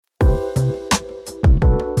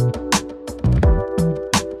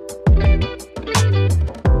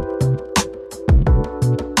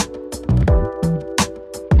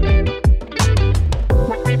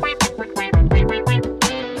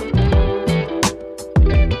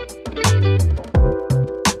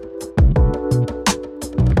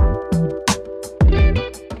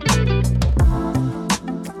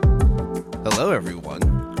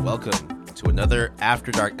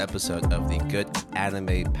After Dark episode of the Good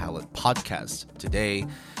Anime Palette podcast. Today,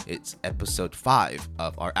 it's episode 5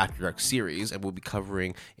 of our After Dark series, and we'll be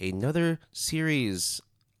covering another series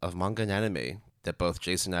of manga and anime that both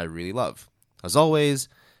Jason and I really love. As always,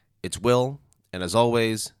 it's Will, and as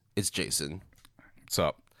always, it's Jason. What's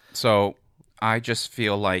up? So, I just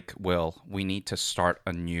feel like, Will, we need to start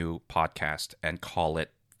a new podcast and call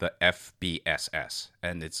it the FBSS,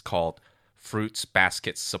 and it's called Fruits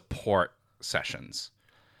Basket Support Sessions.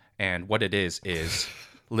 And what it is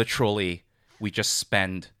literally we just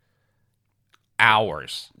spend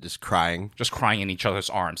hours just crying in each other's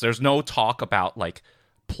arms. There's no talk about like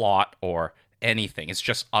plot or anything. It's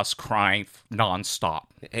just us crying nonstop.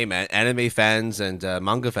 Hey man, anime fans and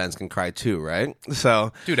manga fans can cry too, right?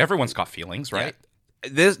 So, dude, everyone's got feelings, right?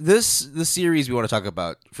 Yeah. This series we want to talk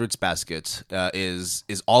about, Fruits Basket, is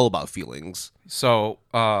all about feelings. So,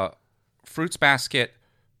 Fruits Basket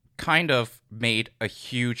kind of made a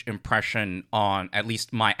huge impression on at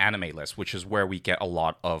least my anime list, which is where we get a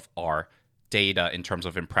lot of our data in terms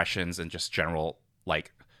of impressions and just general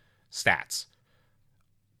like stats.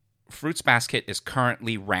 Fruits Basket is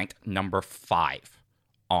currently ranked number 5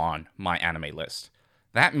 on my anime list.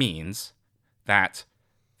 That means that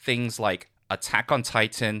things like Attack on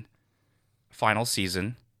Titan final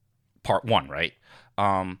season, part 1, right?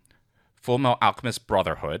 Full Metal Alchemist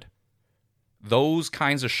Brotherhood, those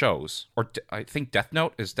kinds of shows, or I think Death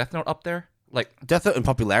Note, is Death Note up there? Like Death Note in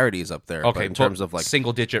popularity is up there. Okay, but in terms of like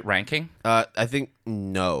single digit ranking, I think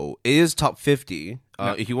no, it is top 50.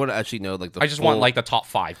 No. If you want to actually know, like I just want like the top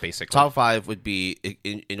 5, basically. Top 5 would be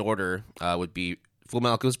in order. Would be Full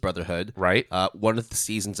Metal Alchemist Brotherhood, right? One of the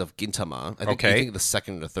seasons of Gintama. I think the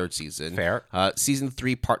second or third season. Fair. Season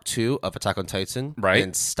 3, part 2 of Attack on Titan, right?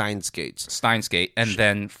 And Steins Gate, and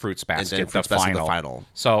then Fruits Basket, and then Fruits Basket, the final.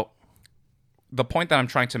 So the point that I'm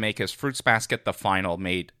trying to make is Fruits Basket, the final,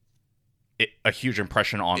 made a huge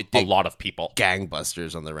impression on a lot of people.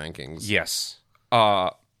 Gangbusters on the rankings. Yes.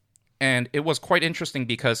 And it was quite interesting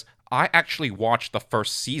because I actually watched the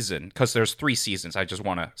first season, because there's 3 seasons, I just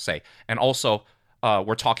want to say. And also,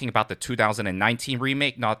 we're talking about the 2019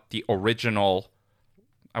 remake, not the original.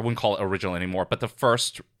 I wouldn't call it original anymore, but the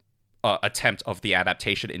first attempt of the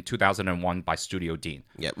adaptation in 2001 by Studio Dean.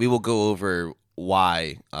 Yeah, we will go over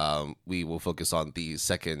why we will focus on the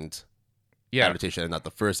second adaptation and not the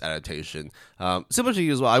first adaptation. Similar to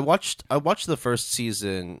you as well, I watched the first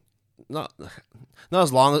season not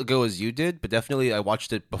as long ago as you did, but definitely I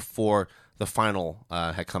watched it before the final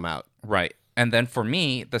had come out. Right. And then for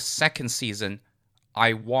me, the second season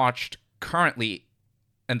I watched currently,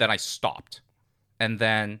 and then I stopped. And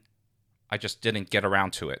then I just didn't get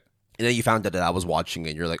around to it. And then you found out that I was watching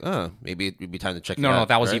it, and you're like, maybe it'd be time to check it out. No,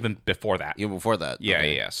 that was right? even before that. Even before that? Yeah,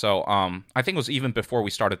 okay. yeah. So I think it was even before we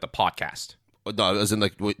started the podcast. No, it was in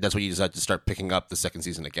like, that's when you decided to start picking up the second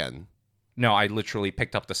season again. No, I literally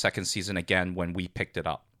picked up the second season again when we picked it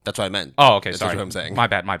up. That's what I meant. Oh, okay, that's sorry. What I'm saying. My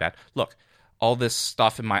bad. Look, all this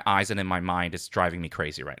stuff in my eyes and in my mind is driving me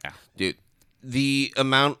crazy right now. Dude, the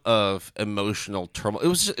amount of emotional turmoil, it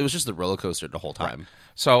was just the roller coaster the whole time. Right.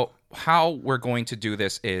 So how we're going to do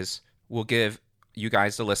this is we'll give you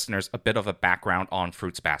guys, the listeners, a bit of a background on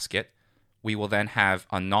Fruits Basket. We will then have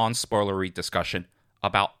a non-spoilery discussion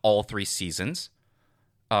about all 3 seasons.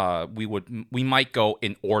 We might go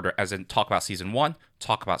in order, as in talk about season 1,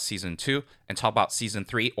 talk about season 2, and talk about season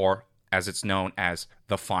 3, or as it's known as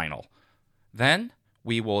the final. Then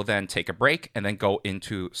we will then take a break and then go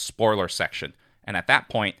into spoiler section. And at that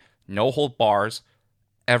point, no hold bars,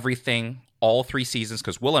 everything, all 3 seasons,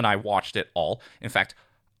 because Will and I watched it all. In fact,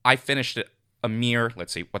 I finished it a mere,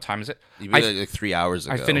 let's see, what time is it? You really like 3 hours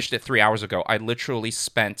ago. I finished it 3 hours ago. I literally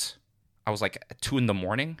I was like at 2 in the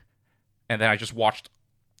morning, and then I just watched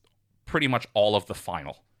pretty much all of the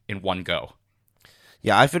final in one go.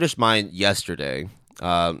 Yeah, I finished mine yesterday.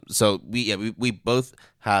 So we both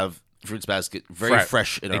have Fruits Basket very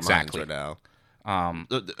fresh in our minds right now.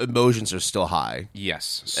 The emotions are still high.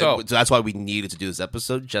 Yes. So that's why we needed to do this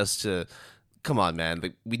episode, just to, come on, man.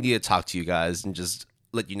 Like, we need to talk to you guys and just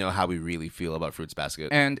let you know how we really feel about Fruits Basket.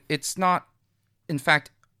 And it's not, in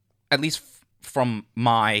fact, at least from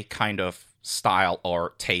my kind of style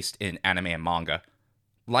or taste in anime and manga,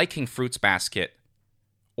 liking Fruits Basket,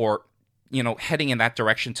 or, heading in that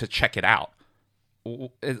direction to check it out,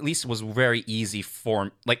 at least it was very easy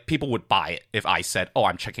for, like, people would buy it if I said, oh,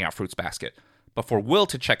 I'm checking out Fruits Basket. But for Will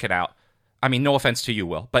to check it out, I mean, no offense to you,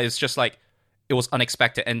 Will, but it's just like, it was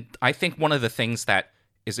unexpected. And I think one of the things that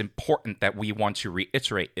is important that we want to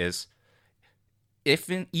reiterate is,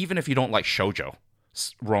 even if you don't like shoujo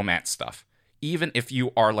romance stuff, even if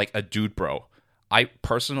you are like a dude bro, I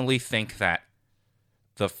personally think that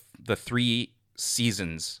the 3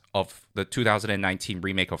 seasons of the 2019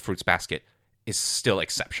 remake of Fruits Basket is still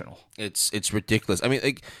exceptional. It's ridiculous. I mean,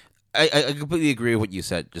 like, I completely agree with what you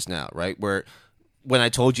said just now, right? Where when I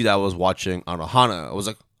told you that I was watching Anohana, I was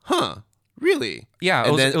like, huh, really? Yeah,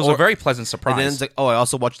 it was a very pleasant surprise. And then it's like, oh, I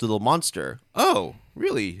also watched Little Monster. Oh,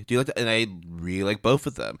 really? Do you like that? And I really like both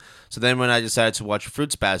of them. So then when I decided to watch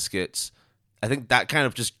Fruits Baskets, I think that kind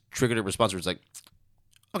of just triggered a response where it's like,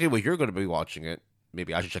 okay, well, you're going to be watching it.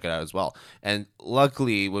 Maybe I should check it out as well. And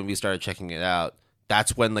luckily, when we started checking it out,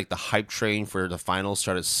 that's when like the hype train for the finals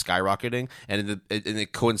started skyrocketing, and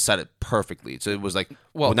it coincided perfectly. So it was like,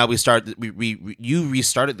 well now we started. You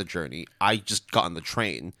restarted the journey. I just got on the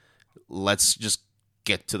train. Let's just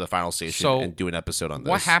get to the final station and do an episode on this.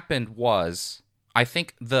 What happened was, I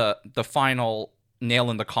think the final nail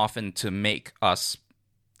in the coffin to make us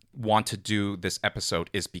want to do this episode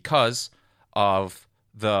is because of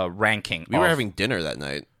the ranking. We were having dinner that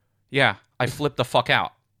night. Yeah, I flipped the fuck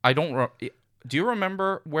out. I don't. Do you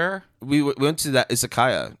remember where we went to? That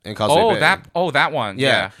izakaya in Causeway Bay. That one.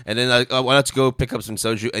 Yeah. And then I wanted to go pick up some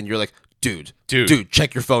soju, and you're like, dude,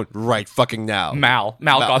 check your phone right fucking now. Mal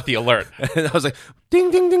got the alert, and I was like,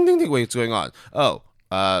 ding, ding, ding, ding, ding. Wait, what's going on? Oh,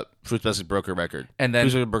 Fruits Basket broke a record, and then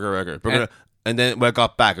and then when I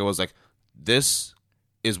got back, I was like, this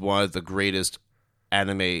is one of the greatest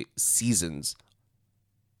anime seasons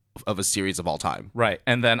of a series of all time. Right,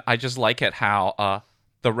 and then I just like it how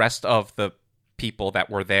the rest of the people that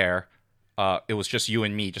were there, it was just you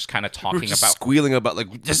and me just kind of talking about... squealing about,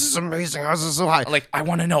 like, this is amazing, how is this so high? Like, I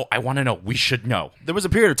want to know, we should know. There was a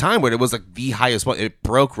period of time where it was, like, the highest one. It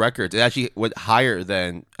broke records. It actually went higher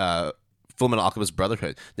than Fullmetal Alchemist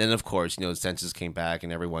Brotherhood. Then, of course, Senses came back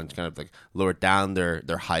and everyone kind of, like, lowered down their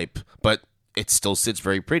hype. But it still sits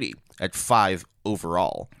very pretty at 5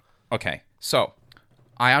 overall. Okay, so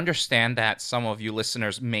I understand that some of you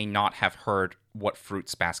listeners may not have heard what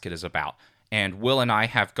Fruits Basket is about. And Will and I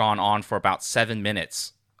have gone on for about 7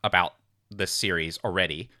 minutes about this series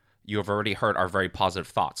already. You have already heard our very positive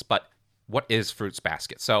thoughts. But what is Fruits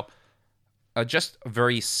Basket? So, just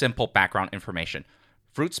very simple background information.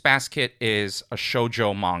 Fruits Basket is a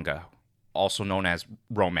shoujo manga, also known as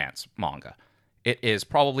romance manga. It is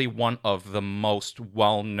probably one of the most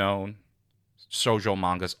well-known shoujo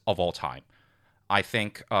mangas of all time. I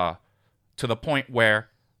think to the point where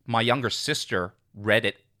my younger sister read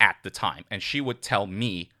it at the time, and she would tell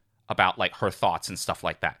me about like her thoughts and stuff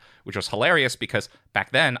like that, which was hilarious because back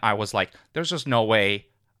then I was like, there's just no way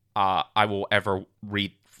I will ever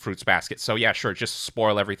read Fruits Basket. So yeah, sure, just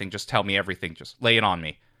spoil everything, just tell me everything, just lay it on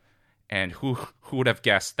me. And who would have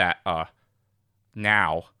guessed that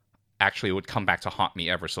now actually it would come back to haunt me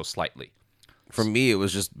ever so slightly. For me, it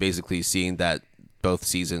was just basically seeing that both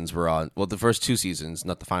seasons were on, well, the first 2 seasons,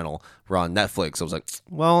 not the final, were on Netflix. I was like,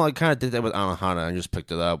 well, I kind of did that with Anohana and just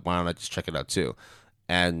picked it up. Why don't I just check it out too?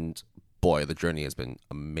 And boy, the journey has been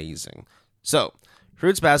amazing. So,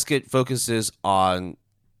 Fruits Basket focuses on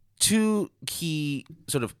 2 key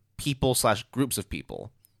sort of people / groups of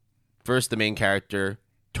people. First, the main character,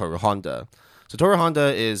 Toru Honda. So Toru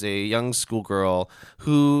Honda is a young schoolgirl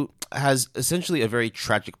who has essentially a very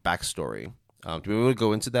tragic backstory. Do we want to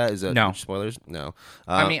go into that? Is that no spoilers? No.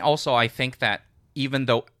 I mean, also, I think that even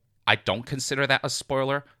though I don't consider that a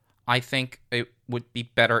spoiler, I think it would be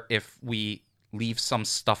better if we leave some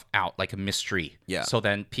stuff out, like a mystery. Yeah. So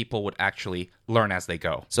then people would actually learn as they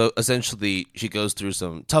go. So essentially, she goes through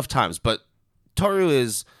some tough times, but Toru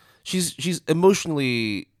she's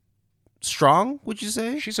emotionally strong, would you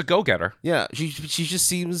say? She's a go-getter. Yeah. She just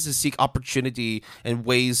seems to seek opportunity and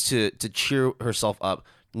ways to cheer herself up,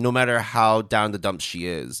 no matter how down the dumps she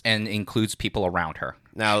is. And includes people around her.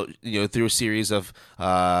 Now, through a series of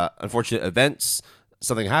unfortunate events,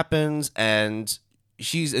 something happens, and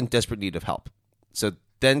she's in desperate need of help. So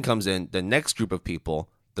then comes in the next group of people,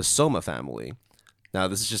 the Soma family. Now,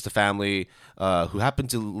 this is just a family who happen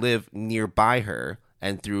to live nearby her,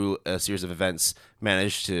 and through a series of events,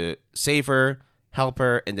 managed to save her, help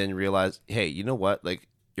her, and then realize, hey, you know what? Like,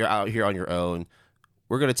 you're out here on your own.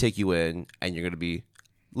 We're going to take you in, and you're going to be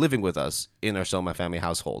living with us in our Soma family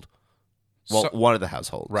household. Well, one of the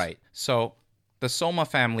households. Right. So the Soma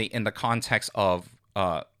family, in the context of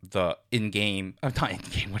the in-game, not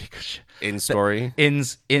in-game, what do you call it? In-story?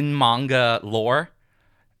 In manga lore,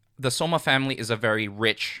 the Soma family is a very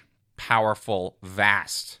rich, powerful,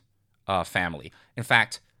 vast family. In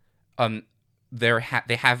fact,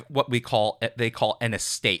 they have what they call an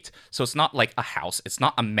estate. So it's not like a house. It's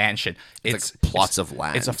not a mansion. It's like plots of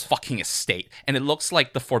land. It's a fucking estate. And it looks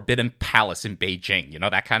like the Forbidden Palace in Beijing. You know,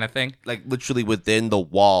 that kind of thing? Like literally within the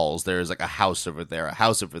walls, there's like a house over there, a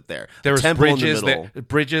house over there. There's temple bridges, in the middle.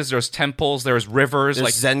 there's temples, there's rivers. There's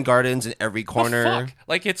like Zen gardens in every corner. Fuck?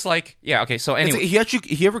 Like, it's like, yeah, okay, so anyway.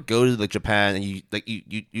 If you ever go to like Japan and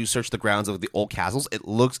you search the grounds of the old castles, it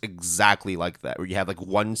looks exactly like that, where you have like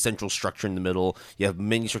one central structure in the middle, you have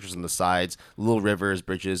many structures on the sides, little rivers,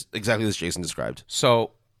 bridges, exactly as Jason described.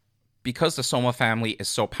 So, because the Soma family is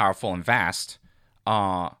so powerful and vast,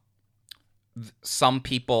 some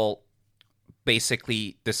people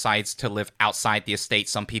basically decides to live outside the estate.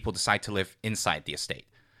 Some people decide to live inside the estate.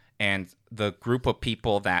 And the group of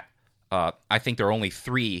people that, I think there are only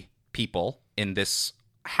 3 people in this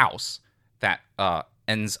house that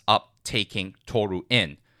ends up taking Toru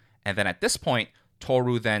in. And then at this point,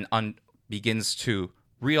 Toru then begins to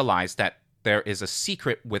realize that there is a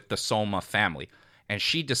secret with the Soma family. And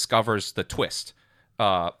she discovers the twist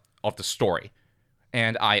of the story.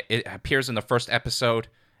 And it appears in the first episode,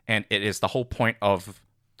 and it is the whole point of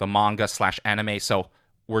the manga/anime, so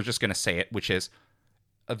we're just going to say it, which is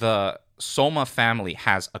the Soma family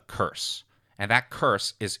has a curse. And that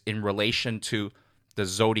curse is in relation to the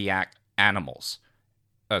zodiac animals,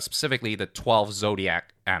 specifically the 12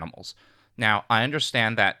 zodiac animals. Now, I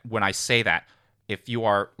understand that when I say that, if you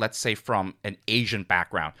are, let's say, from an Asian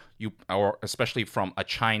background, or especially from a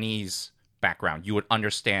Chinese background, you would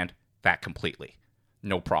understand that completely.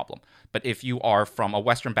 No problem. But if you are from a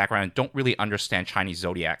Western background and don't really understand Chinese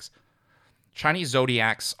zodiacs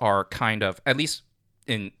are kind of, at least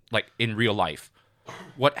in real life,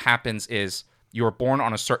 what happens is you're born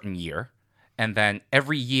on a certain year, and then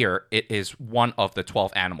every year it is one of the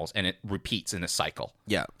 12 animals, and it repeats in a cycle.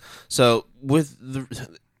 Yeah. So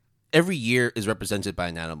every year is represented by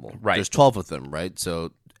an animal. Right. There's 12 of them, right?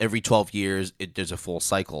 So every 12 years, there's a full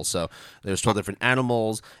cycle. So there's 12 different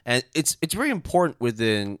animals. And it's very important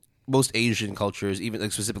within most Asian cultures, even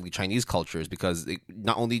like specifically Chinese cultures, because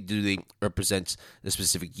not only do they represent a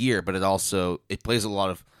specific year, but it plays a lot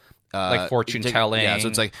of like fortune telling. Yeah, so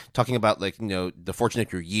it's like talking about the fortune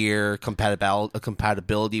of your year,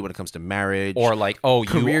 compatibility when it comes to marriage, or like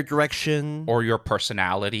career direction, or your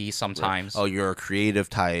personality sometimes. Right. Oh, you're a creative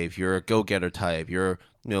type, you're a go-getter type, you're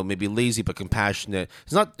maybe lazy but compassionate.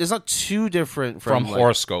 It's not too different from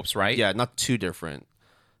horoscopes, right? Yeah, not too different.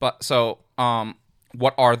 But so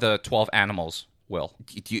what are the 12 animals, Will?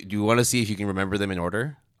 Do you want to see if you can remember them in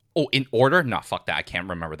order? Oh, in order? No, fuck that. I can't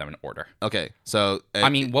remember them in order. Okay, so I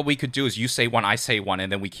mean, what we could do is you say one, I say one,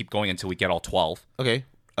 and then we keep going until we get all 12. Okay.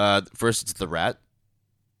 First it's the rat.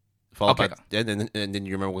 Followed by, and then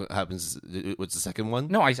you remember what happens? What's the second one?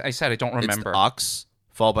 No, I said I don't remember. It's the ox,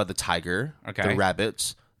 followed by the tiger, the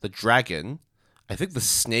rabbit, the dragon. I think the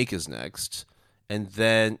snake is next, and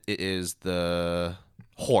then it is the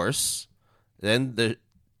horse, then the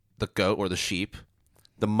goat or the sheep,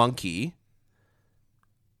 the monkey,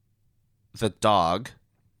 the dog,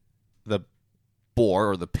 the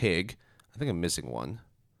boar or the pig. I think I'm missing one.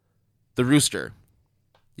 The rooster.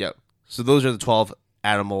 Yep. So those are the 12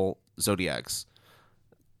 animal zodiacs.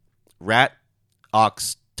 Rat,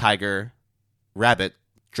 ox, tiger, rabbit,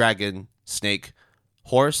 dragon, snake,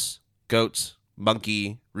 horse, goat,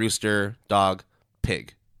 monkey, rooster, dog,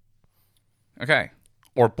 pig. Okay.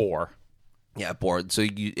 Or boar. Yeah, boar. So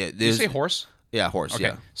Did you say horse? Yeah, horse. Okay.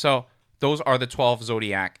 Yeah. So those are the 12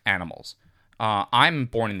 zodiac animals. I'm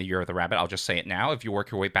born in the year of the rabbit. I'll just say it now. If you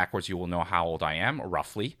work your way backwards, you will know how old I am,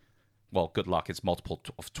 roughly. Well, good luck. It's multiple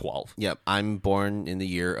of 12. Yep. I'm born in the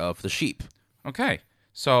year of the sheep. Okay.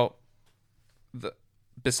 So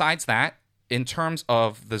besides that, in terms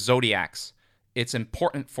of the zodiacs, it's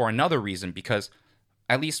important for another reason, because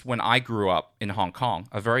at least when I grew up in Hong Kong,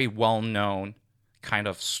 a very well-known kind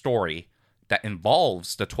of story that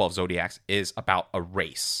involves the 12 zodiacs is about a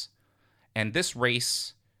race. And this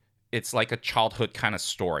race, it's like a childhood kind of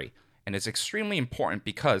story. And it's extremely important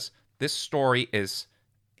because this story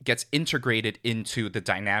gets integrated into the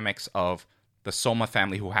dynamics of the Soma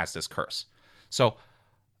family who has this curse. So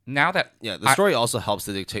now that... Yeah, the story also helps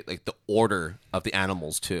to dictate like the order of the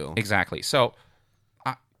animals too. Exactly. So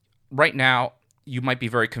right now, you might be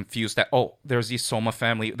very confused that, there's the Soma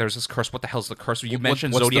family, there's this curse. What the hell's the curse? You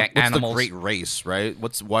mentioned zodiac animals. What's the great race, right?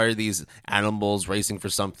 Why are these animals racing for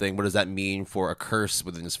something? What does that mean for a curse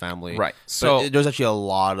within this family? Right. So there's actually a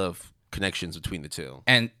lot of connections between the two.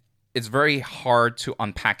 And it's very hard to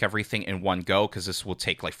unpack everything in one go, because this will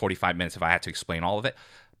take like 45 minutes if I had to explain all of it.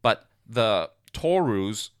 But the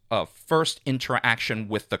Toru's first interaction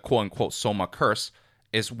with the quote-unquote Soma curse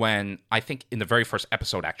is when, I think in the very first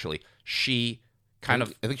episode, actually, she kind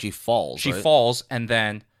of... I think she falls, She right? falls, and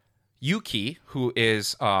then Yuki, who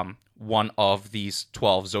is one of these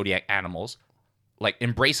 12 zodiac animals, like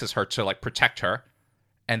embraces her to like protect her,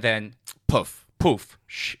 and then Poof.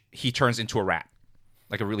 he turns into a rat,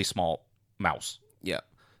 like a really small mouse. Yeah.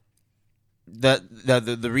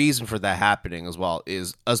 The reason for that happening as well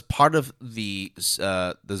is as part of the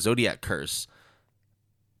zodiac curse.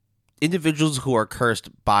 Individuals who are cursed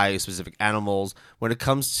by specific animals, when it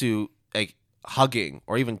comes to like hugging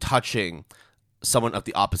or even touching someone of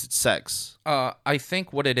the opposite sex, I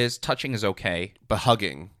think what it is, touching is okay, but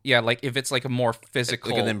hugging, yeah, like if it's like a more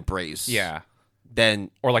physical, like an embrace, yeah, then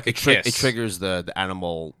or like a kiss, it triggers the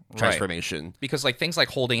animal transformation. Because like things like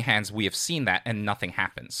holding hands, we have seen that and nothing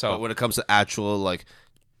happens. So But when it comes to actual like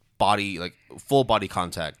body, like full body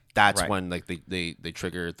contact, that's when like they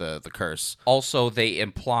trigger the curse. Also, they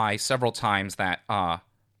imply several times that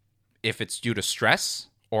if it's due to stress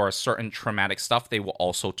or a certain traumatic stuff, they will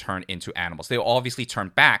also turn into animals. They will obviously turn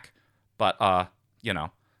back, but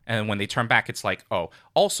and when they turn back, it's like, oh,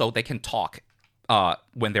 also they can talk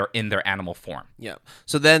when they're in their animal form. Yeah.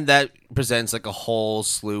 So then that presents like a whole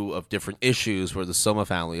slew of different issues for the Soma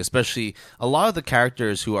family, especially a lot of the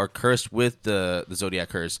characters who are cursed with the Zodiac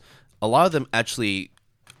curse. A lot of them actually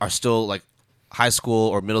are still like high school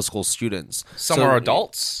or middle school students. Some are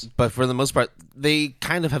adults. But for the most part, they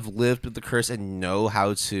kind of have lived with the curse and know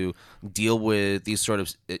how to deal with these sort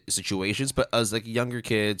of situations. But as like younger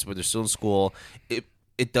kids, when they're still in school,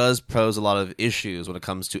 it does pose a lot of issues when it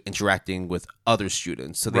comes to interacting with other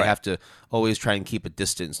students. So they have to always try and keep a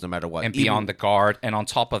distance no matter what. And be on the guard. And on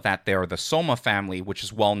top of that, there are the Soma family, which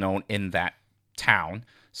is well known in that town.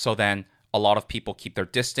 So then a lot of people keep their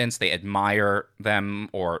distance. They admire them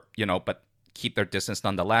or, but keep their distance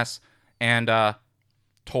nonetheless. And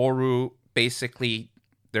Toru, basically,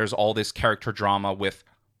 there's all this character drama with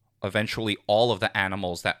eventually all of the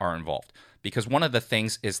animals that are involved. Because one of the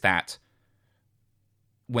things is that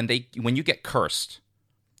when you get cursed,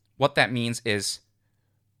 what that means is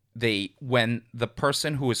when the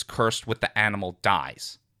person who is cursed with the animal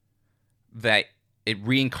dies, that it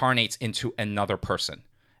reincarnates into another person.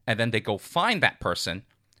 And then they go find that person,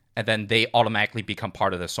 and then they automatically become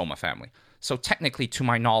part of the Soma family. So technically, to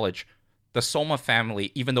my knowledge, the Soma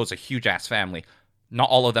family, even though it's a huge-ass family, not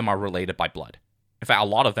all of them are related by blood. In fact, a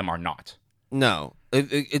lot of them are not. No.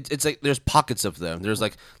 It's like there's pockets of them. There's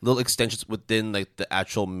like little extensions within like the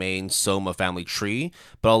actual main Soma family tree,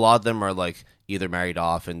 but a lot of them are like either married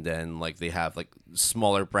off and then like they have like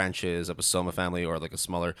smaller branches of a Soma family, or like a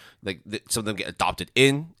smaller some of them get adopted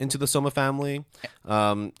into the Soma family.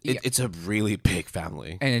 It's a really big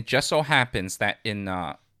family, and it just so happens that in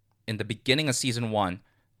the beginning of season 1,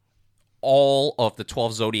 all of the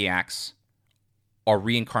 12 zodiacs are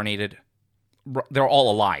reincarnated. They're all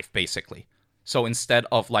alive, basically. So instead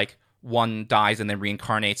of like one dies and then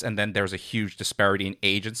reincarnates and then there's a huge disparity in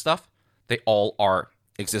age and stuff, they all are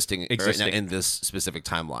existing right now in this specific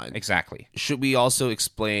timeline. Exactly. Should we also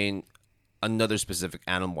explain another specific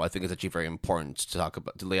animal? I think it's actually very important to talk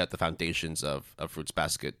about, to lay out the foundations of Fruits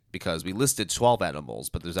Basket, because we listed 12 animals,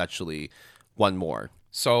 but there's actually one more.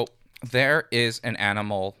 So there is an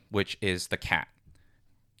animal which is the cat.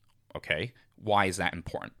 Okay. Why is that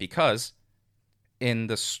important? Because in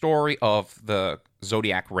the story of the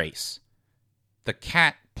Zodiac race, the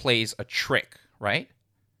cat plays a trick, right?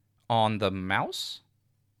 On the mouse?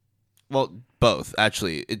 Well, both,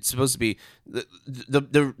 actually. It's supposed to be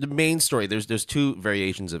the main story. There's two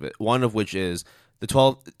variations of it. One of which is the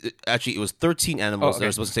 12, actually it was 13 animals that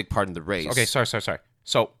were supposed to take part in the race. Okay, sorry.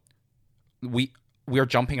 So we are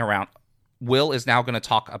jumping around. Will is now going to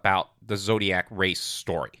talk about the Zodiac race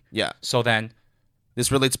story. Yeah. So then this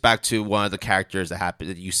relates back to one of the characters that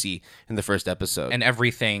you see in the first episode. And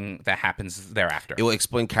everything that happens thereafter. It will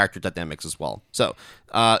explain character dynamics as well. So,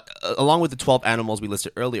 along with the 12 animals we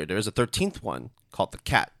listed earlier, there is a 13th one called the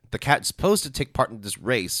cat. The cat is supposed to take part in this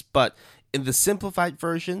race, but in the simplified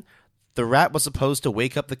version, the rat was supposed to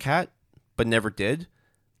wake up the cat, but never did.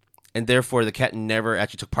 And therefore, the cat never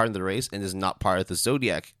actually took part in the race and is not part of the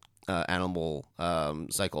Zodiac animal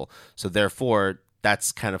cycle. So therefore,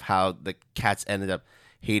 that's kind of how the cats ended up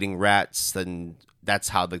hating rats, and that's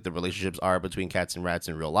how the relationships are between cats and rats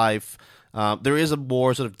in real life. There is a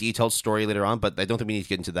more sort of detailed story later on, but I don't think we need to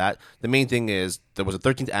get into that. The main thing is there was a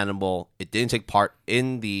 13th animal. It didn't take part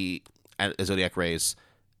in the Zodiac race,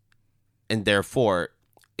 and therefore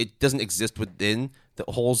it doesn't exist within the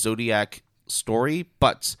whole Zodiac story,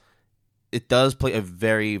 but it does play a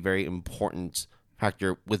very, very important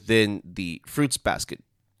factor within the Fruits Basket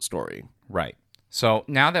story. Right. So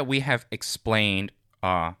now that we have explained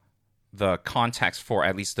the context for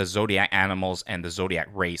at least the zodiac animals and the zodiac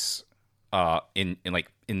race in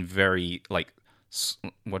very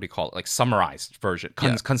what do you call it, like summarized version,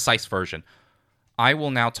 concise version. I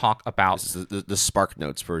will now talk about This is the Spark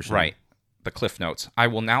Notes version, right, the Cliff Notes. I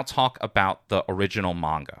will now talk about the original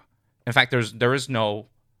manga. In fact, there is no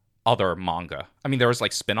other manga. I mean, there is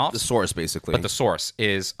like spin-offs. The source, basically. But the source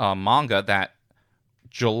is a manga that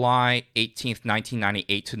July 18th,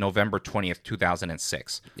 1998 to November 20th,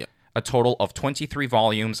 2006. Yeah. A total of 23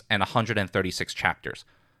 volumes and 136 chapters.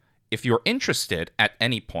 If you're interested at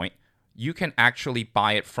any point, you can actually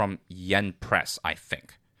buy it from Yen Press, I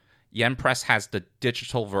think. Yen Press has the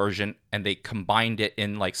digital version, and they combined it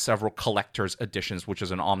in like several collector's editions, which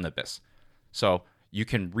is an omnibus. So you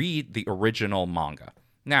can read the original manga.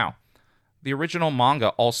 Now, the original manga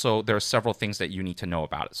also, there are several things that you need to know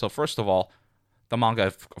about it. So first of all, the manga,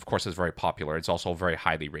 of course, is very popular. It's also very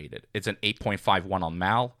highly rated. It's an 8.51 on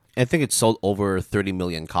Mal. I think it sold over 30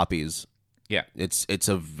 million copies. Yeah. It's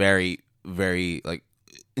a very, very, like,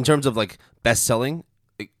 in terms of, like, best-selling,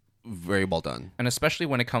 very well done. And especially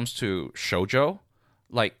when it comes to shoujo,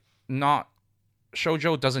 like,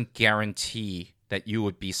 shoujo doesn't guarantee that you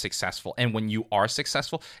would be successful. And when you are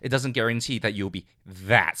successful, it doesn't guarantee that you'll be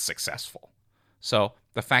that successful. So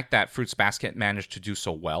the fact that Fruits Basket managed to do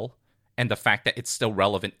so well, and the fact that it's still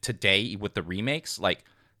relevant today with the remakes, like,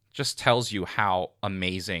 just tells you how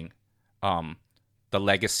amazing the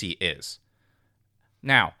legacy is.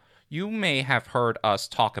 Now, you may have heard us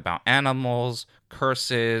talk about animals,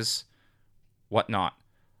 curses, whatnot.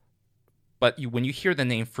 But when you hear the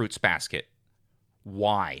name Fruits Basket,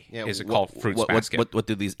 why is it called Fruits Basket? What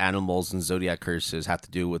do these animals and zodiac curses have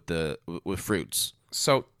to do with fruits?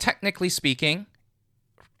 So, technically speaking,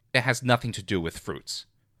 it has nothing to do with fruits.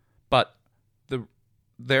 But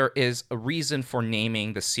there is a reason for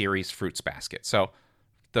naming the series Fruits Basket. So,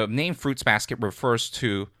 the name Fruits Basket refers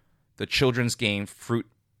to the children's game Fruit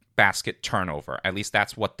Basket Turnover. At least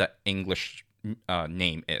that's what the English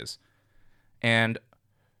name is. And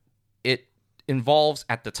it involves,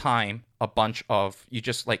 at the time, a bunch of,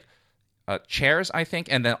 chairs, I think,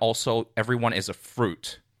 and then also everyone is a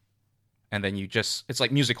fruit. And then it's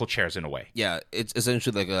like musical chairs in a way. Yeah, it's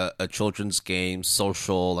essentially like a children's game,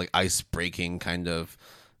 social, like ice-breaking kind of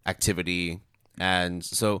activity. And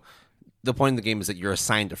so the point of the game is that you're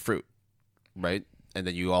assigned a fruit, right? And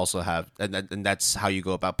then you also have, and that's how you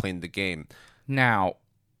go about playing the game. Now,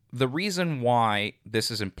 the reason why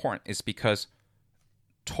this is important is because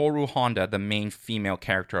Toru Honda, the main female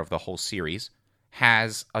character of the whole series,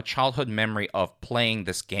 has a childhood memory of playing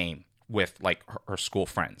this game with like her school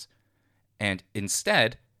friends. And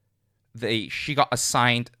instead, she got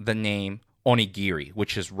assigned the name onigiri,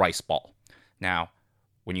 which is rice ball. Now,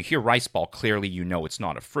 when you hear rice ball, clearly you know it's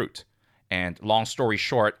not a fruit. And long story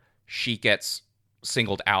short, she gets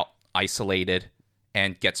singled out, isolated,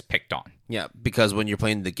 and gets picked on. Yeah, because when you're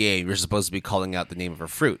playing the game, you're supposed to be calling out the name of a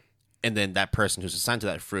fruit. And then that person who's assigned to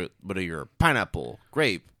that fruit, whether you're pineapple,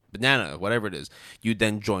 grape, banana, whatever it is, you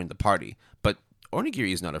then join the party. But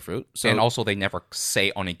onigiri is not a fruit. So, and also they never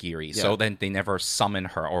say onigiri, so then they never summon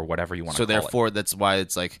her or whatever you want to call it. So therefore, that's why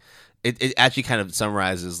it's like, it actually kind of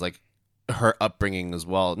summarizes like her upbringing as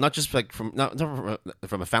well. Not just like from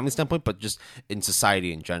a family standpoint, but just in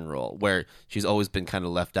society in general, where she's always been kind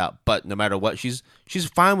of left out. But no matter what, she's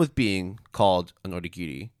fine with being called an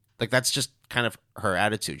onigiri. Like that's just kind of her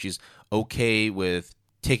attitude. She's okay with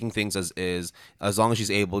taking things as is, as long as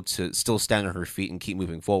she's able to still stand on her feet and keep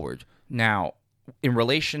moving forward. Now, in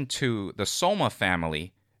relation to the Soma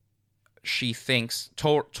family, she thinks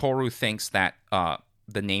Toru thinks that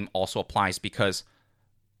the name also applies because,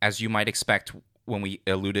 as you might expect, when we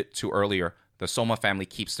alluded to earlier, the Soma family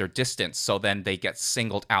keeps their distance, so then they get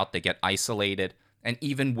singled out, they get isolated, and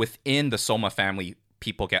even within the Soma family,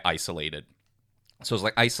 people get isolated. So it's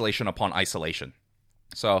like isolation upon isolation.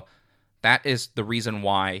 So that is the reason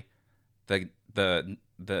why the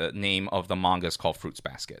name of the manga is called Fruits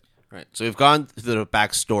Basket. Right. So we've gone through the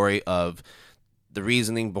backstory of the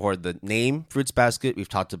reasoning behind the name Fruits Basket. We've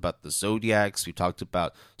talked about the Zodiacs. We've talked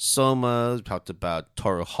about Soma. We've talked about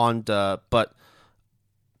Toru Honda. But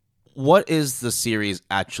what is the series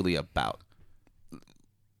actually about?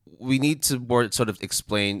 We need to more sort of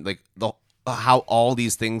explain like how all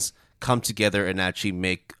these things come together and actually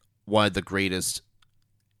make one of the greatest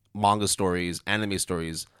manga stories, anime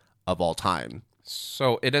stories of all time.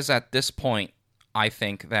 So it is at this point, I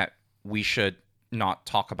think, that we should not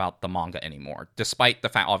talk about the manga anymore, despite the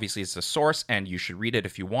fact, obviously, it's the source and you should read it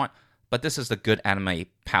if you want. But this is the Good Anime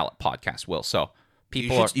Palette podcast, Will. So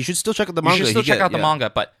you should still check out the manga. You should still check out the manga,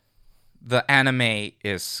 but the anime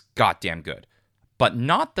is goddamn good. but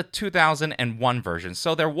not the 2001 version.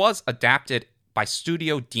 So there was adapted by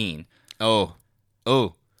Studio Dean. Oh.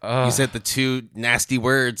 You said the two nasty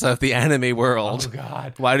words of the anime world. Oh,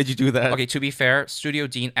 God. Why did you do that? Okay, to be fair, Studio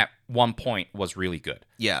Dean at one point was really good.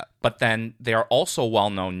 Yeah. But then they are also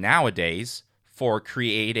well known nowadays for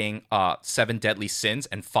creating Seven Deadly Sins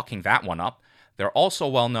and fucking that one up. They're also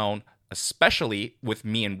well known, especially with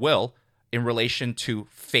me and Will, in relation to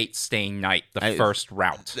Fate Stay Night, the first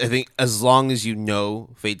route. I think as long as you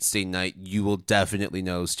know Fate Stay Night, you will definitely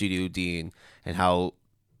know Studio Dean and how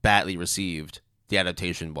badly received the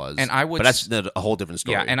adaptation was. And I would, but that's a whole different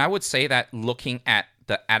story. Yeah, and I would say that looking at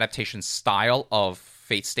the adaptation style of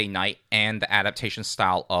Fate Stay Night and the adaptation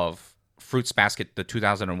style of Fruits Basket, the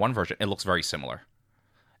 2001 version, it looks very similar.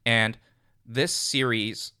 And this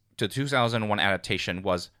series, the 2001 adaptation,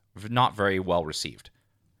 was not very well received.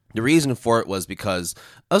 The reason for it was because,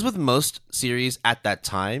 as with most series at that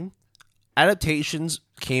time, adaptations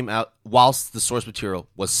came out whilst the source material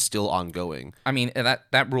was still ongoing. I mean,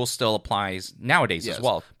 that rule still applies nowadays as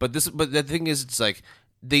well. But the thing is, it's like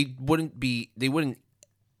they wouldn't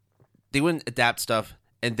adapt stuff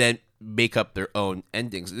and then make up their own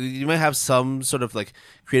endings. You might have some sort of like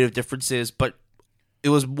creative differences, but it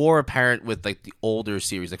was more apparent with like the older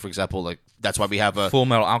series. Like, for example, like that's why we have a Full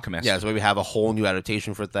Metal Alchemist. Yeah, that's why we have a whole new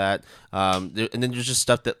adaptation for that. And then there's just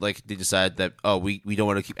stuff that like they decide that we don't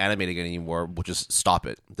want to keep animating it anymore. We'll just stop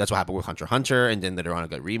it. That's what happened with Hunter x Hunter, and then later on it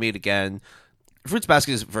got remade again. Fruits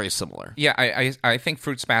Basket is very similar. Yeah, I think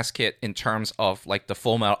Fruits Basket, in terms of like the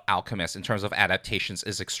Full Metal Alchemist, in terms of adaptations,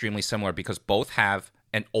 is extremely similar because both have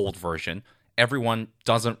an old version. Everyone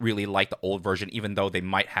doesn't really like the old version, even though they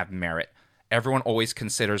might have merit. Everyone always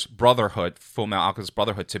considers Brotherhood, Full Metal Alchemist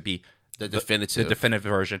Brotherhood, to be the definitive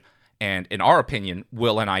version. And in our opinion,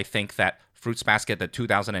 Will and I think that Fruits Basket, the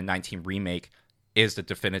 2019 remake, is the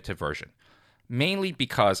definitive version. Mainly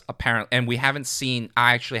because apparently, and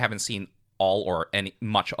I actually haven't seen all or any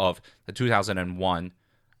much of the 2001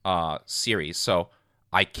 series, so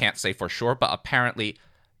I can't say for sure, but apparently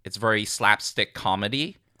it's very slapstick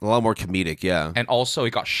comedy. A lot more comedic, yeah. And also it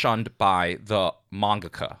got shunned by the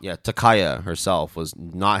mangaka. Yeah, Takaya herself was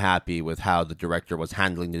not happy with how the director was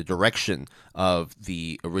handling the direction of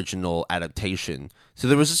the original adaptation. So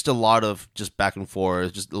there was just a lot of just back and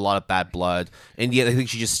forth, just a lot of bad blood. And yet I think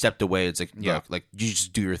she just stepped away. It's like, look, like you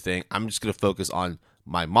just do your thing. I'm just going to focus on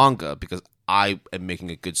my manga because I am making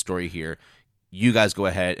a good story here. You guys go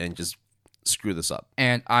ahead and just screw this up.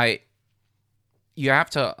 And you have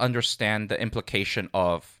to understand the implication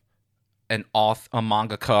of a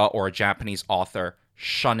mangaka or a Japanese author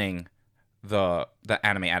shunning the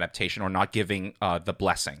anime adaptation or not giving the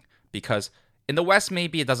blessing, because in the West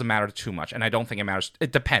maybe it doesn't matter too much, and I don't think it matters.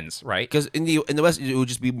 It depends, right? Because in the West it would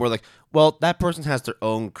just be more like, well, that person has their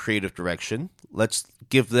own creative direction. Let's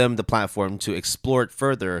give them the platform to explore it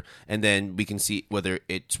further, and then we can see whether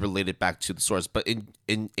it's related back to the source. But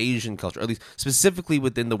in Asian culture, at least specifically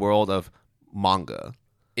within the world of manga,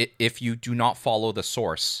 if you do not follow the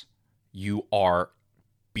source, you are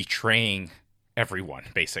betraying everyone.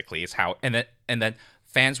 Basically, is how, and then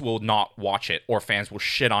fans will not watch it, or fans will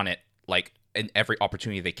shit on it like in every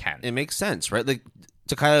opportunity they can. It makes sense, right? Like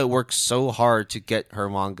Takaya worked so hard to get her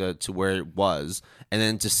manga to where it was, and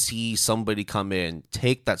then to see somebody come in,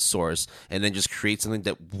 take that source, and then just create something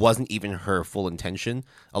that wasn't even her full intention.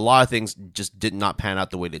 A lot of things just did not pan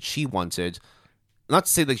out the way that she wanted. Not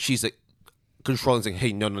to say that she's like controlling, saying,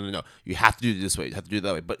 hey, no, you have to do it this way, you have to do it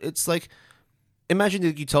that way. But it's like, imagine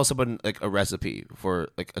that you tell someone like a recipe for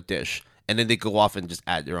like a dish, and then they go off and just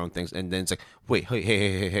add their own things, and then it's like, wait,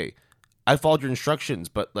 hey, I followed your instructions,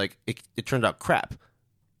 but like it turned out crap.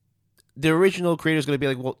 The original creator is going to be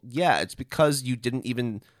like, well, yeah, it's because you didn't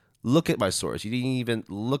even look at my source. You didn't even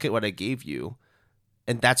look at what I gave you.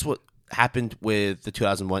 And that's what happened with the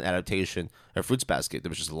 2001 adaptation of Fruits Basket. There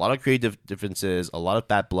was just a lot of creative differences, a lot of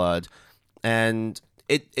bad blood, and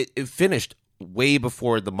it finished way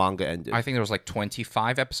before the manga ended. I think there was like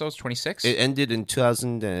 25 episodes, 26? It ended in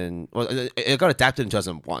 2000 and... Well, it got adapted in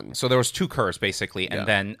 2001. So there was two curves, basically, and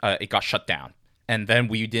then it got shut down. And then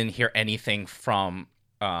we didn't hear anything from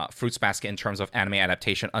Fruits Basket in terms of anime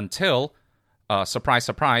adaptation until, surprise,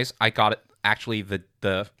 surprise, I got it, actually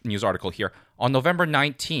the news article here. On November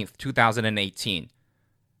 19th, 2018,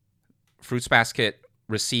 Fruits Basket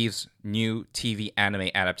receives new TV anime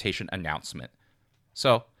adaptation announcement.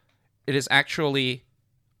 So it is actually,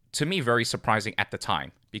 to me, very surprising at the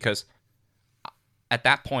time, because at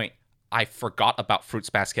that point, I forgot about Fruits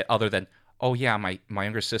Basket other than, oh yeah, my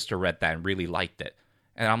younger sister read that and really liked it.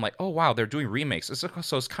 And I'm like, oh wow, they're doing remakes.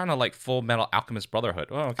 So it's kind of like Full Metal Alchemist Brotherhood.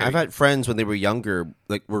 Oh, okay. I've had friends when they were younger,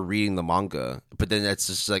 like were reading the manga, but then it's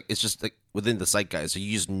just like within the zeitgeist. So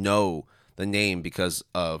you just know the name because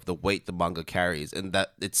of the weight the manga carries, and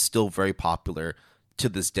that it's still very popular to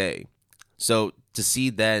this day. So to see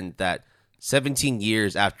then that 17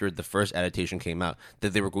 years after the first adaptation came out,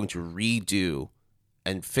 that they were going to redo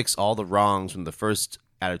and fix all the wrongs from the first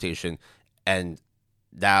adaptation, and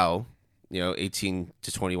now, 18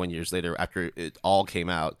 to 21 years later, after it all came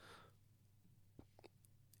out,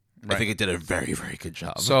 I think it did a very, very good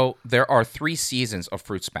job. So there are 3 seasons of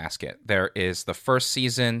Fruits Basket. There is the first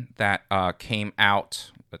season that came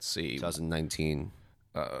out, let's see. 2019.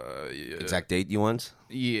 Exact date you want?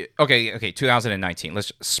 Yeah. Okay. 2019.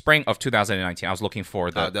 Spring of 2019. I was looking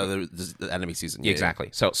for the anime season. Yeah, exactly.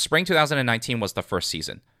 Yeah. So spring 2019 was the first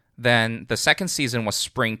season. Then the second season was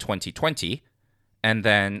spring 2020, and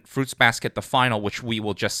then Fruits Basket, the final, which we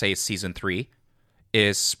will just say is season 3,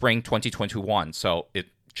 is spring 2021. So it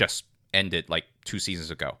just ended like 2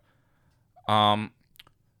 seasons ago.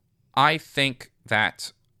 I think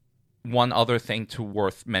that one other thing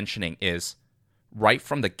worth mentioning is right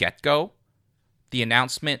from the get-go, the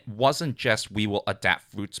announcement wasn't just we will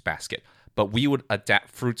adapt Fruits Basket, but we would adapt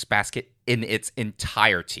Fruits Basket in its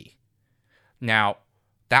entirety. Now,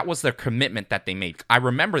 that was their commitment that they made. I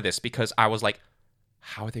remember this because I was like,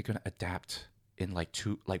 how are they going to adapt in like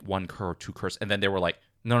 1 cour or 2 cours? And then they were like,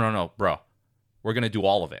 no, bro. We're going to do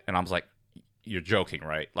all of it. And I was like, you're joking,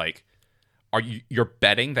 right? Like, you're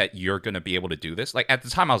betting that you're going to be able to do this? Like, at the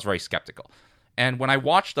time, I was very skeptical. And when I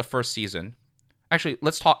watched the first season, actually,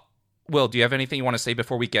 let's talk. Will, do you have anything you want to say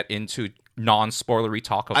before we get into non-spoilery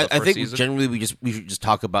talk of the first season? I think generally we should just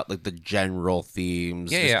talk about like the general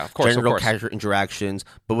themes, yeah, of course, general character interactions,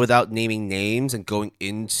 but without naming names and going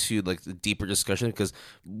into like the deeper discussion, because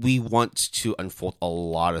we want to unfold a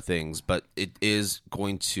lot of things, but it is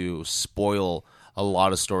going to spoil a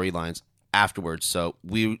lot of storylines afterwards. So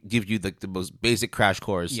we give you the most basic crash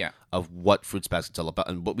course of what Fruits Basket's all about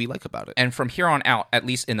and what we like about it. And from here on out, at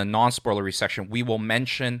least in the non-spoilery section, we will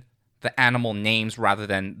mention the animal names rather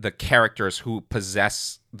than the characters who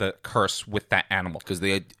possess the curse with that animal. Because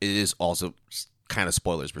it is also kind of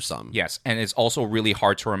spoilers for some. Yes, and it's also really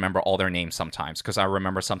hard to remember all their names sometimes, because I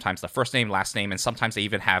remember sometimes the first name, last name, and sometimes they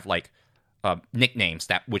even have like nicknames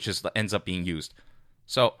which ends up being used.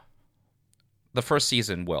 So the first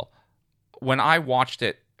season, when I watched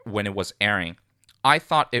it when it was airing, I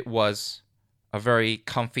thought it was a very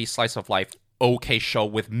comfy slice of life, okay show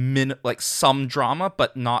with like some drama,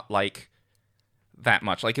 but not like that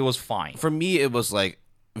much. Like, it was fine. For me, it was like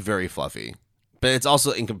very fluffy, but it's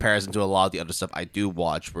also in comparison to a lot of the other stuff I do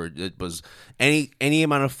watch, where it was any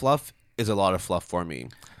amount of fluff is a lot of fluff for me.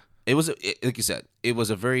 It was like you said, it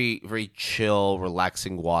was a very, very chill,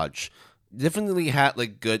 relaxing watch. Definitely had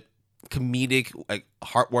like good comedic, like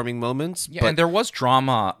heartwarming moments. Yeah, and there was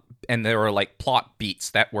drama, and there were like plot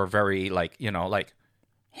beats that were very like, like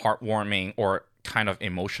heartwarming or kind of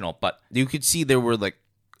emotional, but you could see there were like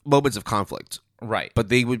moments of conflict, right? But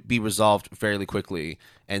they would be resolved fairly quickly,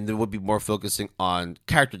 and there would be more focusing on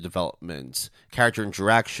character development, character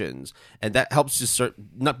interactions, and that helps to start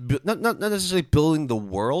not necessarily building the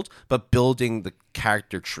world, but building the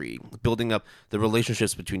character tree, building up the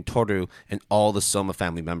relationships between Toru and all the Soma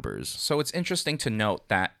family members. So it's interesting to note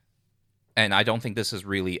that, and I don't think this is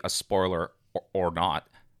really a spoiler or not,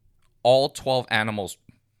 all 12 animals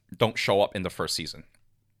don't show up in the first season.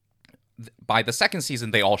 By the second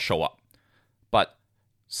season, they all show up. But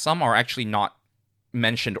some are actually not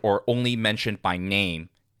mentioned or only mentioned by name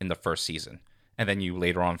in the first season. And then you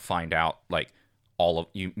later on find out, like,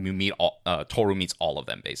 you meet Toru meets all of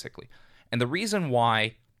them, basically. And the reason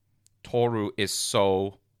why Toru is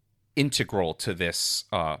so integral to this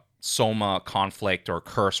Soma conflict or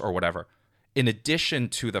curse or whatever, in addition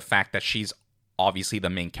to the fact that she's obviously the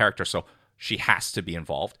main character, so she has to be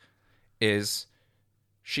involved, is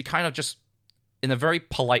she kind of just, in a very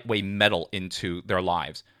polite way, meddle into their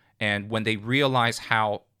lives. And when they realize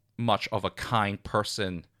how much of a kind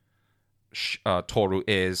person Toru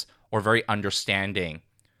is, or very understanding,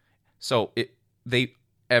 so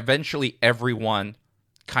eventually everyone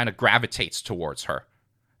kind of gravitates towards her.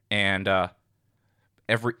 And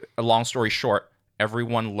long story short,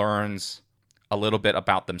 everyone learns a little bit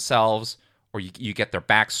about themselves, or you get their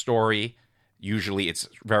backstory. Usually it's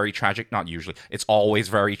very tragic. Not usually. It's always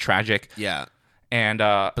very tragic. Yeah. And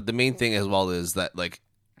but the main thing as well is that, like,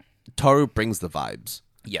 Toru brings the vibes.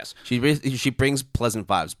 Yes. She brings pleasant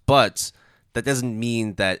vibes, but that doesn't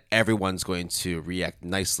mean that everyone's going to react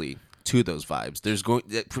nicely to those vibes.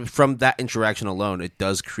 From that interaction alone, it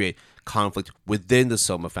does create conflict within the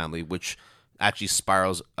Soma family, which actually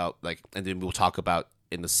spirals out, and then we'll talk about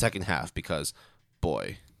in the second half because,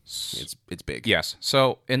 boy, it's big. Yes.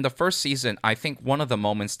 So in the first season, I think one of the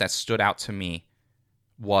moments that stood out to me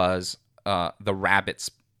was the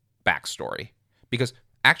rabbit's backstory, because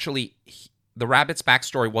actually the rabbit's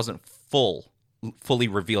backstory wasn't fully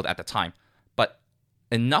revealed at the time, but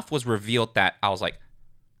enough was revealed that I was like,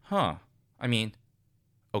 huh, I mean,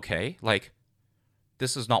 okay,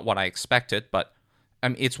 this is not what I expected, but I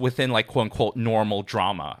mean, it's within quote unquote normal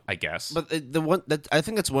drama, I guess. But I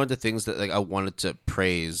think that's one of the things that I wanted to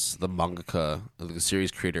praise the mangaka, the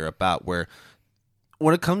series creator, about, where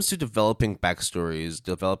when it comes to developing backstories,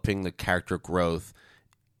 developing the character growth,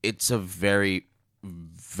 it's a very,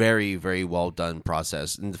 very, very well done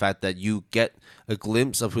process. And the fact that you get a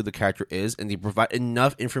glimpse of who the character is, and they provide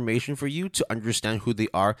enough information for you to understand who they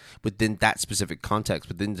are within that specific context,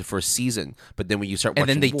 within the first season. But then when you start watching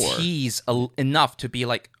and then they more, tease enough to be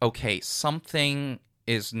like, okay, something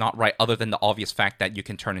is not right, other than the obvious fact that you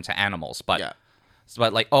can turn into animals. But yeah.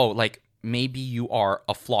 but maybe you are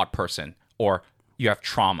a flawed person, or you have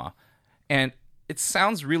trauma. And it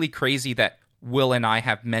sounds really crazy that Will and I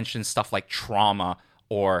have mentioned stuff like trauma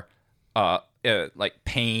or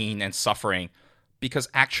pain and suffering, because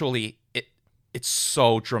actually it's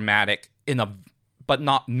so dramatic but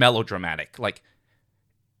not melodramatic.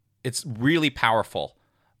 It's really powerful.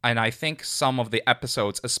 And I think some of the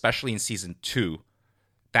episodes, especially in season 2,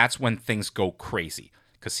 that's when things go crazy.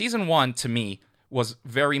 Because season 1, to me, was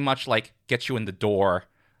very much get you in the door.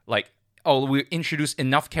 We introduce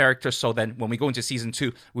enough characters so then when we go into season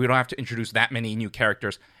 2, we don't have to introduce that many new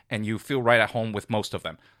characters, and you feel right at home with most of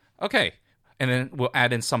them. Okay. And then we'll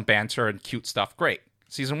add in some banter and cute stuff. Great.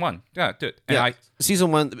 Season 1. Yeah, dude. And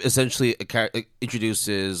season 1 essentially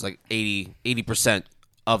introduces 80%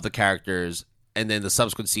 of the characters, and then the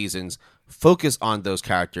subsequent seasons focus on those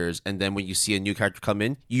characters, and then when you see a new character come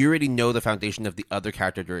in, you already know the foundation of the other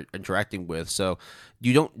character you're interacting with, so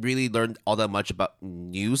you don't really learn all that much about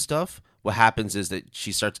new stuff. What happens is that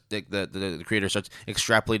she starts, the creator starts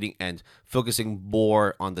extrapolating and focusing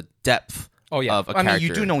more on the depth of a character. I mean,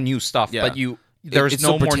 you do know new stuff, but there's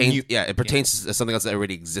no more new... Yeah, it pertains to something else that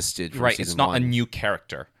already existed from right, season it's not 1. a new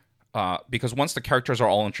character. Because once the characters are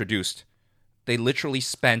all introduced, they literally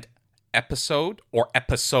spend episode or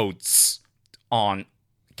episodes on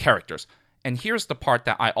characters. And here's the part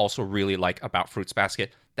that I also really like about Fruits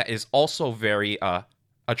Basket that is also very a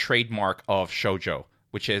trademark of shoujo,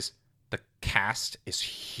 which is the cast is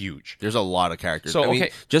huge. There's a lot of characters. So, I mean,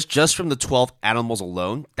 just from the 12 animals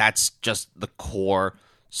alone, that's just the core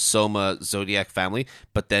Soma Zodiac family.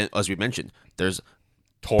 But then, as we mentioned, there's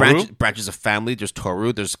branches of family. There's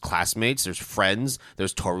Toru, there's classmates, there's friends,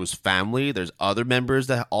 there's Toru's family, there's other members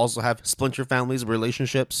that also have splinter families,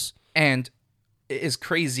 relationships. And it is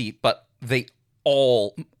crazy, but they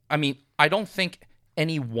all... I mean, I don't think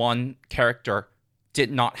any one character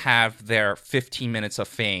did not have their 15 minutes of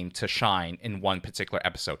fame to shine in one particular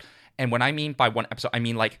episode. And when I mean by one episode, I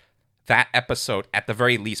mean that episode, at the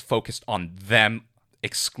very least, focused on them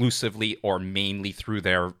exclusively or mainly through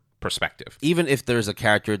their perspective. Even if there's a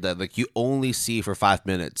character that you only see for 5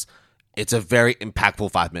 minutes, it's a very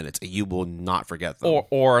impactful 5 minutes, and you will not forget them.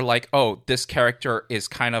 Or this character is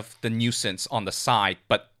kind of the nuisance on the side,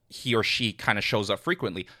 but he or she kind of shows up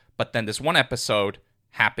frequently. But then this one episode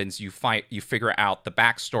happens, you figure out the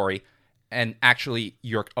backstory, and actually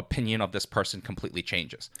your opinion of this person completely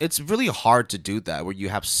changes. It's really hard to do that, where you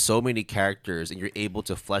have so many characters and you're able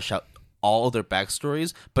to flesh out all of their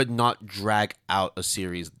backstories, but not drag out a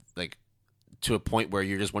series to a point where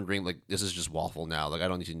you're just wondering, this is just waffle now. I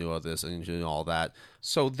don't need to know all this. I need to know all that.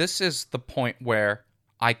 So this is the point where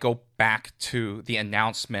I go back to the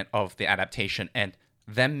announcement of the adaptation and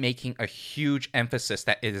them making a huge emphasis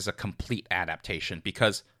that it is a complete adaptation,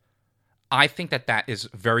 because I think that is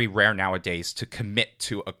very rare nowadays to commit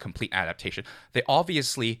to a complete adaptation. They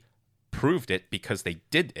obviously proved it because they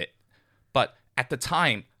did it, but at the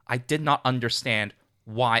time, I did not understand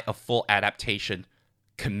why a full adaptation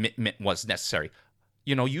commitment was necessary.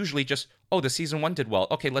 Usually just, the season 1 did well.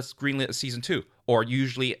 Okay, let's greenlit a season 2. Or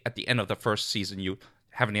usually at the end of the first season, you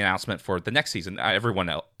have an announcement for the next season. Everyone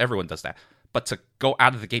does that. But to go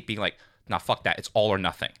out of the gate being like, nah, fuck that. It's all or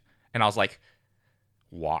nothing. And I was like,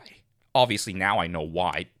 why? Obviously now I know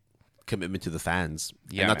why. Commitment to the fans.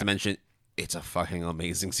 Yeah, and not to mention, it's a fucking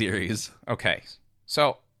amazing series. Okay.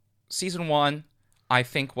 So season 1, I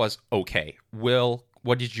think, was okay. Will,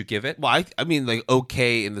 what did you give it? Well, I mean,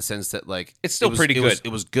 okay in the sense that, it's still pretty good. It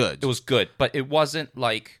was good. It was good, but it wasn't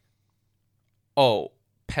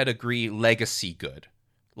pedigree legacy good.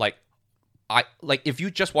 Like if you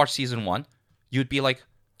just watched season 1, you'd be like,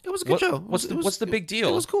 It was a good show. What's the big deal?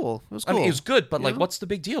 It was cool. It was cool. I mean, it was good, but like, Yeah. what's the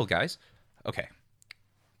big deal, guys? Okay.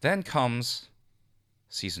 Then comes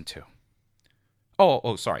season 2.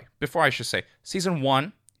 Oh, sorry. Before I should say, season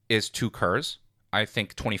 1 is 2 curs, I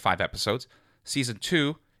think 25 episodes. Season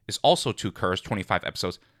 2 is also 2 curs, 25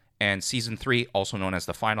 episodes. And season 3, also known as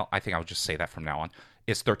the final, I think I'll just say that from now on,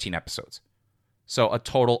 is 13 episodes. So a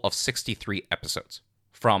total of 63 episodes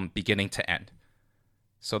from beginning to end.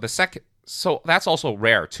 So that's also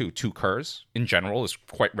rare too. 2 curs in general is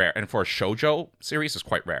quite rare. And for a shoujo series is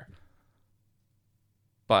quite rare.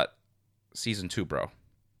 But season 2, bro.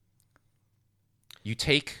 You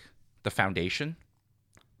take the foundation,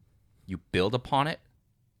 you build upon it,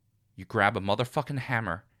 you grab a motherfucking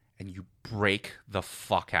hammer, and you break the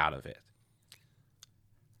fuck out of it.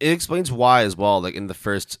 It explains why as well. Like in the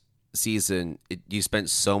first season, you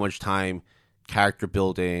spent so much time character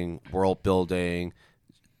building, world building,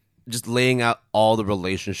 just laying out all the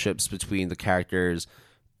relationships between the characters.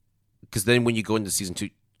 Because then when you go into season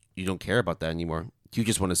 2, you don't care about that anymore. You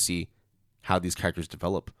just want to see how these characters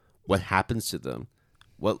develop, what happens to them,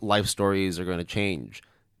 what life stories are going to change.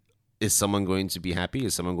 Is someone going to be happy?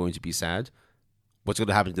 Is someone going to be sad? What's going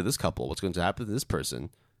to happen to this couple? What's going to happen to this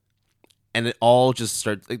person? And it all just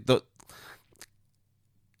starts.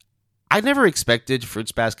 I never expected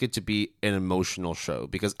Fruits Basket to be an emotional show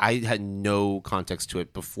because I had no context to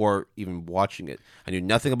it before even watching it. I knew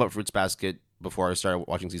nothing about Fruits Basket before I started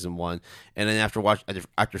watching season 1, and then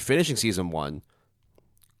after finishing season 1,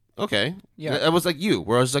 okay, Yeah. I was like you,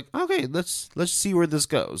 where I was like, okay, let's see where this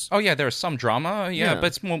goes. Oh yeah, there's some drama, Yeah. but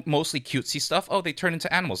it's mostly cutesy stuff. Oh, they turn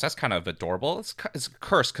into animals. That's kind of adorable. It's a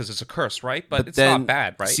curse because it's a curse, right? But it's then not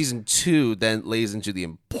bad, right? Season 2 then lays into the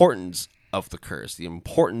importance of the curse, the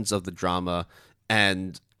importance of the drama,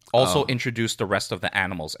 and Also introduce the rest of the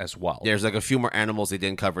animals as well. there's like a few more animals they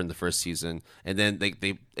didn't cover in the first season, and then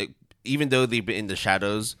they even though they've been in the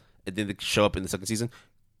shadows and then they show up in the second season,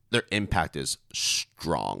 their impact is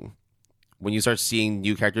strong. When you start seeing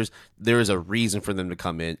new characters, there is a reason for them to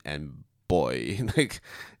come in, and boy, like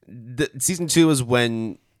season 2 is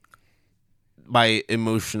when my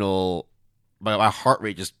heart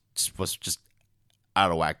rate was just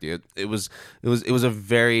out of whack, dude. It was a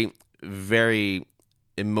very, very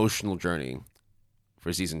emotional journey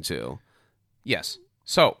for season 2. Yes.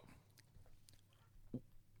 So,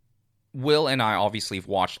 Will and I obviously have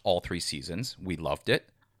watched all 3 seasons. We loved it.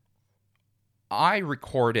 I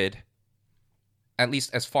recorded, at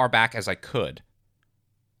least as far back as I could,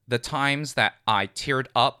 the times that I teared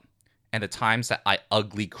up and the times that I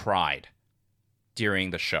ugly cried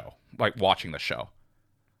during the show, like watching the show.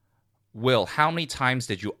 Will, how many times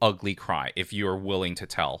did you ugly cry, if you're willing to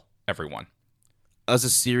tell everyone? As a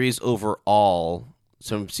series overall,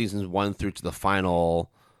 from seasons 1 through to the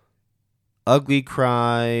final, ugly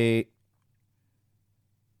cry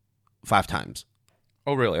 5 times.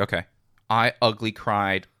 Oh, really? Okay. I ugly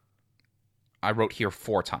cried, I wrote here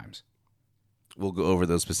 4 times. We'll go over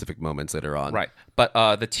those specific moments later on. Right. But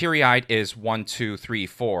the teary-eyed is 1, 2, 3,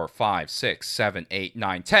 4, 5, 6, 7, 8,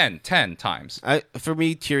 9, 10 times. For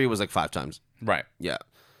me, teary was like 5 times. Right. Yeah.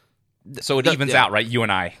 So it evens out, right? You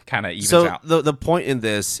and I kind of evens out. So the point in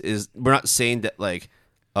this is we're not saying that like,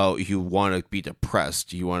 oh, you want to be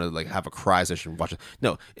depressed, you want to like have a cry session, watch it.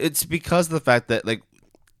 No, it's because of the fact that like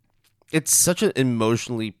it's such an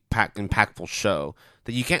emotionally impactful show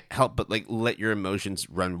that you can't help but like let your emotions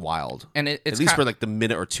run wild. And it's at least for like the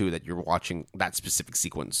minute or two that you're watching that specific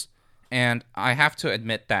sequence. And I have to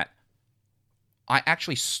admit that I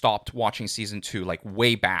actually stopped watching season 2 like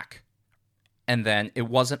way back. And then it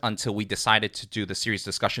wasn't until we decided to do the series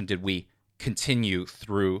discussion did we continue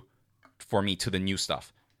through for me to the new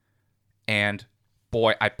stuff. And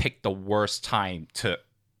boy, I picked the worst time to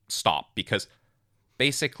stop because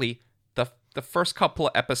basically the first couple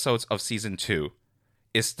of episodes of season 2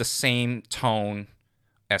 is the same tone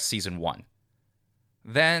as season 1.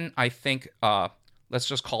 Then I think let's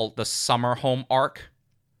just call it the summer home arc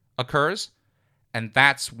occurs, and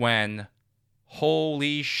that's when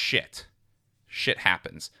holy shit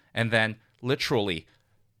happens. And then literally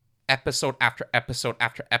episode after episode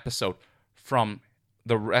after episode from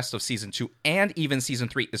the rest of season 2 and even season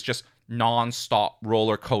 3 is just non-stop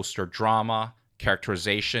roller coaster drama,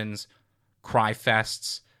 characterizations, cry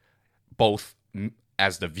fests, both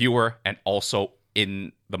as the viewer and also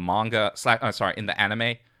in the manga in the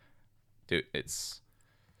anime. Dude, it's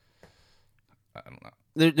don't know.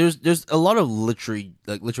 There's a lot of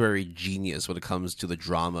literary genius when it comes to the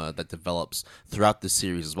drama that develops throughout the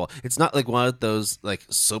series as well. It's not like one of those like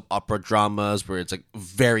soap opera dramas where it's like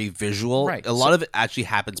very visual. Right. A lot of it actually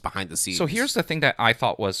happens behind the scenes. So here's the thing that I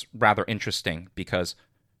thought was rather interesting, because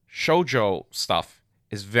shoujo stuff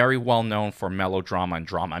is very well known for melodrama and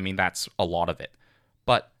drama. I mean, that's a lot of it.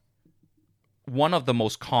 But one of the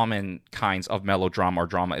most common kinds of melodrama or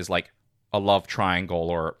drama is like a love triangle,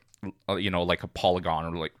 or like a polygon,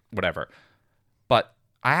 or like whatever. But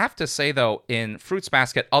I have to say, though, in Fruits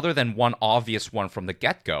Basket, other than one obvious one from the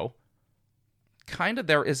get-go, kind of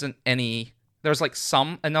there isn't any. There's like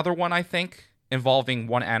another one, I think, involving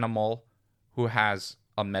one animal who has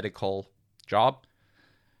a medical job.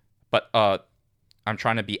 But I'm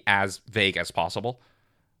trying to be as vague as possible.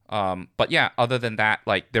 But yeah, other than that,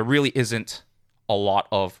 like, there really isn't a lot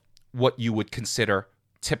of what you would consider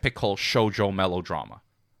typical shoujo melodrama.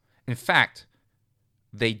 In fact,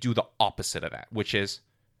 they do the opposite of that, which is,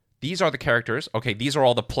 these are the characters. Okay, these are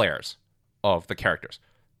all the players of the characters.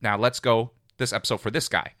 Now let's go this episode for this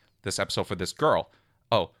guy, this episode for this girl.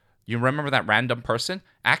 Oh, you remember that random person?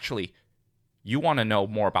 Actually, you want to know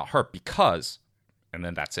more about her because, and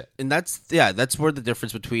then that's it. And that's where the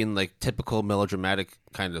difference between like typical melodramatic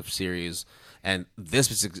kind of series and this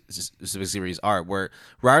specific series are, where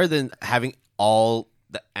rather than having all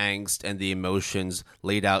the angst and the emotions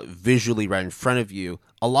laid out visually right in front of you,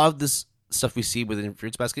 a lot of this stuff we see within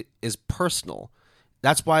Fruits Basket is personal.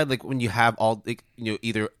 That's why, like, when you have all, like,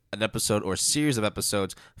 either an episode or a series of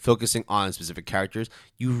episodes focusing on specific characters,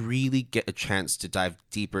 you really get a chance to dive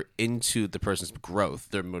deeper into the person's growth,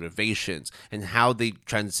 their motivations, and how they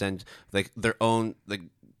transcend like their own, like,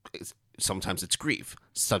 sometimes it's grief,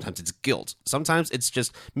 sometimes it's guilt, sometimes it's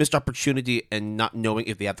just missed opportunity and not knowing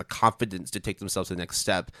if they have the confidence to take themselves to the next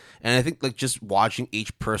step. And I think, like, just watching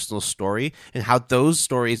each personal story and how those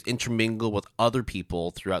stories intermingle with other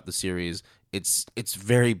people throughout the series, it's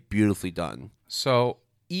very beautifully done. So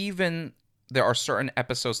even there are certain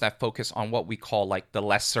episodes that focus on what we call like the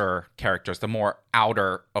lesser characters, the more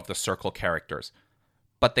outer of the circle characters,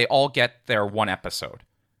 but they all get their one episode.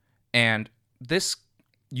 And this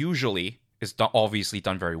usually is obviously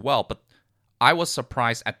done very well, but I was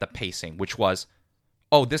surprised at the pacing, which was,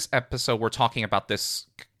 oh, this episode we're talking about this,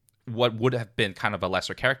 what would have been kind of a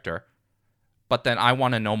lesser character, but then I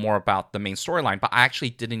want to know more about the main storyline, but I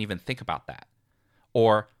actually didn't even think about that.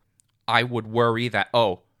 Or I would worry that,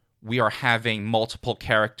 oh, we are having multiple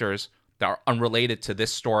characters that are unrelated to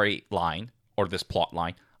this storyline or this plot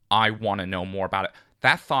line. I want to know more about it.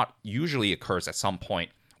 That thought usually occurs at some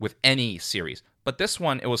point with any series. But this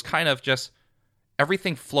one, it was kind of just,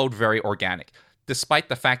 everything flowed very organic, despite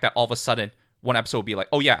the fact that all of a sudden one episode would be like,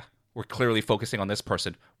 oh yeah, we're clearly focusing on this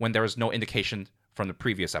person, when there was no indication from the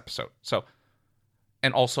previous episode. So,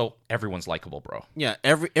 and also, everyone's likable, bro. Yeah,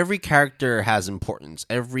 every character has importance.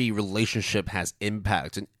 Every relationship has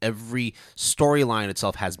impact, and every storyline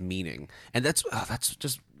itself has meaning. And that's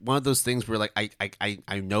just one of those things where, like,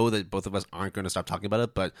 I know that both of us aren't going to stop talking about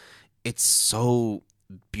it, but it's so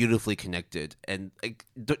beautifully connected. And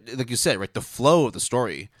like you said, right, the flow of the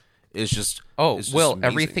story is just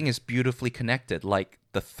everything is beautifully connected, like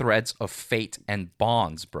the threads of fate and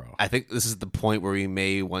bonds, bro. I think this is the point where we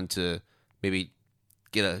may want to maybe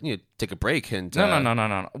take a break and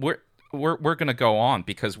no. We're gonna go on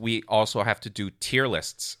because we also have to do tier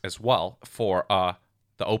lists as well for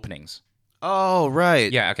the openings. Oh,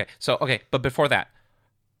 right. Yeah. Okay. But before that,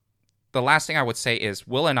 the last thing I would say is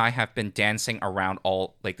Will and I have been dancing around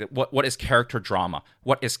all, like, what is character drama,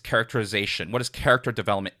 what is characterization, what is character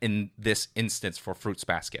development in this instance for Fruits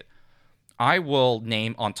Basket. I will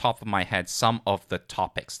name on top of my head some of the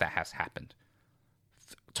topics that has happened.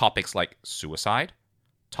 Topics like suicide.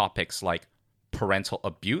 Topics like parental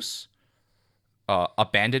abuse,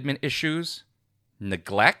 abandonment issues,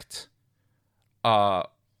 neglect.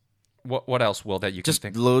 What else, Will, that you just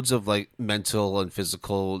can think? Loads of like mental and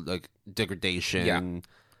physical like degradation. Yeah.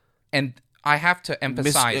 And I have to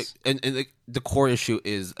emphasize, and the core issue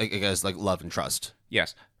is, I guess, like love and trust.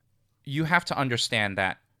 Yes, you have to understand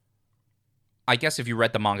that. I guess if you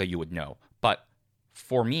read the manga, you would know. But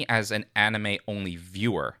for me, as an anime only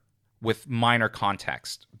viewer, with minor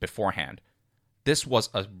context beforehand, this was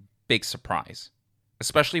a big surprise,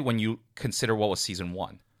 especially when you consider what was season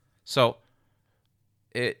 1. So,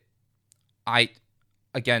 I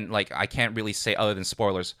can't really say other than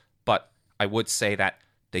spoilers, but I would say that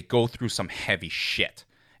they go through some heavy shit,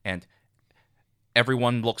 and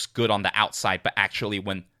everyone looks good on the outside, but actually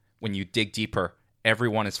when you dig deeper,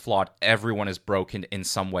 everyone is flawed, everyone is broken in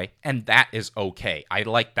some way, and that is okay. I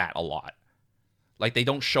like that a lot. Like, they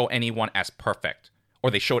don't show anyone as perfect. Or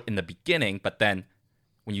they show it in the beginning, but then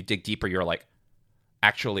when you dig deeper, you're like,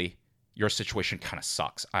 actually, your situation kind of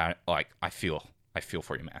sucks. I feel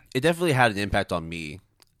for you, man. It definitely had an impact on me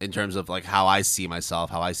in terms of like how I see myself,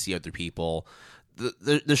 how I see other people.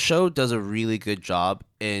 The show does a really good job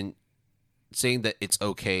in saying that it's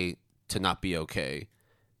okay to not be okay,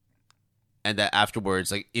 and that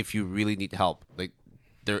afterwards, like, if you really need help, like,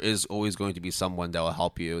 there is always going to be someone that will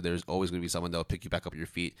help you. There's always going to be someone that will pick you back up your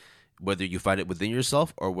feet, whether you find it within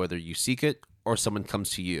yourself or whether you seek it or someone comes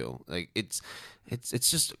to you. Like, it's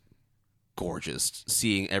just gorgeous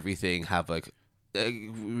seeing everything have like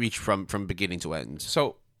reach from beginning to end.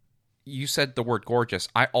 So you said the word gorgeous.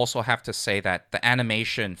 I also have to say that the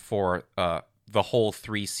animation for the whole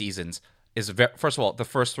 3 seasons is first of all, the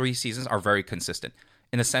first 3 seasons are very consistent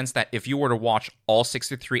in the sense that if you were to watch all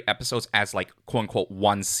 63 episodes as like quote unquote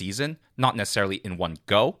one season, not necessarily in one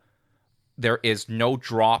go, there is no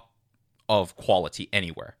drop of quality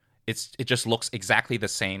anywhere. It just looks exactly the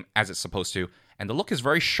same as it's supposed to, and the look is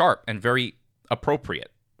very sharp and very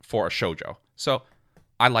appropriate for a shoujo. So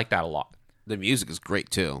I like that a lot. The music is great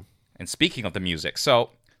too. And speaking of the music,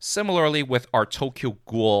 so similarly with our Tokyo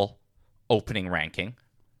Ghoul opening ranking,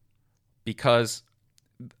 because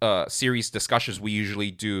series discussions, we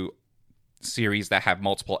usually do series that have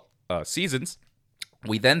multiple seasons.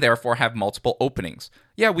 We then therefore have multiple openings.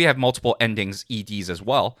 Yeah, we have multiple endings, EDs as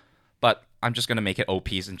well, but I'm just going to make it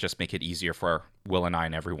OPs and just make it easier for Will and I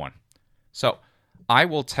and everyone. So I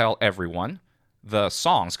will tell everyone the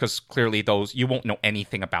songs, because clearly those, you won't know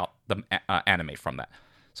anything about the anime from that.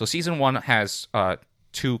 So season 1 has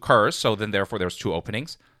 2 curs, so then therefore there's 2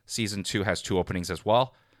 openings. Season 2 has 2 openings as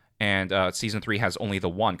well. And season 3 has only the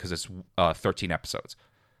 1 because it's 13 episodes.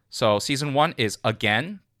 So season 1 is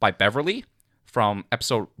Again by Beverly from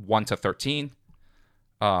episode 1 to 13.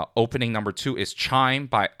 Opening number 2 is Chime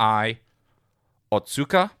by Ai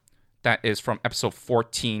Otsuka. That is from episode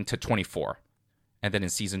 14 to 24. And then in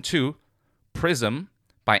season 2, Prism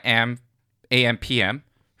by AMPM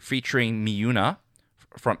featuring Miyuna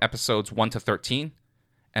from episodes 1 to 13.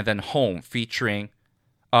 And then Home featuring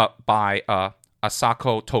by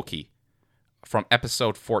Asako Toki from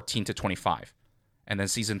episode 14 to 25. And then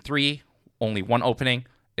season 3, only one opening,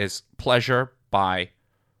 is Pleasure by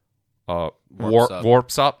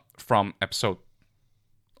Warps Up from episode,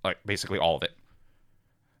 like, basically all of it.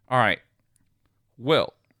 All right.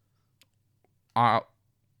 Will, out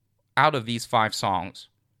of these 5 songs,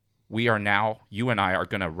 you and I are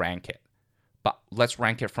going to rank it. But let's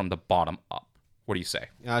rank it from the bottom up. What do you say?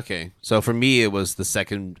 Okay. So for me, it was the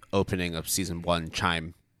second opening of season 1,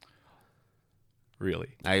 Chime.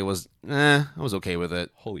 Really? I was okay with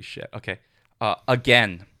it. Holy shit. Okay.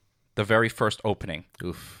 Again, the very first opening.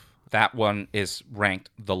 Oof. That one is ranked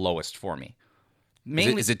the lowest for me.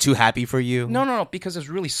 Mainly, is it too happy for you? No, because it's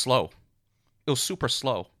really slow. It was super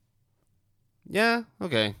slow. Yeah,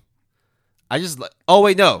 okay. Oh,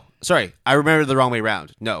 wait, no. Sorry, I remember the wrong way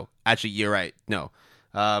around. No, actually, you're right. No.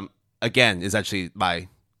 Again is actually my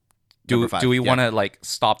number 5. Do we want to, like,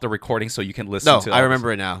 stop the recording so you can listen to No, I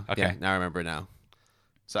remember it now. Okay. Yeah, now I remember it now.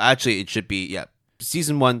 So actually, it should be,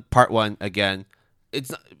 season 1, part 1, again.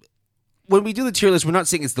 It's not, when we do the tier list, we're not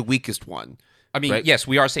saying it's the weakest one. I mean, right? Yes,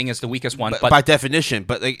 we are saying it's the weakest one, but by definition.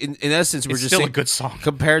 But like in essence, we're it's just still saying, a good song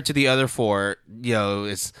compared to the other 4.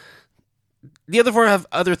 It's the other 4 have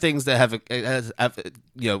other things that have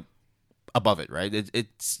above it, right?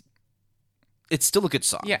 It's still a good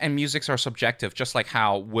song. Yeah, and musics are subjective, just like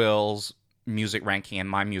how Will's music ranking and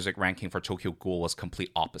my music ranking for Tokyo Ghoul was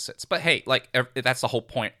complete opposites. But hey, like, that's the whole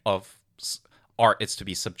point of art, it's to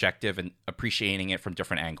be subjective and appreciating it from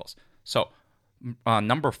different angles. So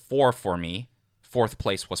number 4 for me, 4th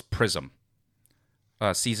place, was Prism.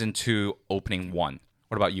 Season 2, opening 1.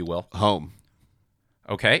 What about you, Will? Home.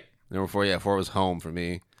 Okay. Number 4, 4 was Home for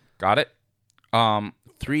me. Got it.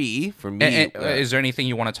 3 for me. Is there anything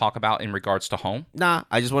you want to talk about in regards to Home? Nah,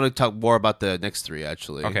 I just want to talk more about the next 3,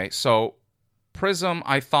 actually. Okay, so Prism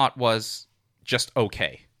I thought was just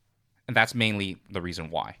okay. And that's mainly the reason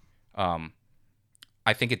why.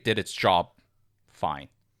 I think it did its job fine.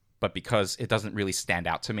 But because it doesn't really stand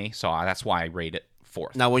out to me, so that's why I rate it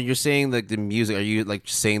 4th. Now, when you're saying the music, are you like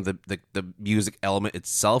saying the music element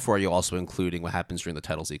itself, or are you also including what happens during the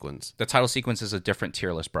title sequence? The title sequence is a different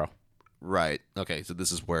tier list, bro. Right. Okay, so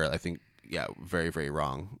this is where I think, very, very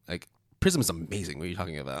wrong. Like, Prism is amazing. What are you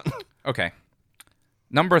talking about? Okay.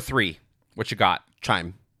 Number 3, what you got?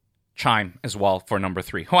 Chime as well for number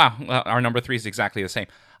 3. Wow, our number 3 is exactly the same.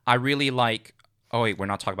 I really like... Oh, wait, we're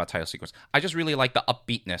not talking about title sequence. I just really like the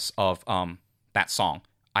upbeatness of that song.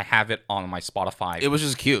 I have it on my Spotify. It was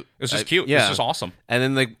just cute. It's just cute. Yeah. It's just awesome. And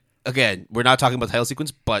then, like, again, we're not talking about the title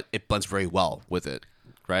sequence, but it blends very well with it,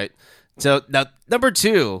 right? So now, number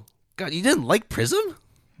 2. God, you didn't like Prism?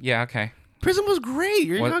 Yeah, okay. Prism was great.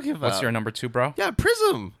 You're talking about. What's your number 2, bro? Yeah,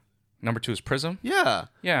 Prism. Number 2 is Prism? Yeah.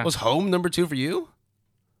 Yeah. Was Home number 2 for you?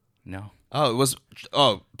 No. Oh, it was.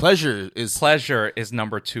 Oh, Pleasure is. Pleasure is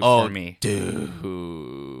number 2 for me.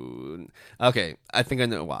 Dude. Okay, I think I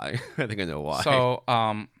know why.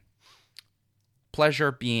 So,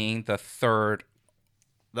 Pleasure being the third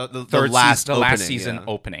the last opening, season yeah.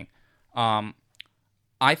 opening.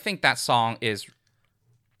 I think that song is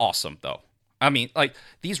awesome, though. I mean, like,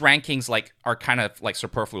 these rankings like are kind of like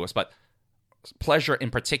superfluous, but Pleasure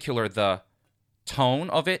in particular, the tone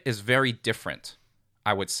of it is very different,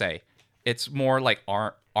 I would say. It's more like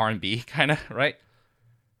R&B kind of, right?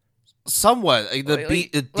 Somewhat. Like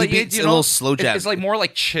the beat's a little slow jazz. It's like more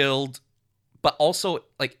like chilled, but also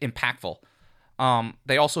like impactful.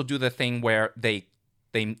 They also do the thing where they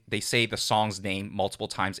say the song's name multiple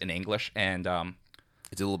times in English, and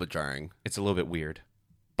it's a little bit jarring. It's a little bit weird.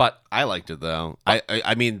 But I liked it, though.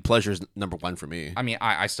 I mean, Pleasure's number 1 for me. I mean,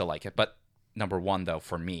 I still like it, but number 1, though,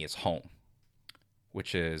 for me is Home,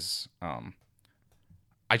 which is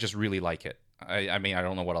I just really like it. I mean, I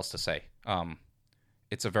don't know what else to say.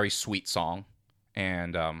 It's a very sweet song,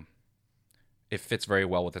 and it fits very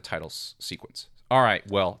well with the title sequence. All right,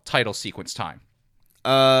 well, title sequence time.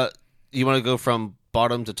 You want to go from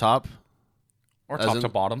bottom to top? Or top to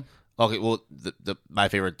bottom? Okay, well, my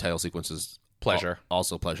favorite title sequence is Pleasure.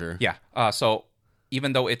 Also Pleasure. Yeah. So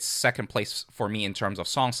even though it's second place for me in terms of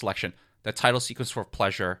song selection, the title sequence for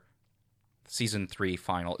Pleasure, season 3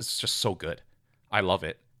 final, is just so good. I love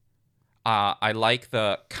it. I like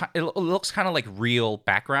it looks kind of like real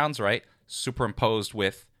backgrounds, right? Superimposed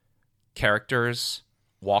with characters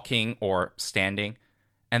walking or standing.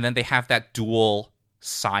 And then they have that dual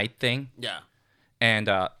side thing. Yeah. And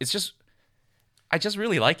I just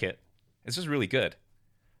really like it. It's just really good.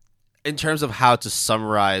 In terms of how to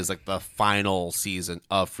summarize like the final season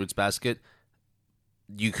of Fruits Basket,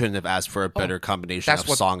 you couldn't have asked for a better combination of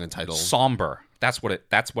song and title. Somber. That's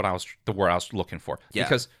the word I was looking for. Yeah.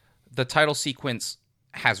 Because the title sequence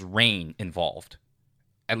has rain involved,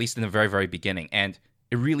 at least in the very, very beginning, and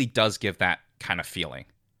it really does give that kind of feeling.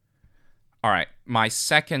 All right, my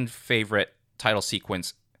second favorite title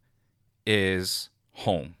sequence is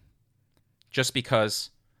Home. Just because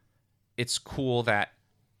it's cool that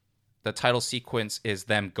the title sequence is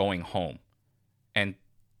them going home and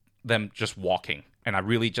them just walking. And I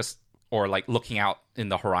really or like looking out in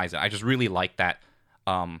the horizon. I just really like that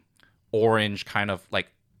orange kind of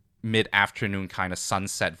like mid-afternoon kind of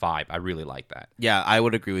sunset vibe. I really like that. Yeah, I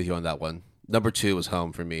would agree with you on that one. Number 2 was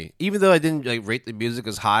Home for me. Even though I didn't like rate the music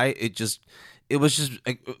as high, it was just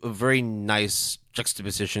like a very nice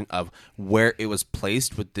juxtaposition of where it was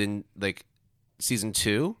placed within like season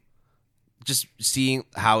 2. Just seeing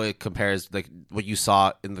how it compares, like what you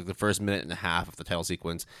saw in the first minute and a half of the title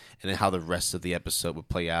sequence, and then how the rest of the episode would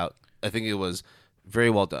play out. I think it was very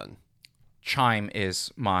well done. Chime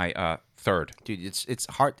is my third. Dude, it's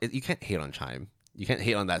hard. You can't hate on Chime. You can't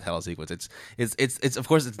hate on that title sequence. It's of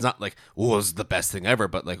course it's not like it was the best thing ever,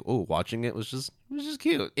 but like watching it was just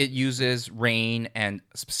cute. It uses rain and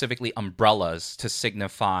specifically umbrellas to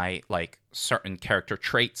signify like certain character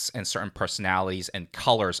traits and certain personalities and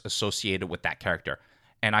colors associated with that character.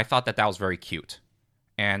 And I thought that was very cute.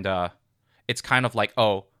 And it's kind of like,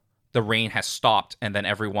 the rain has stopped and then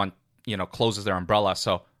everyone, closes their umbrella,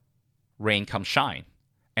 so rain comes shine.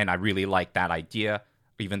 And I really like that idea,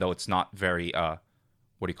 even though it's not very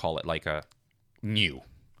like a new.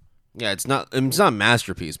 Yeah, it's not a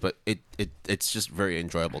masterpiece, but it's just very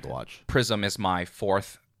enjoyable to watch. Prism is my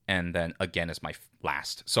fourth, and then Again is my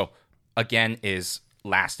last. So Again is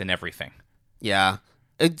last in everything. Yeah.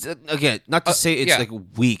 It's again, not to say it's like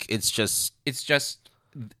weak, it's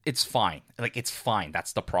fine. Like, it's fine.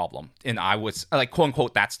 That's the problem. And I was like, quote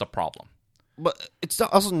unquote, that's the problem. But it's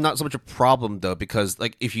also not so much a problem, though, because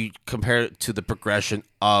like if you compare it to the progression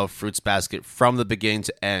of Fruits Basket from the beginning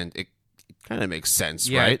to end, it kind of makes sense,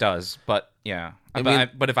 yeah, right? Yeah, it does. But yeah,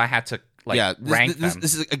 but if I had to rank them,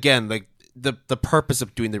 this is again like the purpose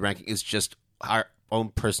of doing the ranking is just our own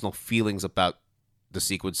personal feelings about the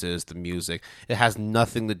sequences, the music. It has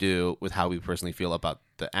nothing to do with how we personally feel about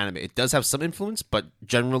the anime. It does have some influence, but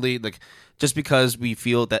generally, like just because we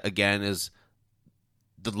feel that Again is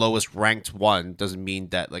the lowest ranked one doesn't mean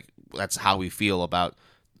that like that's how we feel about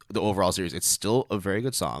the overall series. It's still a very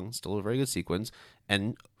good song, still a very good sequence,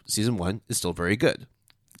 and season 1 is still very good.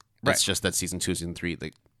 It's just that season 2, season 3,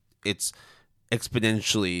 like it's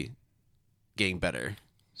exponentially getting better.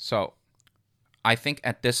 So I think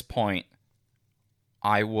at this point,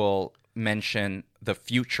 I will mention the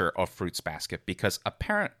future of Fruits Basket because not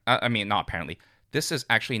apparently, this is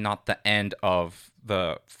actually not the end of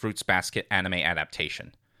the Fruits Basket anime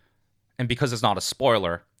adaptation. And because it's not a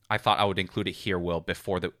spoiler, I thought I would include it here, Will,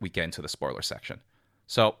 before we get into the spoiler section.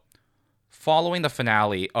 So, following the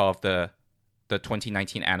finale of the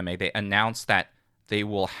 2019 anime, they announced that they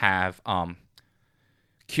will have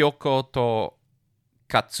Kyoko to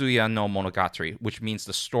Katsuya no Monogatari, which means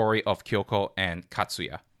the story of Kyoko and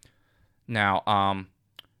Katsuya. Now,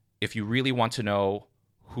 if you really want to know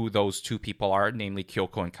who those two people are, namely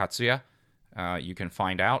Kyoko and Katsuya, you can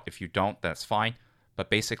find out. If you don't, that's fine. But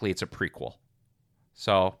basically, it's a prequel.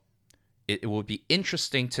 So it will be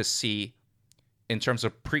interesting to see, in terms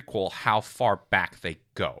of prequel, how far back they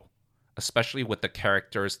go, especially with the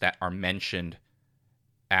characters that are mentioned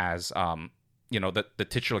as, the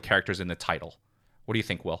titular characters in the title. What do you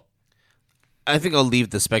think, Will? I think I'll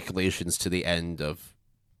leave the speculations to the end of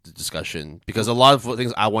the discussion because a lot of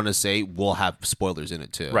things I want to say will have spoilers in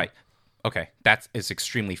it too. Right. Okay. That is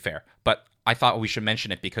extremely fair. But I thought we should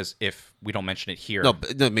mention it because if we don't mention it here... No,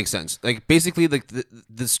 it makes sense. Like, basically, like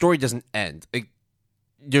the story doesn't end. Like,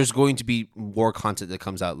 there's going to be more content that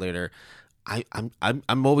comes out later.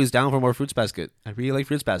 I'm always down for more Fruits Basket. I really like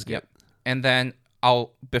Fruits Basket. Yep. And then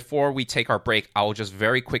before we take our break, I'll just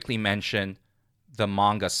very quickly mention the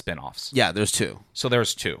manga spin-offs. Yeah, there's two. So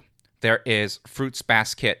there's two. There is Fruits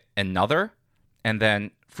Basket Another, and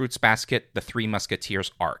then Fruits Basket The Three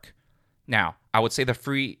Musketeers arc. Now, I would say the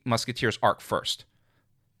Three Musketeers arc first.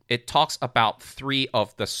 It talks about three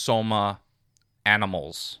of the Soma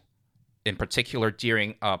animals, in particular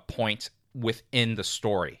during a point within the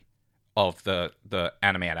story of the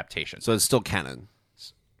anime adaptation. So it's still canon.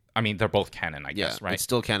 I mean, they're both canon, I guess, right? It's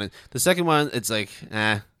still canon. The second one, it's like,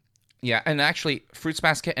 Yeah, and actually, Fruits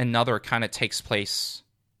Basket Another kind of takes place,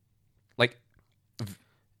 like,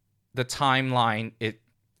 the timeline, it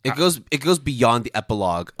goes beyond the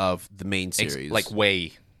epilogue of the main series. Like,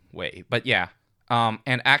 way. But yeah,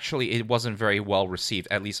 and actually, it wasn't very well received,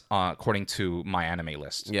 at least according to my anime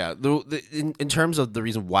list. Yeah, in terms of the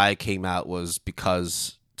reason why it came out was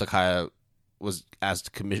because Takaya was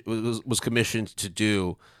commissioned to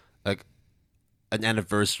do, like, an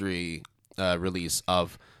anniversary release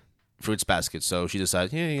of Fruits Basket, so she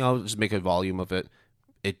decided, I'll just make a volume of it.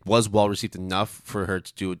 It was well received enough for her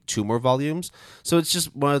to do 2 more volumes. So it's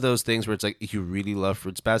just one of those things where it's like, if you really love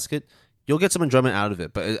Fruits Basket, you'll get some enjoyment out of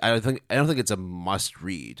it. But I don't think it's a must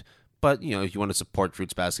read. But if you want to support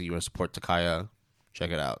Fruits Basket, you want to support Takaya, check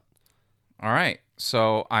it out. All right.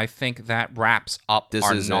 So I think that wraps up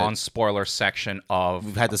our non-spoiler section of.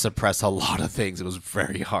 We've had to suppress a lot of things. It was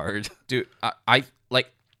very hard, dude. I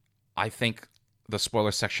think the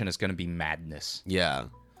spoiler section is going to be madness. Yeah.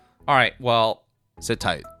 All right. Well, sit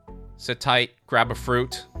tight. Grab a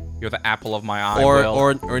fruit. You're the apple of my eye.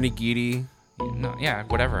 Or nigiri. No, yeah,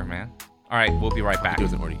 whatever, man. All right. We'll be right back. I'm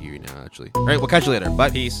doing an onigiri now, actually. All right. We'll catch you later. Bye.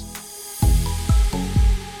 Peace.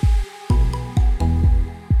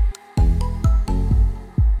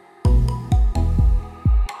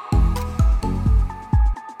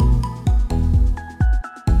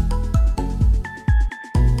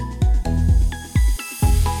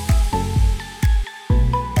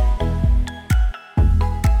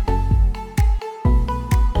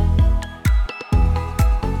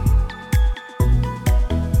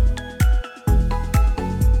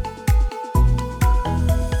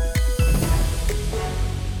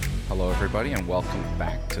 And welcome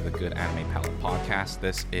back to the Good Anime Palette Podcast.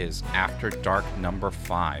 This is After Dark number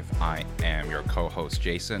 5. I am your co-host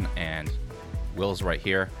Jason, and Will's right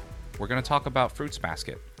here. We're going to talk about Fruits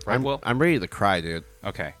Basket. Right, Will? I'm ready to cry, dude.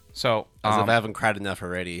 Okay, so as if I haven't cried enough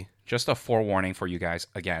already. Just a forewarning for you guys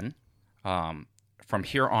again. From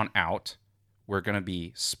here on out, we're going to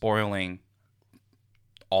be spoiling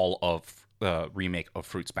all of the remake of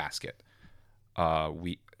Fruits Basket,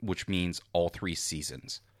 which means all 3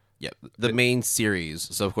 seasons. Yeah, the main series.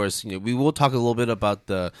 So, of course, we will talk a little bit about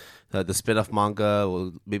the spin-off manga.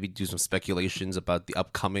 We'll maybe do some speculations about the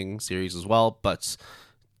upcoming series as well. But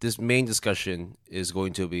this main discussion is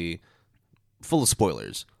going to be full of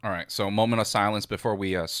spoilers. All right, so moment of silence before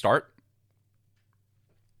we start.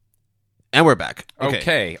 And we're back.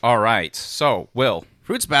 Okay, all right. So, Will.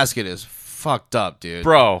 Fruits Basket is fucked up, dude.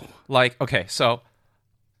 Bro, okay, so,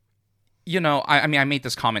 I made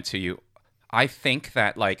this comment to you. I think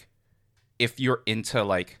that, if you're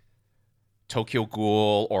into Tokyo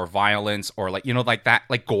Ghoul or violence or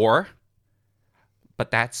that gore, but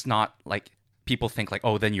that's not people think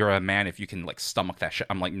oh, then you're a man if you can stomach that shit.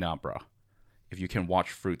 I'm like, nah, bro. If you can watch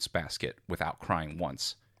Fruits Basket without crying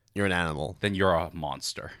once, You're an animal. then you're a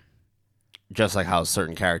monster. Just like how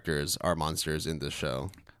certain characters are monsters in this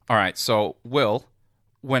show. All right, so Will,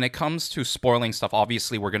 when it comes to spoiling stuff,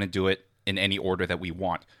 obviously we're going to do it in any order that we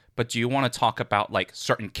want. But do you want to talk about like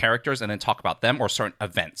certain characters and then talk about them, or certain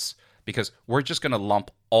events? Because we're just going to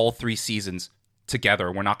lump all 3 seasons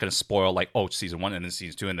together. We're not going to spoil like, oh, season 1 and then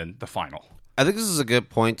season 2 and then the final. I think this is a good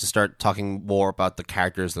point to start talking more about the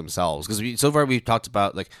characters themselves, because so far we've talked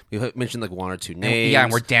about, like, we've mentioned like 1 or 2 names.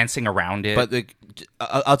 And we're dancing around it. But like,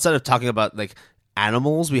 outside of talking about like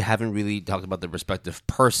animals, we haven't really talked about the respective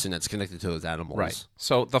person that's connected to those animals. Right.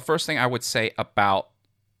 So the first thing I would say about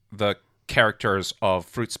the characters of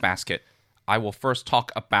Fruits Basket, I will first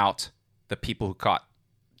talk about the people who got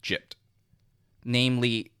gypped,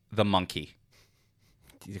 namely the monkey.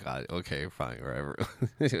 God, okay, fine, whatever.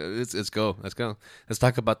 Let's go. Let's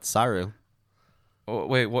talk about the Saru. Oh,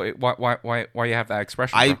 wait, why you have that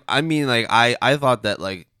expression? Bro? I mean, like, I thought that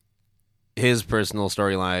like his personal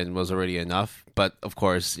storyline was already enough, but of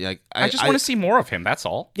course, like I just want to see more of him. That's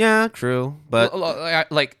all. Yeah, true, but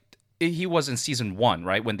like he was in season 1,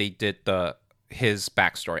 right, when they did his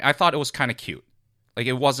backstory. I thought it was kind of cute. Like,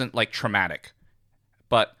 it wasn't like traumatic,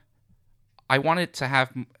 but I wanted to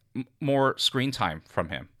have more screen time from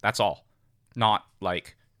him. That's all. Not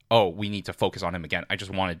like, oh, we need to focus on him again. I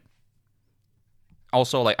just wanted.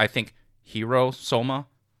 Also, like, I think Hiro Soma,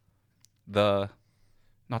 not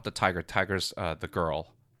the tiger. Tiger's the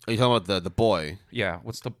girl. Are you talking about the boy? Yeah.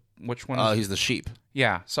 Which one? He's the sheep.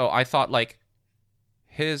 Yeah. So I thought like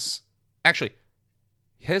his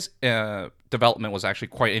development was actually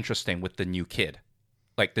quite interesting with the new kid,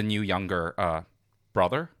 like the new younger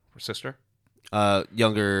brother or sister.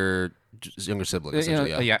 Younger sibling.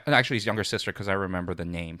 Essentially, yeah. Actually, his younger sister, because I remember the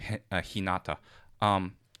name Hinata.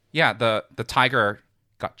 Yeah, the tiger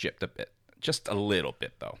got gypped a bit, just a little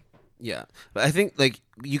bit though. Yeah, but I think like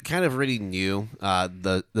you kind of already knew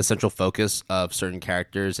the central focus of certain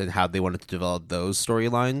characters and how they wanted to develop those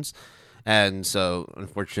storylines, and so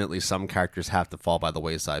unfortunately some characters have to fall by the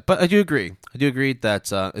wayside. But I do agree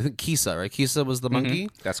that I think Kisa, right? Kisa was the monkey.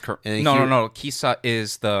 That's correct. No. Kisa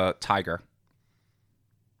is the tiger.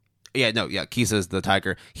 Yeah, Kisa is the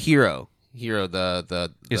tiger. Hiro,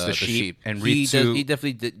 the sheep, and he Ritsu.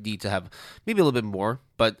 definitely did need to have maybe a little bit more,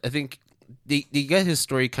 but I think they get his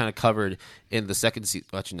story kind of covered in the second season.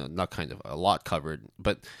 Actually, no, not kind of, a lot covered,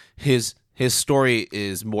 but his story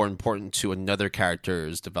is more important to another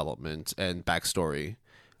character's development and backstory.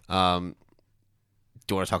 Do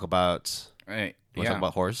you want to talk about? Talk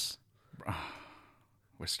about Horse?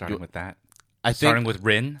 We're starting with that. Starting with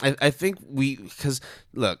Rin. I think because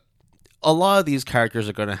look, a lot of these characters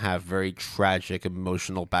are going to have very tragic,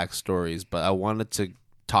 emotional backstories, but I wanted to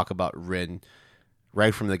talk about Rin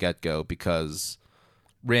right from the get-go because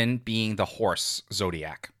Rin being the horse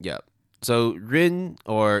zodiac. Yeah. So Rin,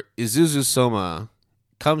 or Isuzu Soma,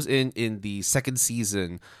 comes in the second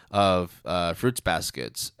season of Fruits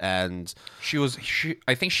Baskets, and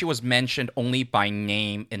I think she was mentioned only by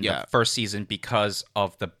name in the first season because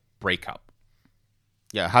of the breakup.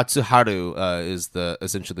 Yeah, Hatsuharu is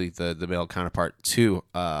essentially the male counterpart to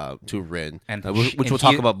Rin, and which we'll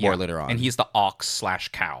talk about more later on. And he's the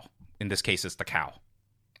ox/cow. In this case, it's the cow.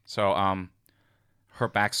 So, her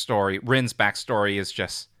backstory, Rin's backstory, is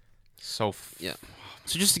just so.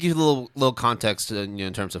 So just to give you a little context,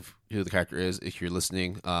 in terms of who the character is, if you're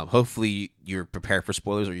listening, hopefully you're prepared for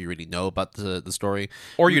spoilers, or you already know about the story,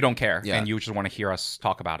 or you don't care and you just want to hear us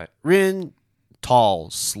talk about it. Rin, tall,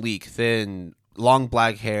 sleek, thin. Long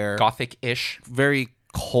black hair. Gothic-ish. Very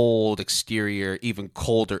cold exterior, even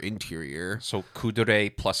colder interior. So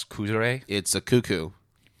kudere plus kudere? It's a cuckoo.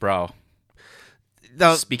 Bro.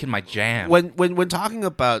 Now, speaking my jam. When talking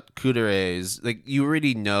about kuderes, like, you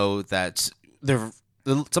already know that they're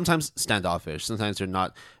sometimes standoffish. Sometimes they're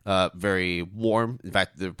not very warm. In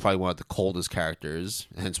fact, they're probably one of the coldest characters,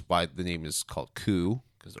 hence why the name is called Ku,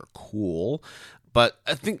 because they're cool. But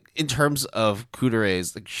I think in terms of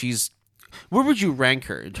kuderes, like, where would you rank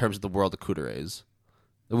her in terms of the world of kuderes?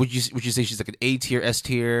 Would you say she's like an A tier, S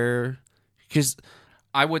tier? Because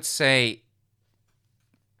I would say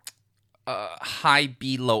high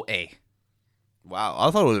B, low A. Wow, I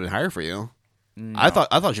thought it would have been higher for you. No. I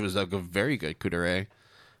thought she was like a very good kudere,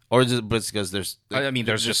 or is it because there's?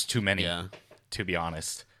 There's just too many. Yeah. To be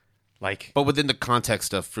honest, like. But within the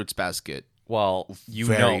context of Fruits Basket, well,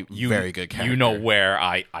 very good character. You know where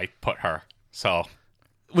I put her. So.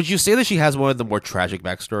 Would you say that she has one of the more tragic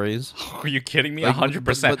backstories? Are you kidding me?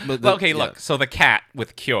 100%. Okay, look. So the cat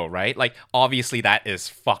with Kyo, right? Like, obviously that is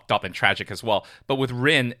fucked up and tragic as well. But with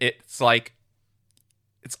Rin, it's like,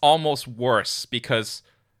 it's almost worse because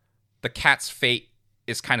the cat's fate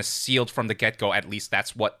is kind of sealed from the get-go. At least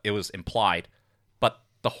that's what it was implied. But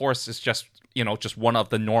the horse is just, just one of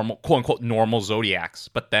the normal, quote-unquote, normal zodiacs.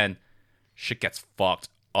 But then shit gets fucked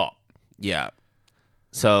up. Yeah.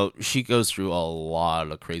 So she goes through a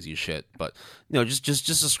lot of crazy shit, but just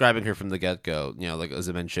describing her from the get go, like as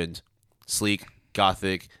I mentioned, sleek,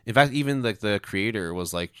 gothic. In fact, even like the creator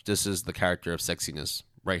was like, "This is the character of sexiness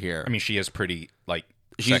right here." I mean, she is pretty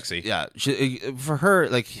sexy. Yeah, for her,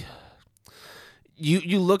 like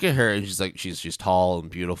you look at her and she's tall and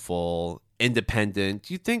beautiful,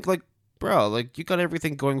 independent. You think like, bro, like you got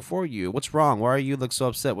everything going for you. What's wrong? Why are you like so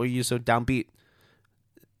upset? Why are you so downbeat?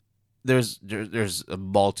 There's a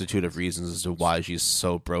multitude of reasons as to why she's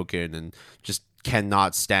so broken and just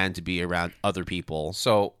cannot stand to be around other people.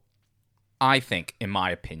 So, I think, in my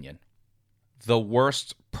opinion, the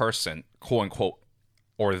worst person, quote unquote,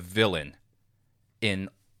 or villain in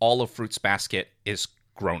all of Fruits Basket is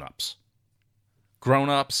grown-ups.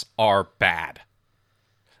 Grown-ups are bad,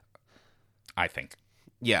 I think.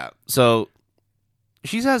 Yeah. So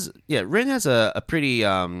Rin has a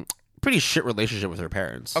pretty shit relationship with her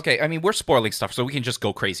parents. Okay, I mean, we're spoiling stuff, so we can just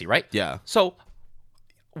go crazy, right? Yeah. So,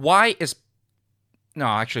 why is... No,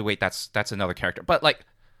 actually, wait, that's another character. But, like,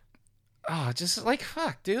 just, like,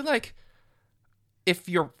 fuck, dude. Like, if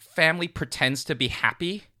your family pretends to be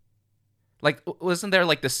happy... Like, wasn't there,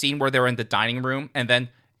 like, the scene where they're in the dining room, and then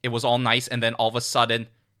it was all nice, and then all of a sudden,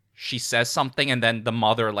 she says something, and then the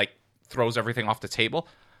mother, like, throws everything off the table?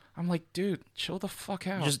 I'm like, dude, chill the fuck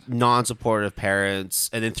out. Just non-supportive parents,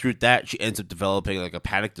 and then through that, she ends up developing like a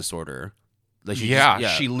panic disorder. Like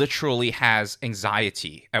she literally has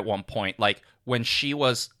anxiety at one point. Like when she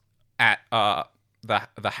was at the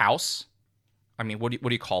house. I mean, what do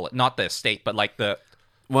you call it? Not the estate, but like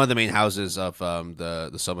one of the main houses of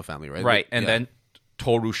the Soma family, right? Right, and then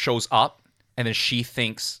Toru shows up, and then she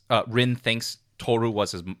thinks Rin thinks Toru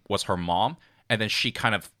was her mom, and then she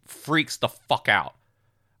kind of freaks the fuck out.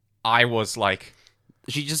 I was like,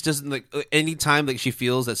 she just doesn't like anytime like she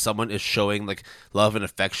feels that someone is showing like love and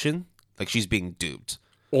affection, like she's being duped,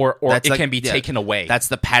 or it can be taken away. That's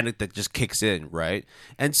the panic that just kicks in, right?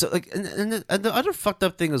 And so like, and the other fucked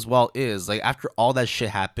up thing as well is like after all that shit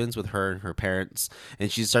happens with her and her parents,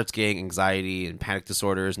 and she starts getting anxiety and panic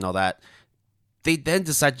disorders and all that, they then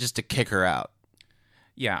decide just to kick her out.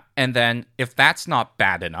 Yeah, and then if that's not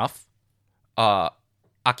bad enough,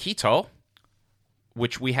 Akito,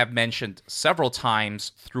 which we have mentioned several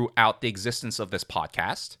times throughout the existence of this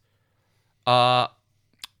podcast,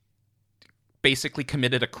 basically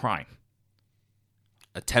committed a crime.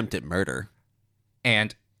 Attempted murder.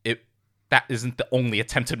 And that isn't the only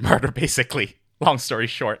attempted murder, basically. Long story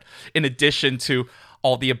short. In addition to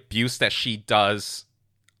all the abuse that she does,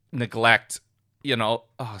 neglect,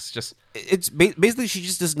 it's just... It's basically she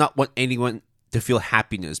just does not want anyone to feel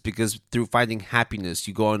happiness, because through finding happiness,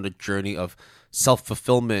 you go on a journey of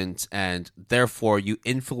self-fulfillment, and therefore you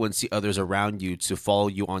influence the others around you to follow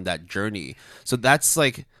you on that journey. So that's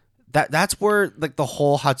like that's where like the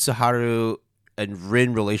whole Hatsuharu and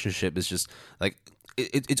Rin relationship is just like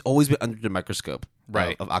it's always been under the microscope,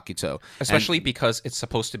 right, of Akito, especially because it's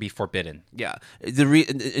supposed to be forbidden. Yeah,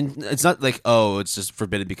 and it's not like, oh, it's just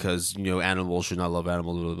forbidden because animals should not love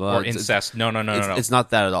animals, blah, blah, blah. Or incest. No. It's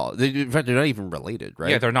not that at all. In fact, they're not even related,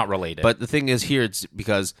 right? Yeah, they're not related. But the thing is, here it's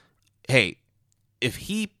because, hey, if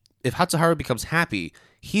Hatsuharu becomes happy,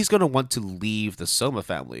 he's going to want to leave the Soma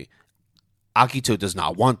family. Akito does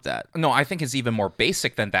not want that. No, I think it's even more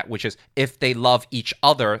basic than that, which is if they love each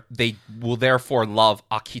other, they will therefore love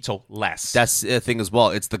Akito less. That's the thing as well.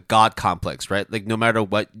 It's the God complex, right? Like, no matter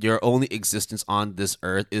what, your only existence on this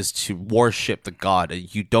earth is to worship the God,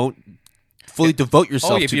 and you don't fully devote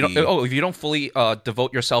yourself to if you don't fully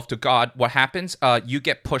devote yourself to God, what happens? You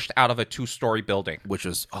get pushed out of a 2-story building, which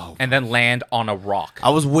was and then land on a rock. I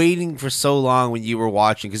was waiting for so long when you were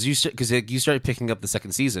watching because you started picking up the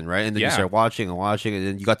second season, right? And then you started watching, and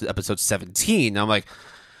then you got to episode 17. And I'm like,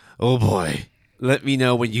 oh boy, let me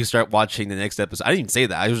know when you start watching the next episode. I didn't even say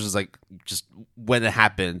that. I was just like, just when it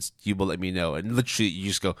happens, you will let me know. And literally, you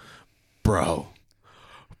just go, bro,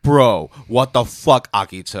 what the fuck,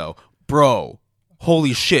 Akito? Bro,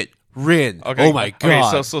 holy shit, Rin. Okay. Oh my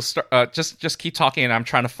god. Okay, so just keep talking, and I'm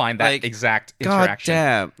trying to find that exact interaction. God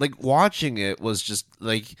damn. Like, watching it was just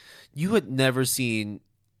like, you had never seen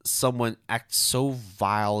someone act so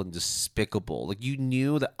vile and despicable. Like, you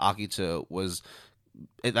knew that Akito was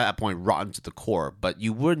at that point rotten to the core, but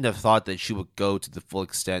you wouldn't have thought that she would go to the full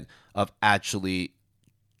extent of actually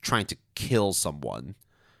trying to kill someone.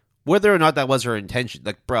 Whether or not that was her intention,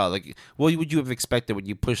 like, bro, like, what would you have expected when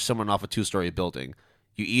you push someone off a 2-story building?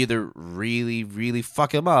 You either really, really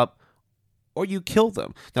fuck him up, or you kill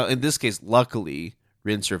them. Now, in this case, luckily,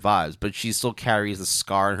 Rin survives, but she still carries the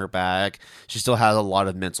scar in her back. She still has a lot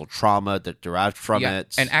of mental trauma that derived from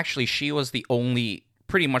it. And actually, she was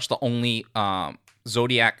pretty much the only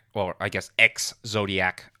Zodiac, or I guess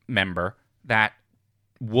ex-Zodiac member that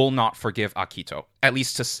will not forgive Akito, at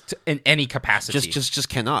least in any capacity. Just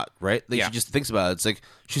cannot, right? Like, she just thinks about it. It's like,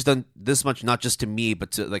 she's done this much, not just to me,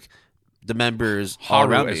 but to, like, the members all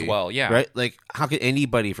around me as well, yeah. Right? Like, how could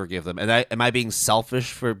anybody forgive them? And am I being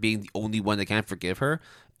selfish for being the only one that can't forgive her?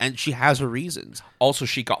 And she has her reasons. Also,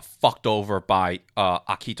 she got fucked over by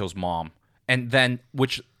Akito's mom. And then,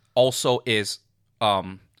 which also is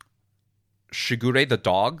Shigure the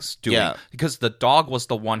dog's doing. Yeah. Because the dog was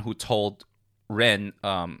the one who told Ren,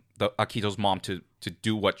 the Akito's mom, to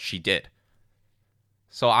do what she did.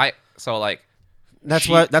 That's why,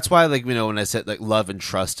 like, you know, when I said, like, love and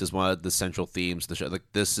trust is one of the central themes of the show. Like,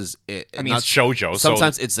 this is it. I mean, it's shoujo.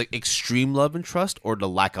 Sometimes it's like extreme love and trust or the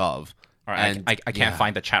lack of. All right, and I can't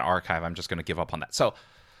find the chat archive. I'm just going to give up on that. So,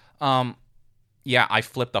 yeah, I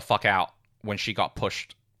flipped the fuck out when she got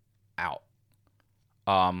pushed out.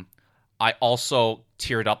 I also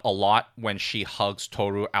teared up a lot when she hugs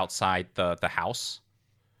Toru outside the house.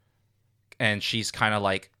 And she's kind of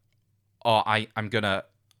like, oh, I'm going to,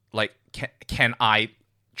 like, can I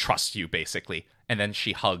trust you, basically? And then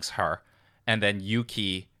she hugs her. And then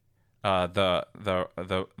Yuki,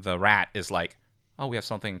 the rat, is like, oh, we have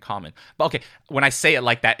something in common. But okay, when I say it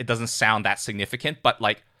like that, it doesn't sound that significant. But,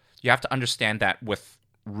 like, you have to understand that with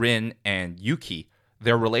Rin and Yuki,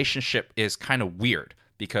 their relationship is kind of weird.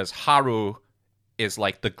 Because Haru is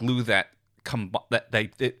like the glue that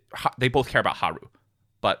they both care about Haru,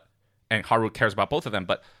 and Haru cares about both of them,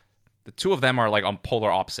 but the two of them are like on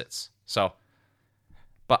polar opposites. So,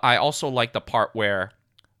 but I also like the part where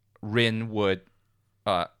Rin would,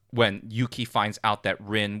 when Yuki finds out that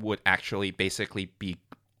Rin would actually basically be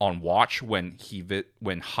on watch when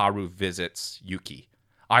Haru visits Yuki.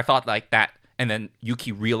 I thought like that, and then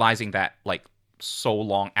Yuki realizing that like so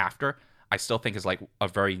long after, I still think is like a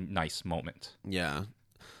very nice moment. Yeah.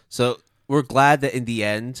 So we're glad that in the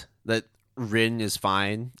end that Rin is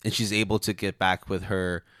fine and she's able to get back with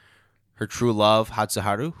her true love,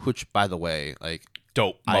 Hatsuharu, which, by the way, like,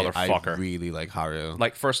 dope motherfucker. I really like Haru.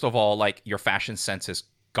 Like, first of all, like, your fashion sense is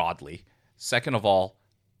godly. Second of all,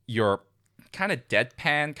 your kind of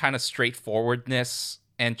deadpan, kind of straightforwardness,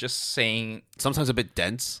 and just saying... sometimes a bit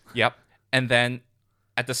dense. Yep. And then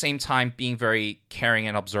at the same time being very caring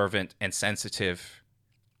and observant and sensitive.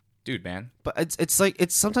 Dude, man. But it's like,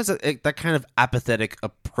 it's sometimes that kind of apathetic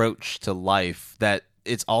approach to life that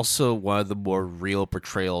it's also one of the more real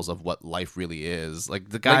portrayals of what life really is. Like,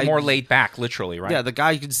 the guy... like, more laid back, literally, right? Yeah, the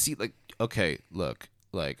guy, you can see, like, okay, look,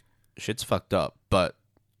 like, shit's fucked up, but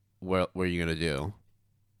what are you going to do?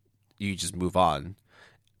 You just move on.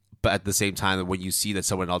 But at the same time, when you see that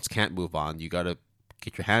someone else can't move on, you got to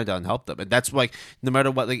get your hand out and help them. And that's like, no matter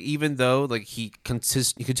what, like, even though like he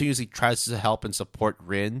continuously tries to help and support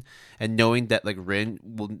Rin, and knowing that like Rin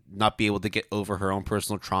will not be able to get over her own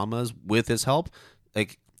personal traumas with his help,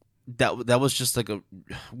 like that was just like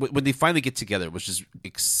when they finally get together, it was just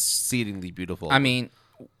exceedingly beautiful. I mean,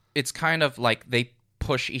 it's kind of like they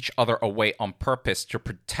push each other away on purpose to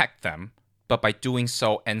protect them, but by doing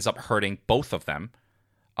so ends up hurting both of them.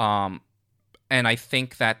 And I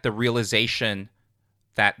think that the realization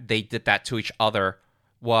that they did that to each other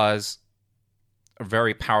was a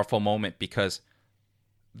very powerful moment, because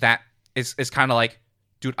that is kind of like,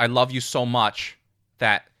 dude, I love you so much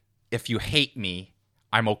that if you hate me,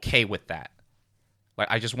 I'm okay with that. Like,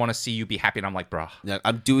 I just want to see you be happy. And I'm like, bruh. Yeah,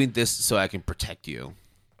 I'm doing this so I can protect you.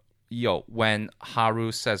 Yo, when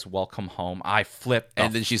Haru says welcome home, I flipped.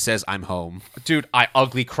 And then she says, I'm home. Dude, I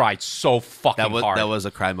ugly cried so fucking hard. That was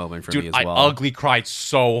a cry moment for me as well. Dude, I ugly cried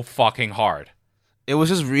so fucking hard. It was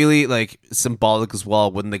just really like symbolic as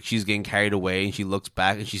well when like she's getting carried away and she looks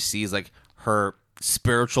back and she sees like her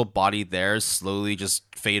spiritual body there slowly just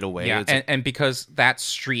fade away. Yeah, and because that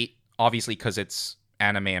street, obviously because it's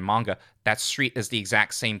anime and manga, that street is the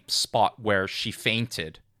exact same spot where she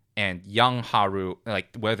fainted, and young Haru,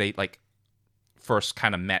 like where they like first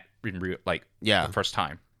kind of met in real, like the first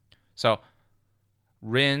time. So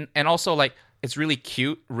Rin, and also like it's really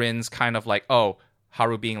cute. Rin's kind of like, oh,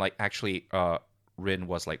 Haru being like, actually, Rin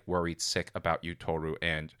was like worried sick about you, Toru,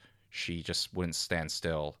 and she just wouldn't stand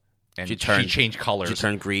still. And she changed colors. She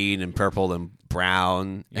turned green and purple and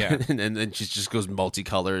brown. Yeah, and then she just goes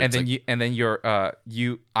multicolored. And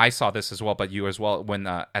then I saw this as well, but you as well, when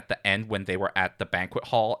at the end when they were at the banquet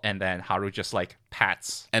hall, and then Haru just like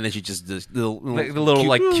pats, and then she just does little like, the little cute,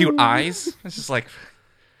 like cute eyes. It's just like,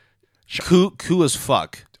 Cool as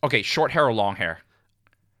fuck. Okay, short hair or long hair?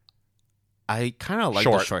 I kind of like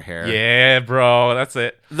the short hair. Yeah, bro, that's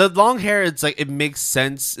it. The long hair, it's like it makes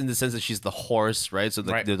sense in the sense that she's the horse, right? So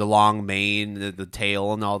the long mane, the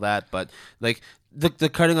tail, and all that. But like the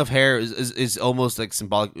cutting of hair is almost like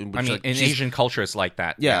symbolic. I mean, in Asian culture, it's like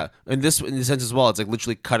that. Yeah, in the sense as well, it's like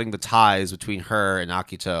literally cutting the ties between her and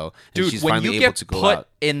Akito. And dude, she's when finally you able get to go put out.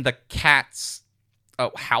 in the cat's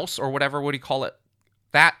house or whatever, what do you call it?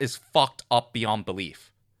 That is fucked up beyond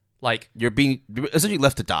belief. Like You're essentially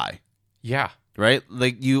left to die. Yeah. Right?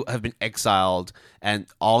 Like you have been exiled and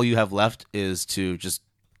all you have left is to just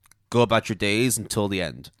go about your days until the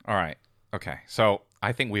end. All right. Okay. So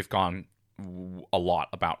I think we've gone a lot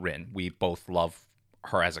about Rin. We both love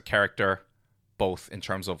her as a character, both in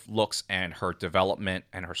terms of looks and her development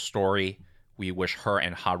and her story. We wish her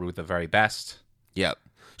and Haru the very best. Yeah.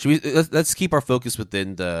 Should we let's keep our focus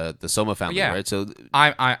within the Soma family, right? So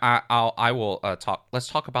I will talk. Let's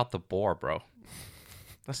talk about the boar, bro.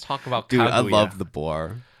 Let's talk about Dude, Kaguya. I love the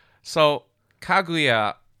boar. So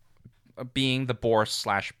Kaguya, being the boar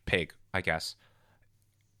 / pig, I guess,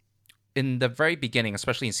 in the very beginning,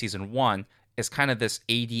 especially in season 1, is kind of this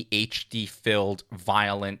ADHD filled,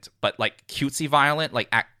 violent, but like cutesy violent, like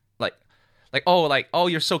oh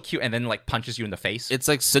you're so cute, and then like punches you in the face. It's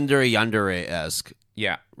like Tsundere Yandere-esque.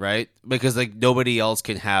 Yeah. Right? Because like nobody else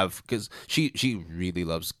can have, because she really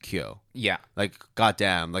loves Kyo. Yeah. Like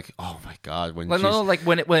goddamn, like oh my god, when like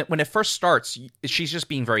when it first starts, she's just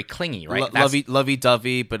being very clingy, right? Lovey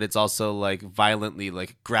dovey, but it's also like violently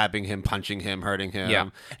like grabbing him, punching him, hurting him. Yeah.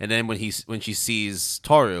 And then when she sees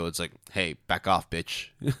Toru, it's like, hey, back off, bitch.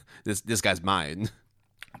 this guy's mine.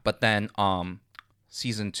 But then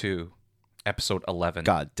season 2, episode 11.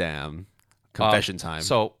 Goddamn. Confession time.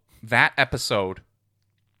 So that episode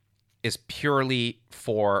is purely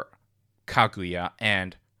for Kaguya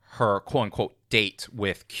and her quote-unquote date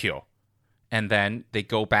with Kyo. And then they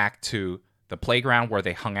go back to the playground where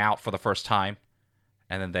they hung out for the first time.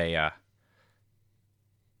 And then they...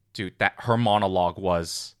 dude, her monologue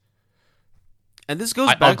was... And this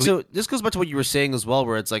goes back to what you were saying as well,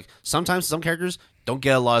 where it's like sometimes some characters don't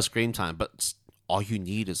get a lot of screen time, but all you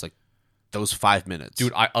need is like those 5 minutes.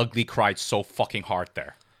 Dude, I ugly cried so fucking hard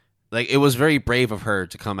there. Like, it was very brave of her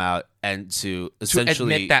to come out and to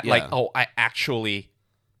essentially... admit that, like, oh, I actually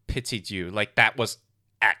pitied you. Like, that was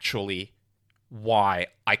actually why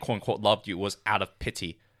I, quote-unquote, loved you, was out of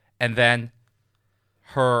pity. And then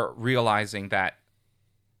her realizing that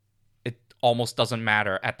it almost doesn't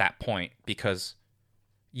matter at that point because,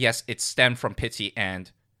 yes, it stemmed from pity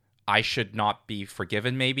and I should not be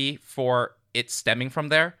forgiven, maybe, for it stemming from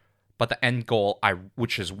there. But the end goal,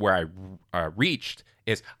 which is where I reached,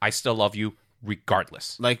 is I still love you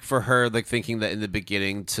regardless. Like for her, like thinking that in the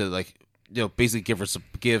beginning to like, you know, basically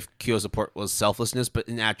give Kyo support was selflessness, but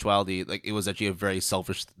in actuality, like it was actually a very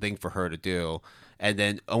selfish thing for her to do. And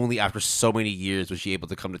then only after so many years was she able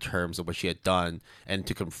to come to terms with what she had done and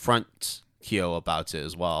to confront Kyo about it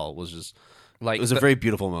as well. Was just like it was a very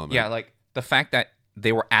beautiful moment. Yeah, like the fact that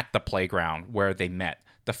they were at the playground where they met,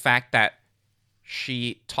 the fact that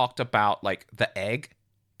she talked about like the egg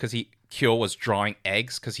because Kyo was drawing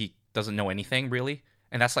eggs because he doesn't know anything really,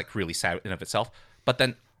 and that's like really sad in of itself. But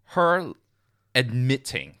then her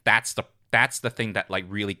admitting, that's the thing that like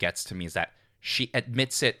really gets to me, is that she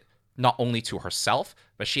admits it not only to herself,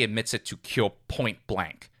 but she admits it to Kyo point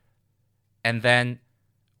blank. And then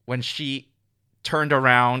when she turned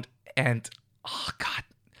around and oh god,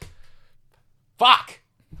 fuck,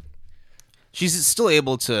 she's still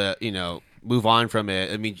able to, you know, move on from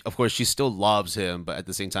it. I mean, of course, she still loves him, but at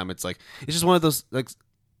the same time, it's like it's just one of those like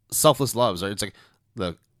selfless loves, right? It's like,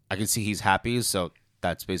 look, I can see he's happy, so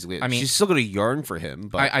that's basically it. I mean, she's still gonna yearn for him,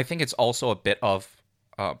 but I think it's also a bit of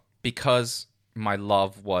because my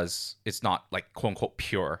love it's not like quote unquote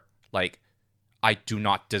pure. Like I do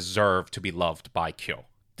not deserve to be loved by Kyo,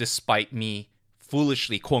 despite me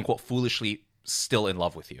foolishly, quote unquote foolishly, still in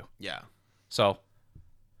love with you. Yeah. So.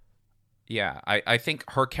 Yeah, I think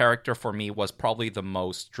her character for me was probably the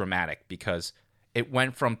most dramatic because it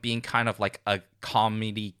went from being kind of like a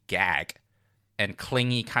comedy gag and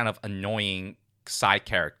clingy, kind of annoying side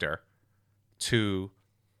character to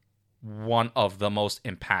one of the most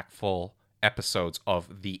impactful episodes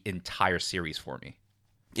of the entire series for me.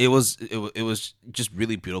 It was just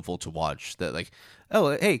really beautiful to watch. That like,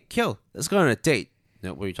 oh hey, Kyo, let's go on a date.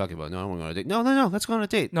 No, what are you talking about? No, I don't want to go on a date. No, let's go on a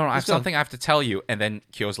date. No, I have something I have to tell you. And then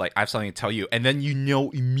Kyo's like, I have something to tell you. And then you know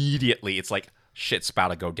immediately it's like, shit's about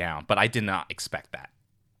to go down. But I did not expect that.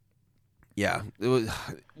 Yeah. It was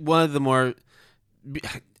one of the more...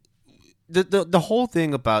 The whole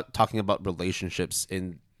thing about talking about relationships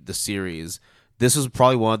in the series, this was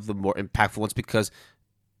probably one of the more impactful ones because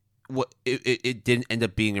it didn't end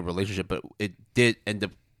up being a relationship, but it did end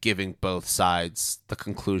up giving both sides the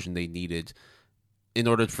conclusion they needed in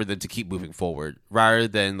order for them to keep moving forward, rather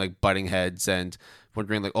than like butting heads and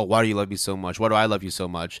wondering like, oh, why do you love me so much? Why do I love you so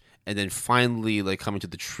much? And then finally like coming to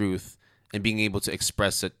the truth and being able to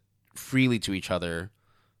express it freely to each other.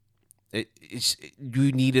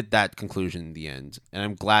 You needed that conclusion in the end, and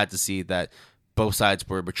I'm glad to see that both sides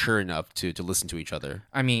were mature enough to listen to each other.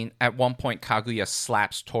 I mean, at one point, Kaguya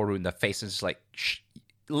slaps Toru in the face and is like,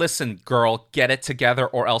 listen, girl, get it together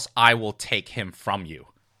or else I will take him from you.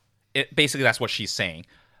 Basically, that's what she's saying.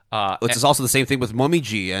 It's also the same thing with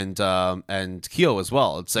Momiji and Kyo as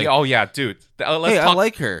well. It's like, oh, yeah, dude. I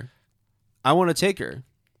like her. I want to take her.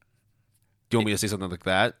 Do you want me to say something like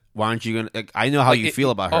that? Why aren't you going to... I know how you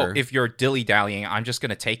feel about her. If you're dilly-dallying, I'm just going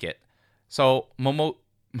to take it. So, Momiji,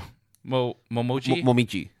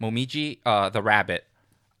 the rabbit,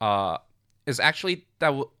 is actually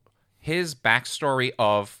his backstory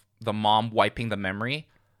of the mom wiping the memory.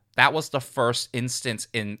 That was the first instance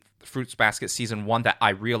in Fruits Basket Season 1 that I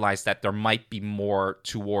realized that there might be more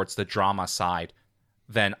towards the drama side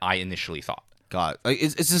than I initially thought. God,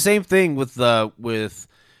 it's the same thing with Boar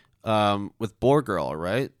Girl,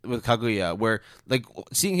 right? With Kaguya, where like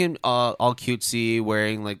seeing him all cutesy,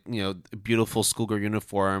 wearing like, you know, beautiful schoolgirl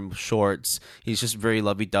uniform, shorts. He's just very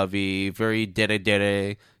lovey-dovey, very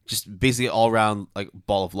dere, just basically all around like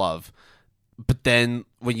ball of love. But then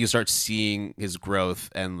when you start seeing his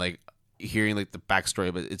growth and like hearing like the backstory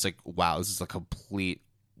of it, it's like, wow, this is a complete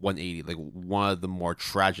 180. Like one of the more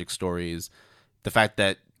tragic stories. The fact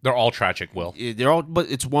that they're all tragic, Will. They're all,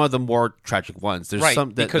 but it's one of the more tragic ones. There's right,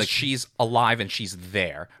 some that, because like, she's alive and she's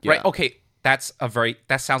there. Yeah. Right? Okay, that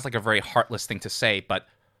sounds like a very heartless thing to say, but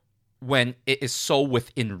when it is so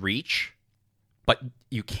within reach, but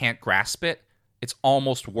you can't grasp it, it's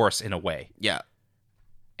almost worse in a way. Yeah.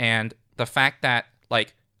 And the fact that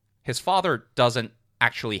like his father doesn't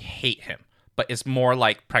actually hate him, but it's more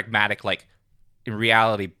like pragmatic. Like in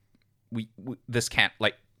reality, we this can't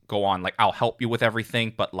like go on. Like I'll help you with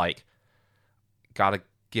everything, but like gotta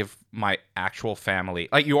give my actual family.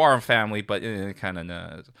 Like you are a family, but kind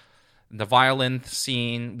of the violin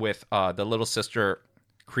scene with the little sister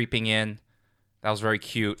creeping in. That was very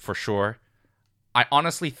cute for sure. I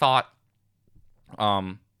honestly thought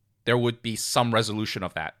there would be some resolution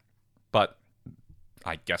of that, but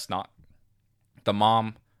I guess not. The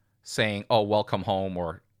mom saying, "Oh, welcome home,"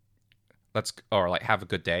 or like have a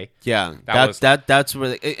good day. Yeah, that's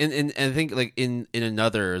where, and I think like in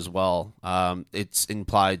another as well. It's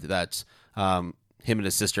implied that him and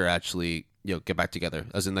his sister actually, you know, get back together,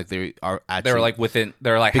 as in like they are actually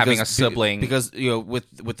they're like having a sibling because, you know,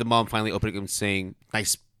 with the mom finally opening and saying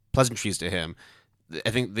nice pleasantries to him. I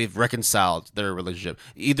think they've reconciled their relationship,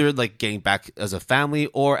 either like getting back as a family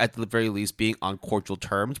or at the very least being on cordial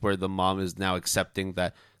terms, where the mom is now accepting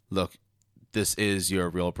that, look, this is your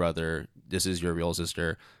real brother, this is your real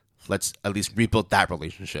sister. Let's at least rebuild that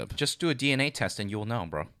relationship. Just do a DNA test and you'll know,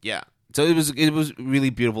 bro. Yeah. So it was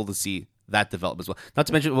really beautiful to see that develop as well. Not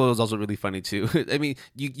to mention, what was also really funny too. I mean,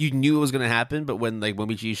 you knew it was going to happen, but when like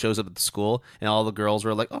Momiji shows up at the school and all the girls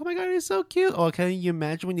were like, "Oh my god, he's so cute! Oh, can you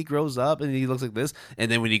imagine when he grows up and he looks like this?" And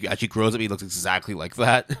then when he actually grows up, he looks exactly like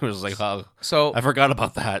that. It was like, oh, so I forgot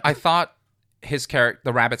about that. I thought his the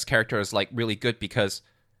rabbit's character is like really good because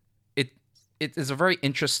it is a very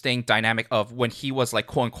interesting dynamic of when he was like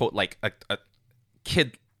quote unquote like a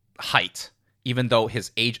kid height, even though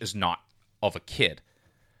his age is not of a kid.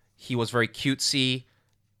 He was very cutesy.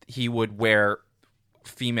 He would wear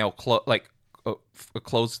female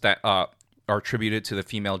clothes that are attributed to the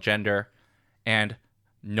female gender, and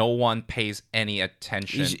no one pays any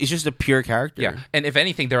attention. He's just a pure character. Yeah, and if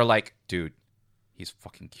anything, they're like, dude, he's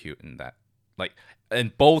fucking cute in that. Like,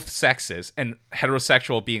 in both sexes, and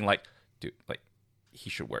heterosexual being like, dude, like,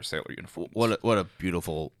 he should wear sailor uniforms. What a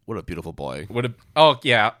beautiful boy. But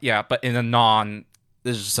in a non.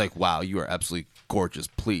 This is just like, wow, you are absolutely gorgeous.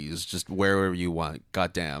 Please, just wear whatever you want.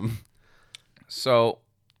 Goddamn. So,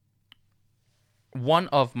 one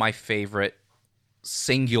of my favorite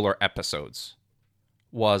singular episodes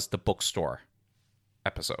was the bookstore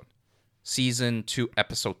episode. Season 2,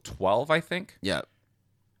 episode 12, I think. Yeah.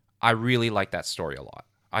 I really like that story a lot.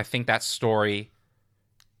 I think that story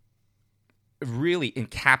really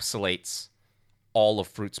encapsulates all of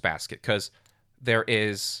Fruits Basket, because there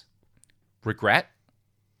is regret.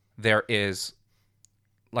 There is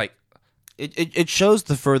like it shows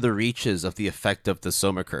the further reaches of the effect of the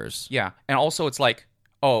Soma curse. Yeah, and also it's like,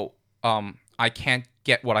 oh, I can't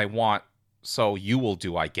get what I want, so you will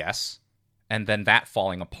do, I guess. and then that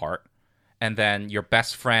falling apart, and then your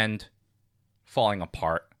best friend falling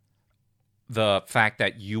apart. The fact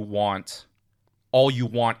that all you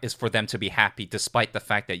want is for them to be happy, despite the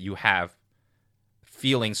fact that you have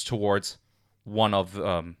feelings towards one of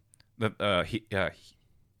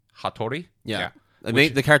Hattori. Yeah.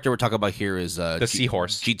 The character we're talking about here is the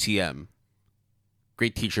seahorse. GTM,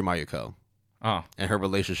 Great Teacher Mayuko, Oh, and her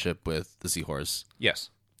relationship with the seahorse. yes.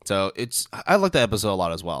 So I like that episode a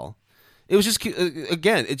lot as well. It was just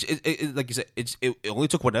again, like you said, it only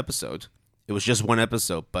took one episode. It was just one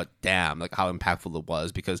episode, but damn, like how impactful it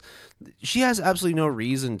was, because she has absolutely no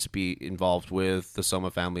reason to be involved with the Soma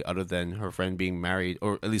family other than her friend being married,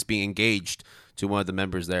 or at least being engaged to one of the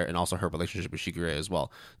members there, and also her relationship with Shigure as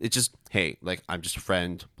well. It's just, hey, like, I'm just a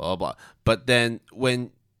friend, blah, blah, blah. But then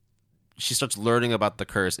when she starts learning about the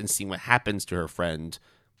curse and seeing what happens to her friend,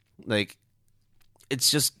 like, it's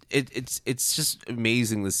just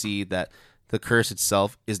amazing to see that the curse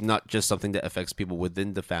itself is not just something that affects people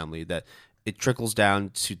within the family, that it trickles down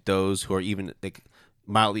to those who are even like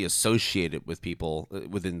mildly associated with people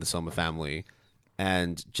within the Soma family.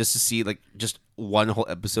 And just to see like just one whole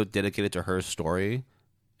episode dedicated to her story,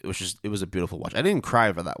 it was a beautiful watch. I didn't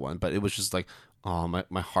cry for that one, but it was just like, oh,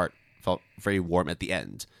 my heart felt very warm at the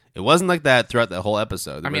end. It wasn't like that throughout the whole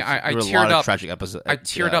episode. I teared up. Tragic episodes. I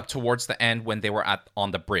teared up towards the end when they were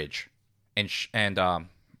on the bridge, and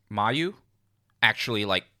Mayu actually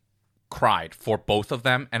like cried for both of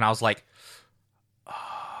them, and I was like, oh.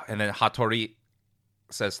 And then Hattori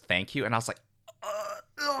says thank you, and I was like,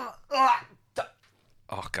 oh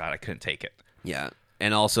god, I couldn't take it. Yeah,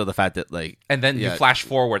 and also the fact that like, and then you flash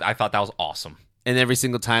forward, I thought that was awesome. And every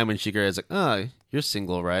single time when Shigure is like, oh, you're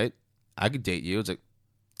single, right? I could date you. It's like,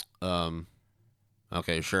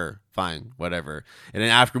 okay, sure, fine, whatever. And then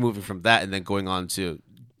after moving from that and then going on to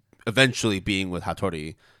eventually being with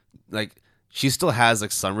Hattori, like, she still has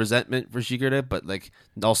like some resentment for Shigure, but like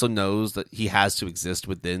also knows that he has to exist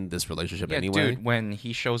within this relationship anyway. Dude, when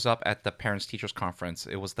he shows up at the parents teachers conference,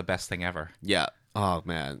 it was the best thing ever. Yeah. Oh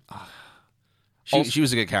man. She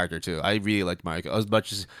was a good character too. I really liked Mariko as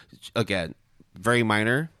much as, again, very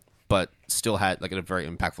minor, but still had like a very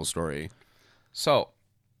impactful story. So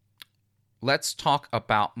let's talk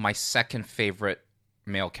about my second favorite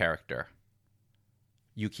male character,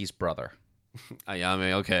 Yuki's brother.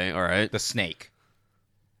 Ayame, okay, all right. The snake.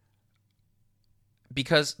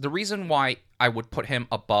 Because the reason why I would put him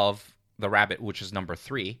above the rabbit, which is number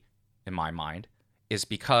 3 in my mind, is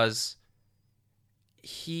because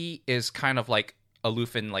he is kind of like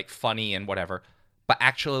aloof and like funny and whatever, but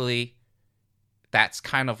actually that's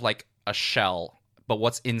kind of like a shell, but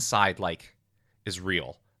what's inside like is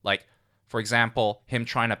real. Like, for example, him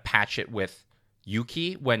trying to patch it with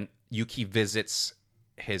Yuki when Yuki visits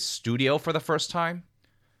his studio for the first time.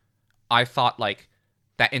 I thought like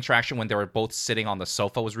that interaction when they were both sitting on the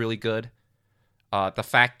sofa was really good. The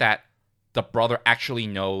fact that the brother actually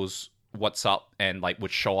knows what's up and like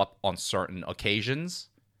would show up on certain occasions,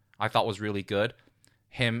 I thought was really good.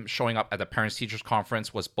 Him showing up at the parents teachers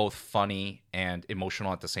conference was both funny and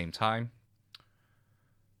emotional at the same time.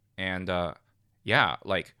 And yeah,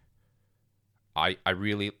 like I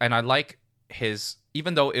really, and I like his,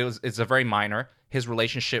 even though it's a very minor, his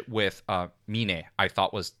relationship with Mine, I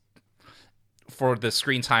thought was, for the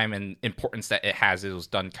screen time and importance that it has, it was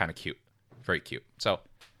done kind of cute. Very cute. So,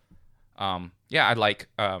 yeah, I like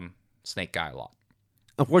Snake Guy a lot.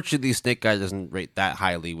 Unfortunately, Snake Guy doesn't rate that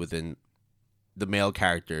highly within the male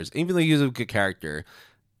characters. Even though he's a good character,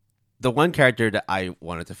 the one character that I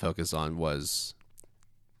wanted to focus on was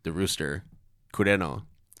the rooster, Kureno.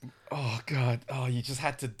 Oh god! Oh, you just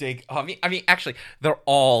had to dig. I mean, actually, they're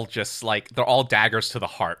all just like, they're all daggers to the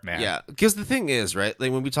heart, man. Yeah, because the thing is, right?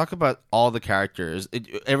 Like when we talk about all the characters,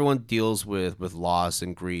 everyone deals with loss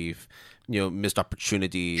and grief, missed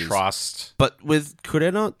opportunities, trust. But with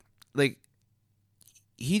Kureno, like,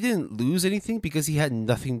 he didn't lose anything because he had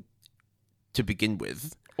nothing to begin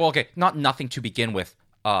with. Well, okay, not nothing to begin with.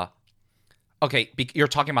 Okay, you're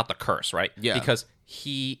talking about the curse, right? Yeah. Because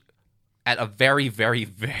he, at a very, very,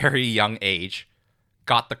 very young age,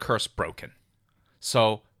 got the curse broken.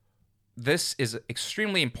 So this is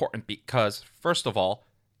extremely important because, first of all,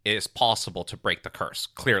 it is possible to break the curse,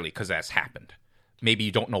 clearly, because it has happened. Maybe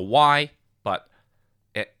you don't know why, but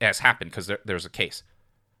it has happened because there's a case.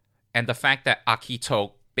 And the fact that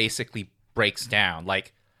Akito basically breaks down,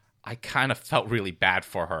 like, I kind of felt really bad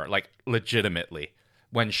for her, like, legitimately,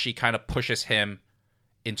 when she kind of pushes him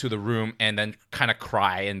into the room and then kind of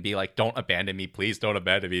cry and be like, don't abandon me, please don't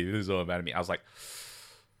abandon me, please don't abandon me. I was like,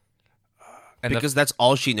 and because that's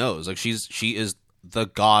all she knows. Like, she is the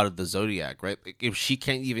god of the zodiac, right? Like, if she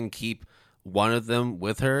can't even keep one of them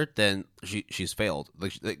with her, then she's failed.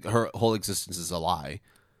 Like her whole existence is a lie.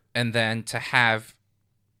 And then to have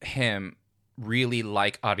him really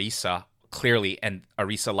like Arisa clearly, and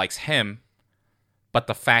Arisa likes him, but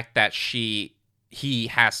the fact that he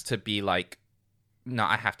has to be like, no,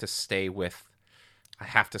 I have to stay with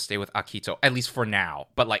Akito, at least for now.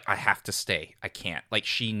 But like, I have to stay. I can't. Like,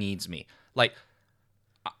 she needs me. Like,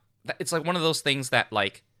 it's like one of those things that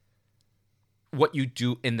like, what you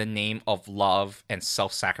do in the name of love and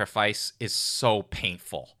self-sacrifice is so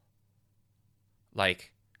painful.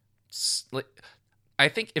 Like, I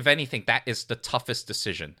think if anything, that is the toughest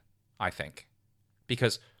decision. I think,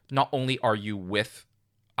 because not only are you with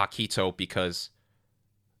Akito because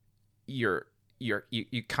you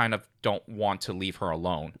kind of don't want to leave her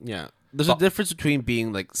alone. Yeah. There's a difference between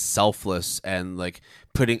being like selfless and like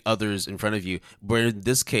putting others in front of you, where in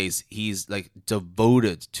this case he's like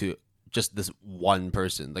devoted to just this one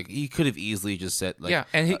person. Like he could have easily just said like, yeah,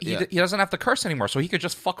 and he doesn't have to curse anymore, so he could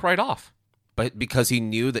just fuck right off. But because he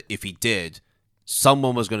knew that if he did,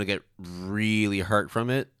 someone was going to get really hurt from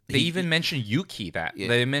it. They even mentioned Yuki that. Yeah.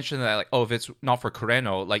 They mentioned that, like, oh, if it's not for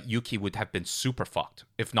Kureno, like, Yuki would have been super fucked.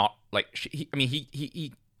 If not, like,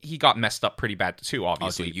 he got messed up pretty bad, too,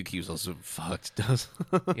 obviously. Also, Yuki was also fucked.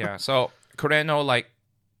 Yeah, so Kureno, like,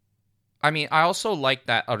 I mean, I also like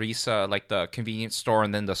that Arisa, like, the convenience store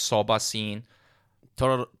and then the soba scene.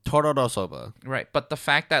 Tororo soba. Right, but the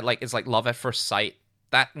fact that, like, it's, like, love at first sight,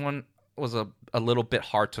 that one was a little bit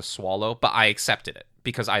hard to swallow, but I accepted it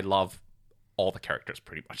because I love all the characters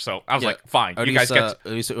pretty much. So I was like, fine, you guys get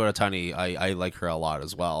Arisa Uratani, I like her a lot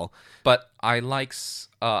as well. But I like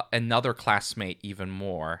another classmate even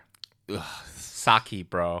more. Ugh. Saki,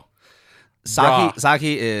 bro.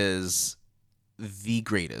 Saki is the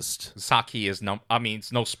greatest. Saki is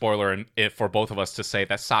it's no spoiler for both of us to say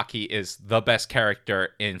that Saki is the best character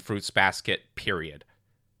in Fruits Basket, period.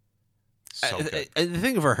 So good. The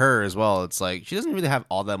thing for her as well, it's like she doesn't really have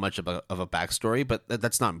all that much of a backstory, but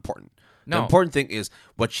that's not important. No. The important thing is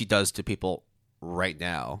what she does to people right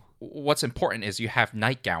now. What's important is you have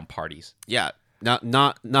nightgown parties. Yeah, not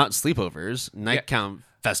sleepovers, nightgown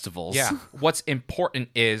festivals. Yeah. What's important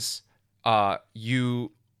is the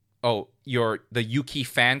Yuki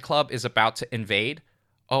fan club is about to invade.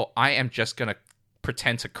 Oh, I am just gonna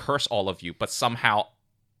pretend to curse all of you, but somehow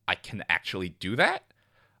I can actually do that.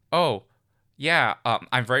 Oh, yeah,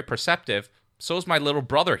 I'm very perceptive. So is my little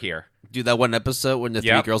brother here. Dude, that one episode when the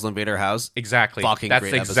three girls invade her house? Exactly. Fucking That's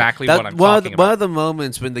great exactly episode. what I'm talking about. One of the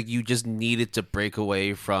moments when you just needed to break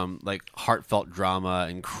away from like heartfelt drama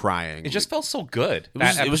and crying. It just felt so good.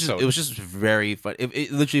 It was just very fun.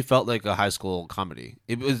 It literally felt like a high school comedy.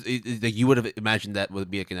 Like you would have imagined that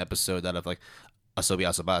would be like an episode out of like Asobi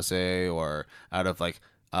Asabase or out of like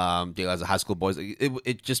as a High School Boys.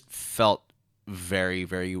 It just felt very,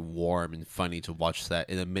 very warm and funny to watch that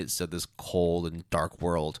in the midst of this cold and dark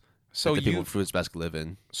world that the people with Fruits Basket live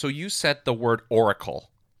in. So you said the word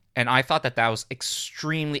oracle, and I thought that was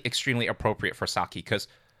extremely, extremely appropriate for Saki, because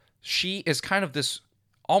she is kind of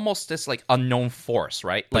almost this like unknown force,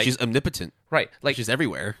 right? But she's omnipotent. Right. Like she's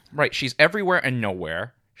everywhere. Right. She's everywhere and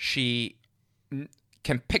nowhere. She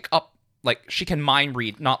can pick up, like, she can mind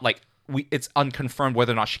read, not like it's unconfirmed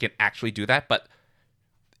whether or not she can actually do that, but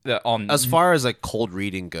as far as like cold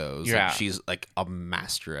reading goes, yeah. like, she's like a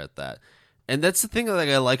master at that. And that's the thing that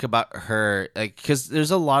I like about her, like, because there's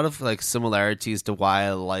a lot of like similarities to why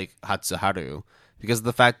I like Hatsuharu, because of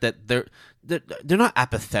the fact that they're not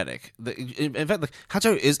apathetic. In fact, like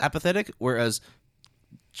Hatsuharu is apathetic, whereas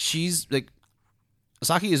she's like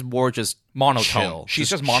Saki is more just monotone. Chill, she's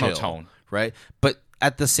just monotone, right? But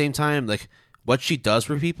at the same time, like what she does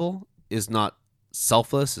for people is not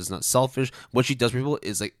selfless, is not selfish. What she does for people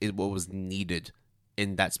is what was needed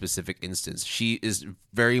in that specific instance. She is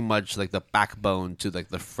very much like the backbone to like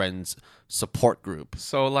the friends support group.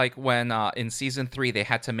 So like when in season 3 they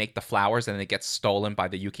had to make the flowers and it gets stolen by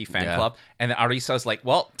the Yuki fan club, and then Arisa's like,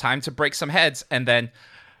 well, time to break some heads, and then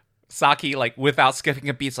Saki, like, without skipping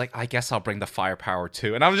a beat, is like, I guess I'll bring the firepower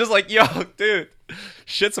too. And I was just like, yo, dude,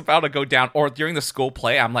 shit's about to go down. Or during the school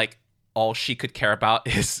play, I'm like, all she could care about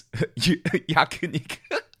is Yakunika.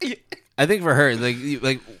 I think for her,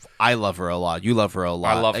 like I love her a lot. You love her a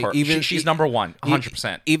lot. I love her. She's number one,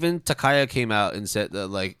 100%. Even Takaya came out and said that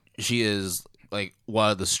like she is like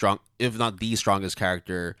one of the strong, if not the strongest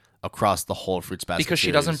character across the whole Fruits Basket because she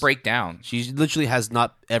series. doesn't break down. She literally has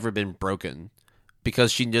not ever been broken.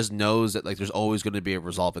 Because she just knows that like there's always going to be a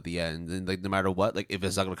resolve at the end, and like no matter what, like if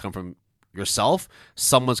it's not going to come from yourself,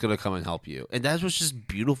 someone's going to come and help you, and that's what's just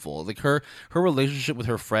beautiful. Like her relationship with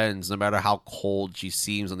her friends, no matter how cold she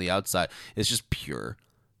seems on the outside, is just pure.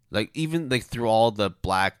 Like even like through all the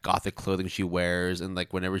black gothic clothing she wears, and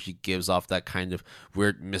like whenever she gives off that kind of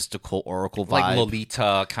weird mystical oracle vibe, like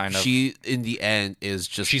Lolita kind of. she in the end is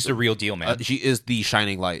just She's the real deal, man. she is the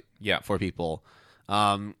shining light. Yeah. For people.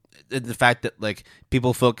 And the fact that like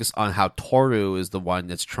people focus on how Toru is the one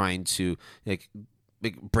that's trying to like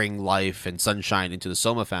bring life and sunshine into the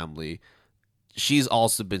Soma family. She's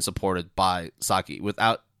also been supported by Saki.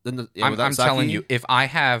 Without I'm Saki, telling you, if I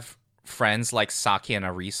have friends like Saki and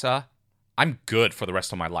Arisa, I'm good for the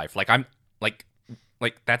rest of my life. Like I'm like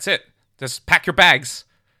that's it. Just pack your bags.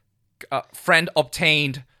 Friend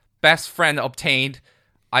obtained, best friend obtained.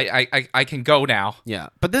 I can go now. Yeah,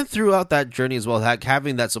 but then throughout that journey as well,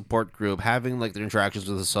 having that support group, having like the interactions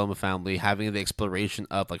with the Soma family, having the exploration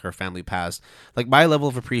of like her family past, like my level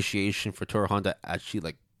of appreciation for Toru Honda actually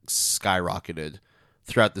like skyrocketed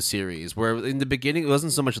throughout the series. Where in the beginning it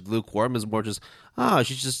wasn't so much lukewarm; it was more just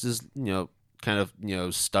she's just this kind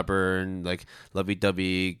of stubborn, like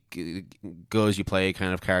lovey-dovey, go as you play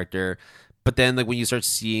kind of character. But then like when you start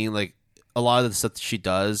seeing like a lot of the stuff that she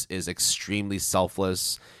does is extremely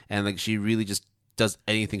selfless, and like she really just does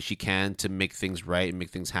anything she can to make things right and make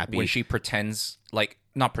things happy. When she pretends, like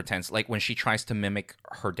not pretends, like when she tries to mimic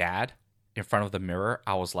her dad in front of the mirror,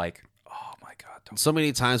 I was like, oh my god. So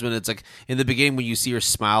many times when it's like in the beginning when you see her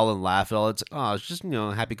smile and laugh, it's like, oh, it's just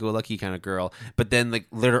happy-go-lucky kind of girl. But then like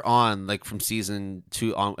later on, like from season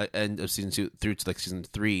 2 on end of season 2 through to like season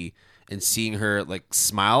 3, and seeing her like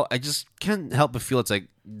smile, I just can't help but feel it's like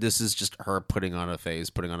this is just her putting on a face,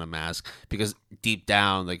 putting on a mask, because deep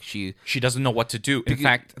down like she doesn't know what to do. In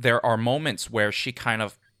fact, there are moments where she kind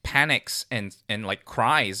of panics and like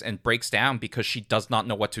cries and breaks down because she does not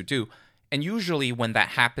know what to do. And usually when that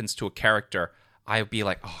happens to a character, I'll be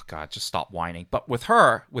like, oh god, just stop whining. But with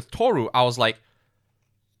her, with Toru, I was like,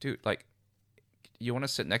 dude, like, you want to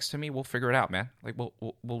sit next to me? We'll figure it out, man. Like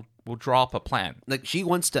we'll draw up a plan. Like she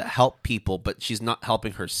wants to help people, but she's not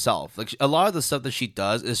helping herself. Like a lot of the stuff that she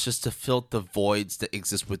does is just to fill the voids that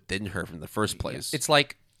exist within her from the first place. It's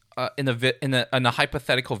like in a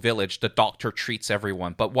hypothetical village, the doctor treats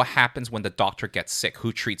everyone, but what happens when the doctor gets sick?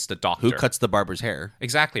 Who treats the doctor? Who cuts the barber's hair?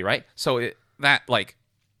 Exactly, right? So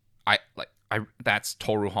that's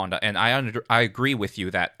Toru Honda, and I agree with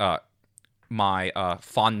you that my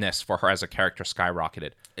fondness for her as a character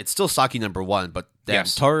skyrocketed. It's still Saki number 1, but then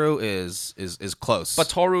yes. Toru is close. But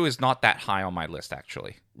Toru is not that high on my list,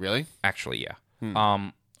 actually. Really? Actually, yeah.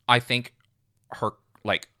 I think her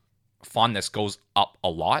like fondness goes up a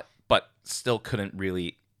lot, but still couldn't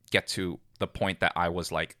really get to the point that I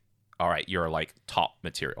was like, all right, you're like top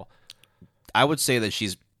material. I would say that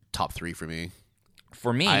she's top 3 for me.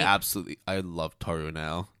 For me, I love Toru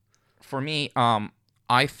now. For me,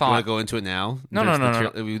 I thought. You want to go into it now? No.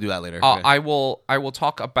 We'll do that later. Okay. I will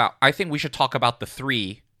talk about. I think we should talk about the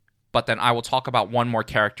 3, but then I will talk about one more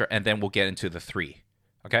character, and then we'll get into the 3.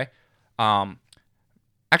 Okay.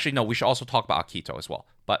 Actually, no. We should also talk about Akito as well.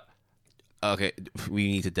 But okay, we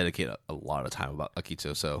need to dedicate a lot of time about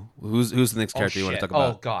Akito. So who's the next character you want to talk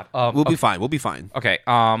about? Oh god. We'll be fine. We'll be fine. Okay.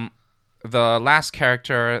 The last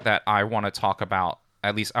character that I want to talk about,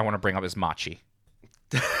 at least I want to bring up, is Machi.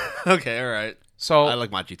 Okay. All right. So I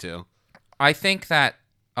like Machi too. I think that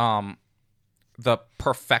the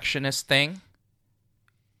perfectionist thing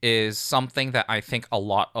is something that I think a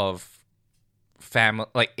lot of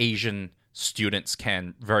Asian students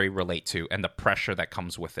can very relate to, and the pressure that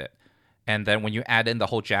comes with it. And then when you add in the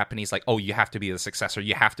whole Japanese, like, oh, you have to be the successor,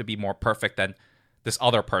 you have to be more perfect than this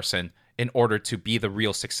other person in order to be the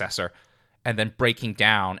real successor, and then breaking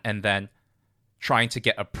down and then trying to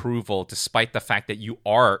get approval despite the fact that you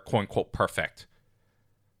are quote unquote perfect.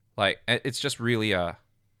 Like, it's just really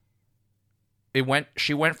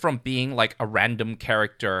she went from being like a random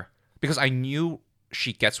character, because I knew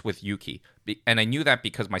she gets with Yuki, and I knew that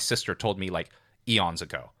because my sister told me like eons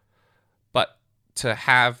ago. But to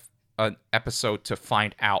have an episode to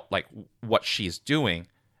find out like what she's doing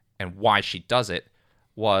and why she does it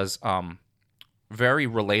was very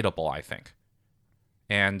relatable, I think.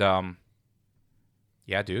 And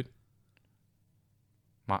yeah, dude,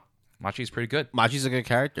 Machi's pretty good. Machi's a good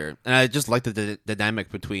character, and I just like the dynamic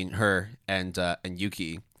between her and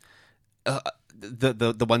Yuki.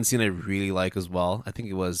 The one scene I really like as well, I think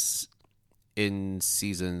it was in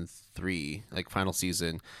season 3, like final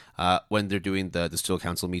season, when they're doing the student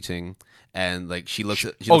council meeting, and like she looks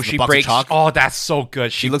at the box breaks. of chalk. Oh, that's so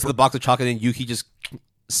good. She looks at the box of chalk, and then Yuki just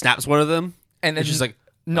snaps one of them, and then she's like,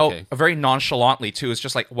 no, okay. Very nonchalantly too. It's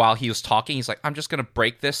just like while he was talking, he's like, I'm just gonna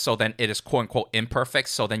break this so then it is quote unquote imperfect,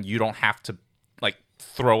 so then you don't have to like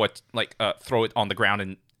throw it on the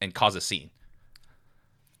ground and cause a scene.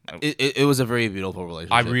 It was a very beautiful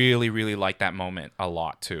relationship. I really, really like that moment a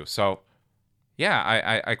lot too. So,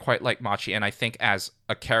 yeah, I quite like Machi, and I think as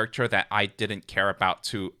a character that I didn't care about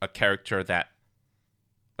to a character that,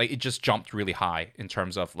 like, it just jumped really high in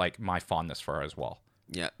terms of, like, my fondness for her as well.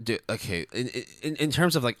 Yeah, dude, okay. In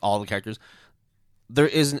terms of like all the characters, there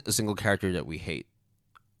isn't a single character that we hate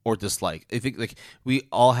or dislike. I think like we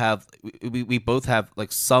all have, we both have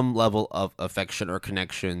like some level of affection or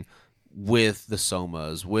connection with the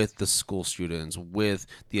somas, with the school students, with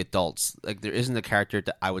the adults. Like there isn't a character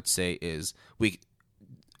that I would say is weak.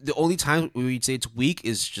 The only time we'd say it's weak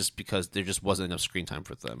is just because there just wasn't enough screen time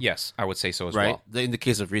for them. Yes, I would say so as Right? well. In the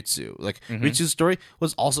case of Ritsu, like Ritsu's story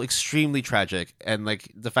was also extremely tragic, and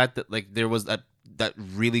like the fact that like there was that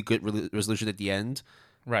really good resolution at the end,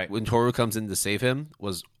 Right. when Toru comes in to save him,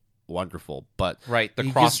 was wonderful. But Right, the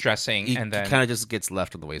he cross-dressing, he and then kind of just gets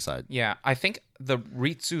left on the wayside. yeah, I think the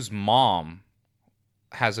Ritsu's mom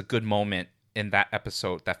has a good moment in that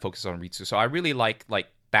episode that focuses on Ritsu. So I really like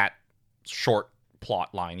that short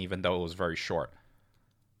plot line, even though it was very short.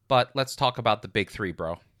 But let's talk about the big three,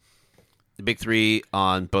 bro. The big three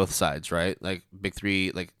on both sides, right? Like big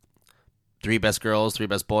three, like three best girls, three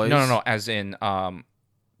best boys. No. As in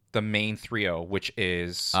the main trio, which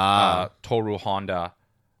is Toru, Honda,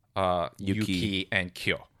 Yuki, and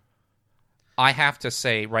Kyo. I have to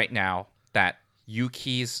say right now that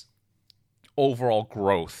Yuki's overall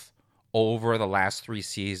growth over the last 3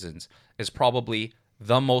 seasons is probably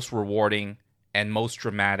the most rewarding and most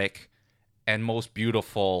dramatic and most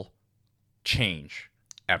beautiful change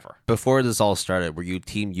ever. Before this all started, were you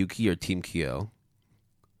Team Yuki or Team Kyo?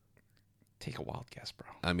 Take a wild guess, bro.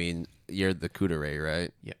 I mean, you're the Kudere,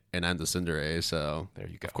 right? Yeah. And I'm the Tsundere, so There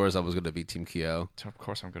you go. of course I was going to be Team Kyo. So of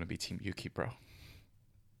course I'm going to be Team Yuki, bro.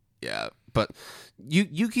 Yeah, but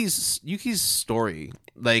Yuki's story,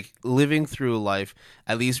 like living through life,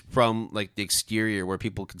 at least from like the exterior, where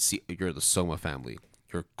people can see you're the Soma family,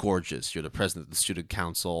 you're gorgeous, you're the president of the student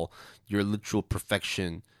council, you're literal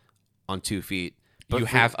perfection on 2 feet. But You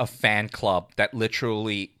have a fan club that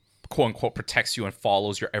literally, quote unquote, protects you and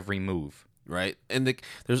follows your every move. right, and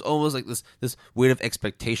there's almost like this weight of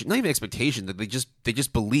expectation, not even expectation, that they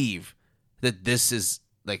just believe that this is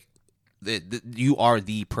like that you are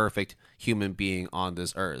the perfect human being on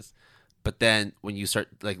this earth. But then when you start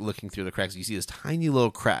like looking through the cracks, you see this tiny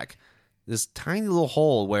little crack, this tiny little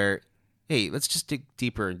hole where, hey, let's just dig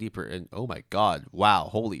deeper and deeper. And oh my God, wow,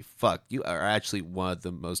 holy fuck, you are actually one of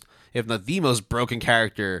the most, if not the most broken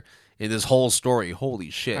character in this whole story.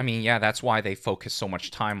 Holy shit. I mean, yeah, that's why they focus so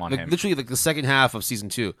much time on like, him. literally, like the second half of season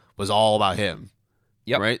 2 was all about him.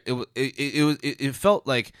 Yep. Right. It felt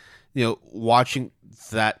like, watching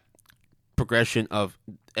that progression of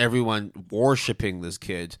everyone worshiping this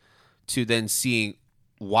kid to then seeing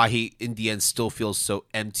why he in the end still feels so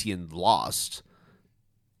empty and lost.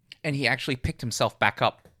 And he actually picked himself back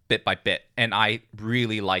up bit by bit, and I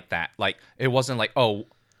really like that. Like, it wasn't like, oh,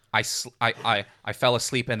 I fell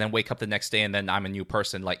asleep and then wake up the next day and then I'm a new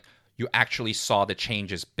person. Like, you actually saw the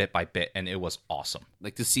changes bit by bit, and it was awesome.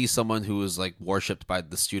 Like to see someone who was like worshipped by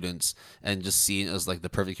the students and just seen as like the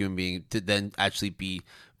perfect human being to then actually be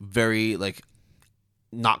very like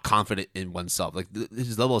not confident in oneself. Like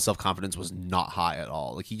his level of self-confidence was not high at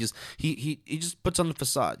all. Like he just puts on the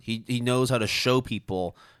facade. He knows how to show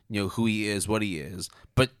people, who he is, what he is,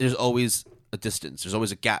 but there's always a distance. There's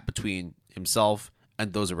always a gap between himself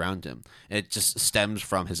and those around him. And it just stems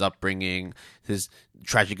from his upbringing, his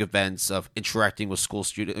tragic events of interacting with school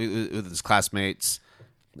students, with his classmates.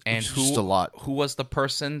 And just a lot. Who was the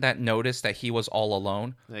person that noticed that he was all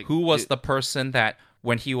alone? Like, who was the person that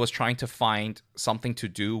when he was trying to find something to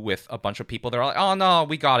do with a bunch of people, they're like, oh no,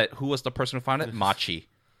 we got it. Who was the person who found it? Machi.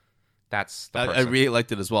 That's the person. I really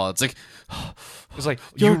liked it as well. It's like, it's like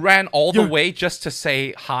you ran all the way just to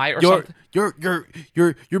say hi or something.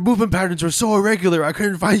 Your movement patterns are so irregular. I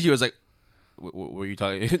couldn't find you. I was like, what were you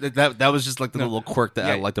talking? that was just like the little quirk that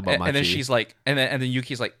I liked about Machi. And then she's like, and then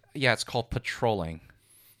Yuki's like, yeah, it's called patrolling.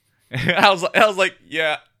 I was like,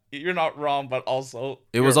 yeah, you're not wrong, but also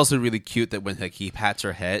it was also really cute that when like he pats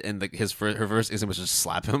her head and like her first instinct was just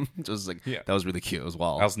slap him. It was like that was really cute as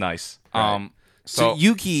well. That was nice. Right. So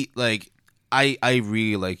Yuki, like I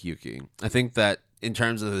really like Yuki. I think that in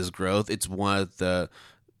terms of his growth, it's one of the,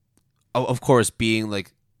 of course, being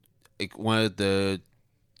like one of the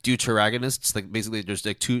deuteragonists. Like basically, there's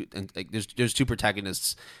like two, and like there's two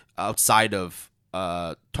protagonists outside of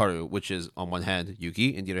Toru, which is on one hand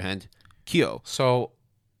Yuki, and the other hand Kyo. So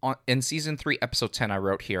in season 3, episode 10, I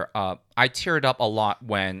wrote here, I teared up a lot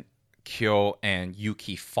when Kyo and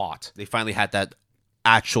Yuki fought. They finally had that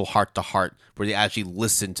actual heart to heart where they actually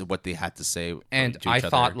listened to what they had to say. And to I each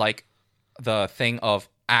thought other. like the thing of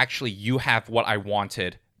actually you have what I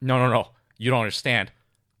wanted. No. You don't understand.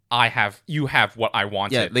 You have what I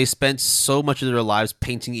wanted. Yeah, they spent so much of their lives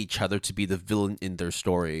painting each other to be the villain in their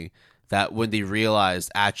story that when they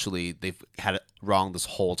realized actually they've had it wrong this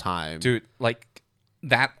whole time. Dude, like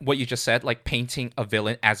that, what you just said, like painting a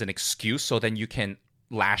villain as an excuse so then you can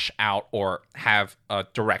lash out or have a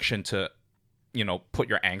direction to, put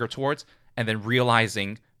your anger towards, and then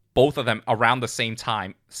realizing both of them around the same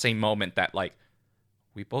time, same moment that like,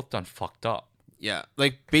 we both done fucked up. Yeah,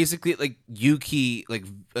 like basically, like Yuki, like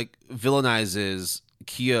villainizes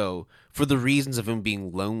Kyo for the reasons of him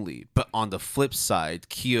being lonely, but on the flip side,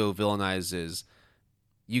 Kyo villainizes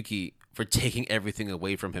Yuki for taking everything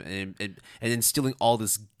away from him and instilling all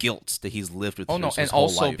this guilt that he's lived with. Oh no, his and whole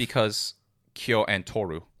also life. because Kyo and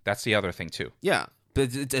Toru, that's the other thing too. Yeah,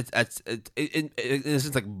 but in a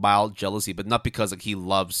sense like mild jealousy, but not because like he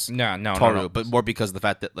loves No, Toru, but more because of the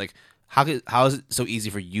fact that like. How is it so easy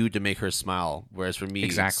for you to make her smile, whereas for me,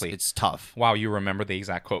 Exactly. it's tough. Wow, you remember the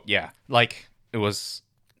exact quote? Yeah, like that was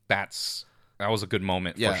a good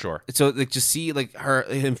moment for sure. So like to see like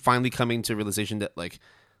him finally coming to a realization that like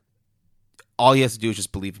all he has to do is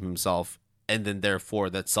just believe in himself, and then therefore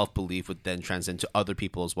that self belief would then transcend to other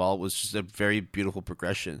people as well. It was just a very beautiful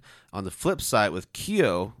progression. On the flip side, with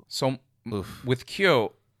Kyo, So with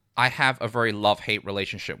Kyo, I have a very love-hate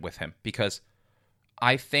relationship with him because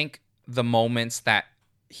I think the moments that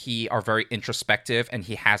he are very introspective and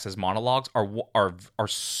he has his monologues are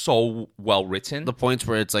so well written. the points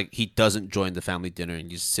where it's like he doesn't join the family dinner and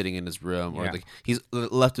he's sitting in his room, or Yeah. like he's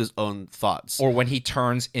left his own thoughts. Or when he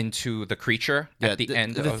turns into the creature at the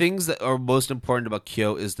end. The things that are most important about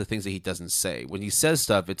Kyo is the things that he doesn't say. When he says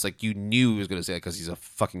stuff, it's like you knew he was going to say it because he's a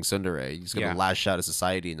fucking tsundere. He's going to Yeah. lash out at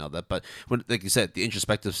society and all that. But when, like you said, the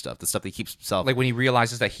introspective stuff, the stuff that keeps himself. like when he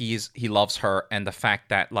realizes that he loves her, and the fact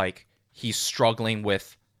that like he's struggling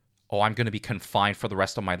with, I'm going to be confined for the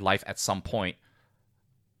rest of my life at some point.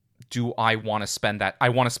 Do I want to spend that? I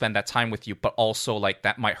want to spend that time with you, but also like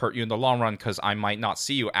that might hurt you in the long run because I might not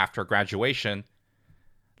see you after graduation.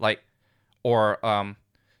 Like, or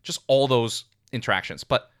just all those interactions.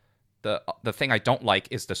 But the thing I don't like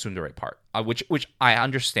is the tsundere part, which I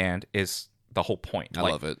understand is the whole point. I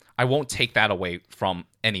love it. I won't take that away from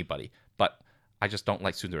anybody, but I just don't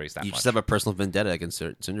like tsunderes that You much. just have a personal vendetta against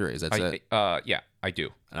tsunderes. That's it. Yeah, I do.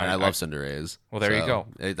 And I love tsunderes. Well, there you go.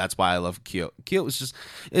 That's why I love Kyo. Kyo is just,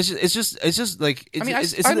 it's just like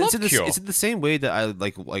I love Kyo. It's in the same way that I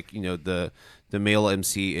like the male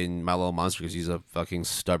MC in My Little Monster because he's a fucking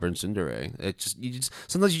stubborn tsundere.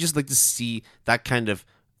 Sometimes you just like to see that kind of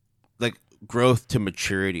like growth to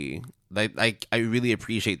maturity. Like I really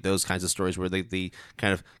appreciate those kinds of stories where they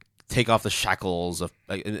kind of take off the shackles of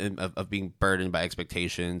being burdened by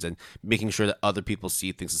expectations and making sure that other people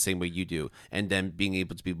see things the same way you do, and then being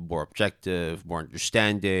able to be more objective, more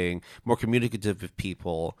understanding, more communicative with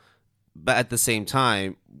people. But at the same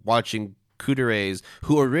time, watching kuderes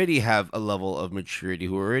who already have a level of maturity,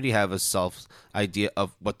 who already have a self idea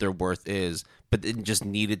of what their worth is, but then just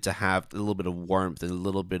needed to have a little bit of warmth and a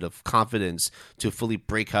little bit of confidence to fully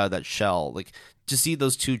break out of that shell. Like, to see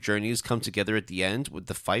those two journeys come together at the end with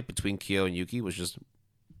the fight between Kyo and Yuki was just,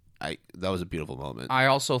 that was a beautiful moment. I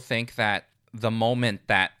also think that the moment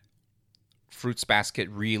that Fruits Basket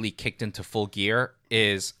really kicked into full gear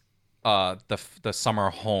is the summer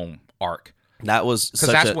home arc. That was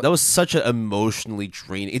such an emotionally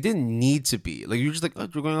draining. It didn't need to be. Like, you're just like, oh,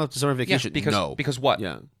 we're going off to summer vacation. Yeah, because what?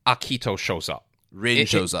 Yeah. Akito shows up. Rin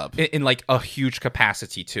shows up in like a huge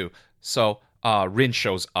capacity too. So Rin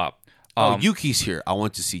shows up. Yuki's here. I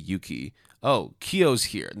want to see Yuki. Oh, Kyo's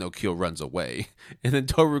here. No, Kyo runs away, and then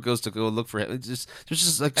Toru goes to go look for him. It's just there's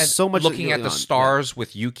just like so much looking at the on. stars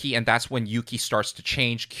with Yuki, and that's when Yuki starts to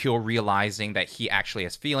change. Kyo realizing that he actually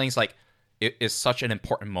has feelings. Like, it is such an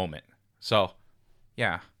important moment. So,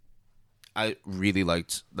 yeah, I really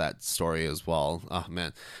liked that story as well. Oh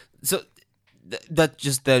man, so that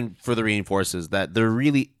just then further reinforces that there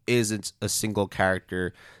really isn't a single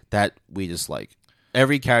character that we dislike.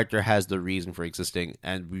 Every character has the reason for existing,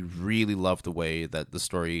 and we really love the way that the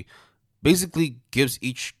story basically gives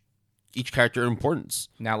each character importance.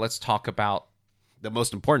 Now let's talk about the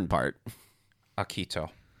most important part, Akito.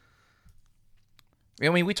 I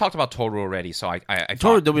mean, we talked about Toru already, so I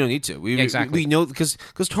Toru. We don't need to. Exactly. We know because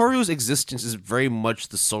Toru's existence is very much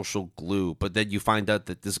the social glue, but then you find out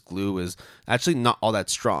that this glue is actually not all that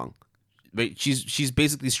strong. But she's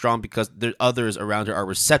basically strong because the others around her are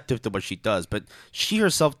receptive to what she does, but she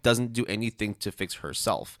herself doesn't do anything to fix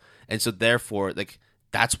herself, and so therefore, like,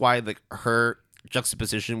 that's why like her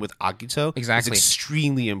juxtaposition with Akito Exactly. is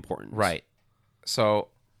extremely important. Right. So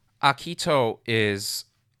Akito is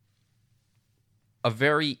a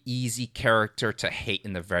very easy character to hate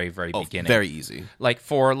in the very, very beginning. Very easy. Like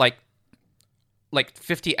for like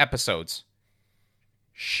 50 episodes,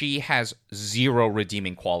 she has zero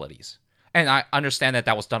redeeming qualities. And I understand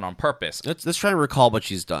that was done on purpose. Let's try to recall what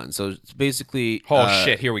she's done. So it's basically,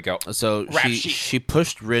 Shit! Here we go. So Rap she sheet. she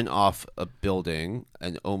pushed Rin off a building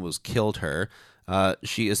and almost killed her.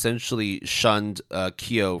 She essentially shunned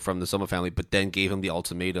Kyo from the Soma family, but then gave him the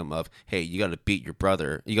ultimatum of, "Hey, you got to beat your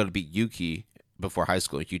brother. You got to beat Yuki before high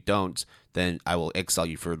school. If you don't, then I will exile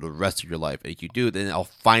you for the rest of your life. If you do, then I'll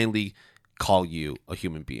finally call you a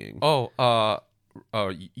human being."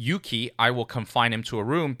 Yuki, I will confine him to a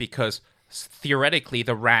room because theoretically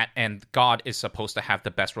the rat and God is supposed to have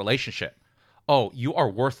the best relationship. Oh, you are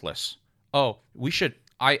worthless. Oh,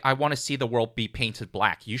 I want to see the world be painted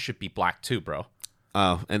black. You should be black too, bro.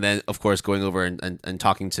 Oh, and then of course going over and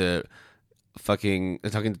talking to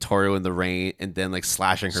Toru in the rain, and then like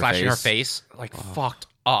slashing her face, like fucked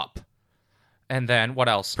up. And then what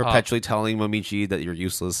else? Perpetually telling Momichi that you're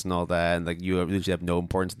useless and all that, and like you usually have no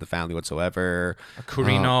importance in the family whatsoever.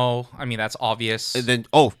 Kurino, I mean that's obvious. And then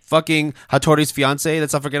fucking Hattori's fiance.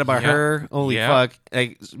 Let's not forget about her. Holy fuck!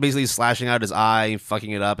 Like basically slashing out his eye and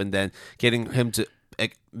fucking it up, and then getting him to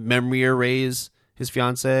like memory erase his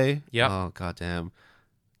fiance. Yeah. Oh goddamn.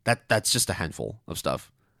 That's just a handful of stuff.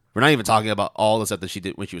 We're not even talking about all the stuff that she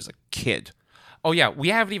did when she was a kid. Oh yeah, we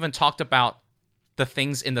haven't even talked about the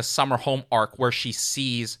things in the summer home arc where she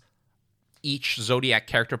sees each Zodiac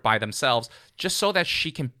character by themselves just so that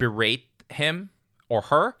she can berate him or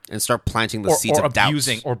her and start planting the seeds of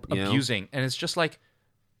abusing doubt, or abusing. And it's just like,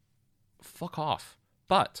 fuck off.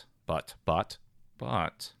 But the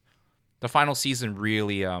final season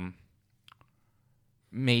really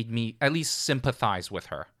made me at least sympathize with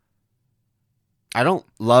her. I don't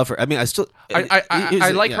love her. I mean, I still...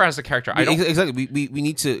 I like her as a character. I don't... Exactly. We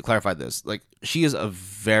need to clarify this. Like, she is a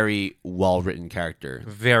very well-written character.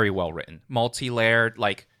 Very well-written. Multi-layered.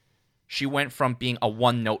 Like, she went from being a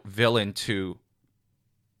one-note villain to...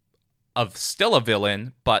 still a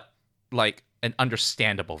villain, but, like, an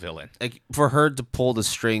understandable villain. Like, for her to pull the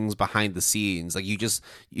strings behind the scenes, like, you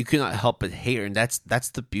could not help but hate her. And that's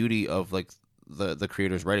the beauty of, like, the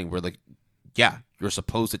creator's writing, where, like, yeah, you're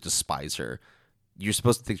supposed to despise her. You're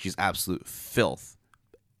supposed to think she's absolute filth.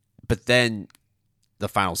 But then the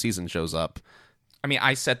final season shows up. I mean,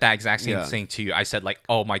 I said that exact same thing to you. I said, like,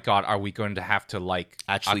 oh my God, are we going to have to, like...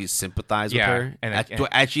 actually sympathize with her? Do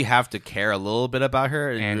I actually have to care a little bit about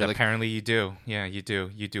her? And apparently you do. Yeah, you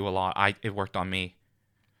do. You do a lot. It worked on me.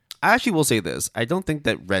 I actually will say this. I don't think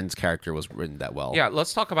that Ren's character was written that well. Yeah,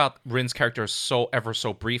 let's talk about Rin's character ever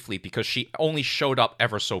so briefly, because she only showed up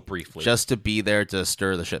ever so briefly. Just to be there to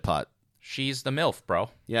stir the shit pot. She's the MILF,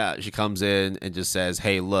 bro. Yeah, she comes in and just says,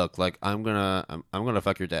 "Hey, look, like I'm gonna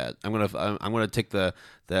fuck your dad. I'm gonna take I'm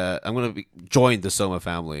gonna join the Soma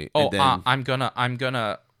family. Oh, and then, I'm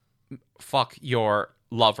gonna fuck your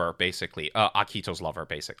lover, basically, Akito's lover,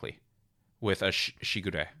 basically, with a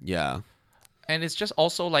Shigure. Yeah, and it's just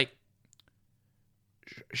also like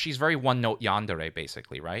she's very one note yandere,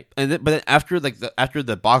 basically, right? And but then after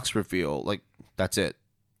the box reveal, like that's it.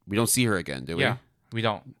 We don't see her again, do we? Yeah, we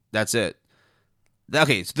don't. That's it.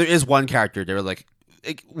 Okay, so there is one character there. Like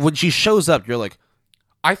when she shows up, you're like,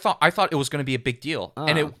 I thought it was going to be a big deal,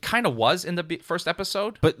 and it kind of was in the first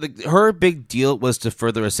episode. But like, her big deal was to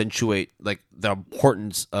further accentuate like the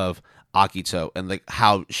importance of Akito and like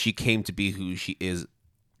how she came to be who she is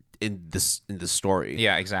in this story.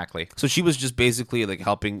 Yeah, exactly. So she was just basically like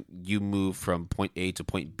helping you move from point A to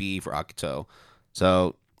point B for Akito.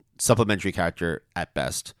 So supplementary character at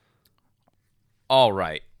best. All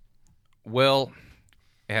right. Will,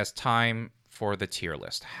 it has time for the tier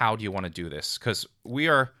list. How do you want to do this? Because we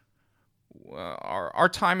are our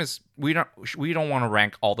time is we don't want to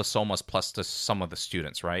rank all the Somas plus some of the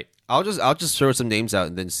students, right? I'll just throw some names out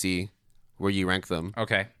and then see where you rank them.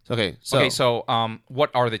 Okay. So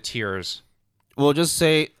what are the tiers? We'll just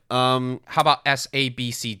say how about S, A,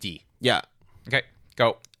 B, C, D? Yeah. Okay.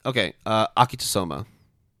 Go. Okay. Akito Soma.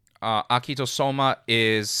 Akito Soma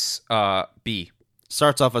is B.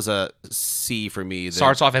 Starts off as a C for me.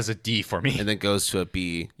 Starts off as a D for me. And then goes to a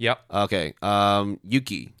B. Yep. Okay.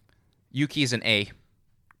 Yuki. Yuki is an A.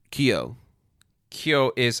 Kyo.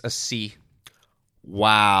 Kyo is a C.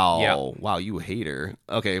 Wow. Yep. Wow, you hater.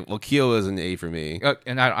 Okay, well, Kyo is an A for me.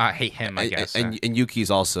 And I hate him, I guess. And Yuki's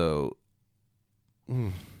also...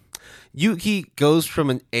 Yuki goes from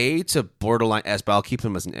an A to borderline S, but I'll keep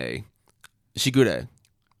him as an A. Shigure.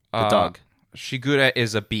 The dog. Shigure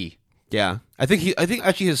is a B. Yeah, I think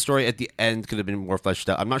actually his story at the end could have been more fleshed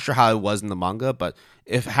out. I'm not sure how it was in the manga, but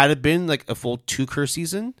if had it been like a full 2 curse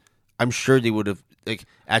season, I'm sure they would have like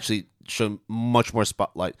actually shown much more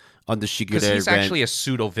spotlight on the Shigure. Because he's actually a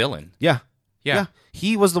pseudo villain. Yeah. Yeah.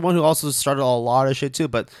 He was the one who also started a lot of shit too,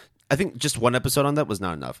 but I think just one episode on that was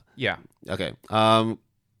not enough. Yeah. Okay.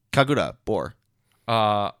 Kagura, Boar.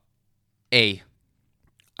 A.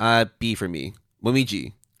 B for me.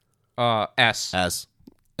 Momiji. S. S.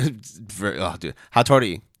 Oh, dude.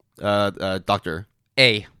 Hattori. Doctor.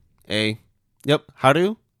 A. A. Yep.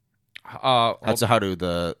 Haru. Well, Hatsuharu,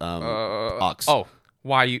 the ox. Oh,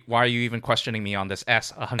 why are you even questioning me on this?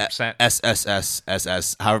 S, 100%.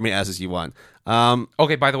 S. However many S's you want.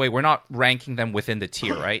 Okay, by the way, we're not ranking them within the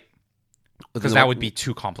tier, right? Because that would be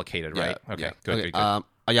too complicated, right? Yeah, Okay, yeah. good.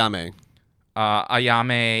 Ayame.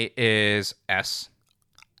 Ayame is S.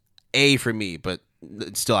 A for me, but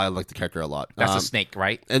still, I like the character a lot. That's a snake,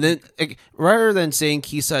 right? And then, like, rather than saying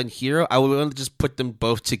Kisa and Hiro, I would want to just put them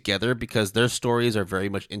both together because their stories are very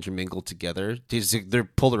much intermingled together. They're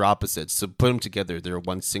polar opposites, so put them together, they're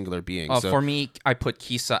one singular being. For me, I put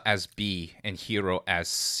Kisa as B and Hiro as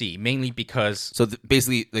C, mainly because... So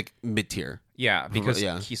basically, like, mid-tier. Yeah, because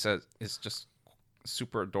Kisa is just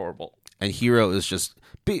super adorable. And Hiro is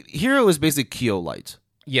basically Kyo light.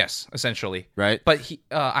 Yes, essentially. Right? But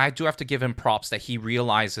I do have to give him props that he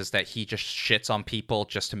realizes that he just shits on people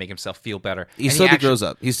just to make himself feel better. He slowly grows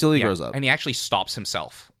up. He grows up. And he actually stops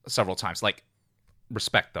himself several times. Like,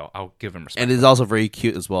 respect, though. I'll give him respect. And it's also very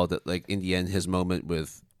cute as well that, like, in the end, his moment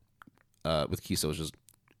with Kisa was just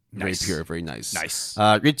very pure, very nice. Nice.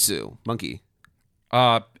 Ritsu, monkey.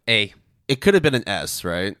 A. It could have been an S,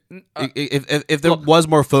 right? If there was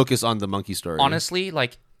more focus on the monkey story. Honestly,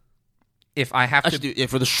 like, if I have to...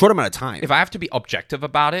 for the short amount of time. If I have to be objective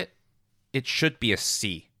about it, it should be a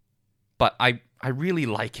C. But I really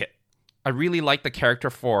like it. I really like the character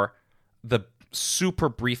for the super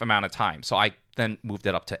brief amount of time. So I then moved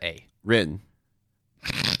it up to A. Rin.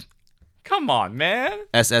 Come on, man.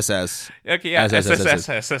 SSS. Okay, yeah. SSS.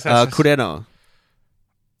 Kureno.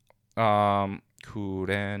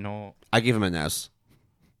 Kureno. I gave him an S.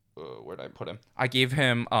 Where did I put him? I gave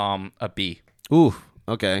him a B. Ooh,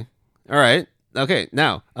 okay. All right. Okay,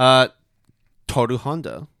 now, Toru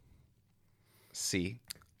Honda. C.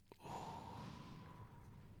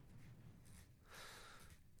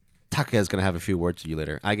 Takeya's going to have a few words to you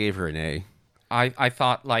later. I gave her an A. I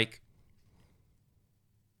thought, like,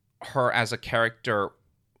 her as a character,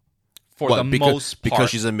 most part... Because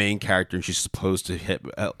she's a main character and she's supposed to help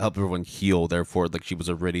everyone heal, therefore, like, she was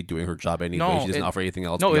already doing her job anyway. She doesn't offer anything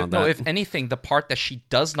else beyond that. No, if anything, the part that she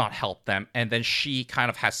does not help them, and then she kind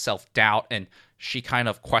of has self-doubt, and she kind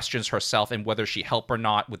of questions herself and whether she helped or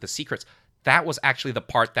not with the secrets, that was actually the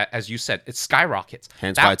part that, as you said, it skyrockets.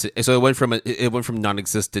 So it went from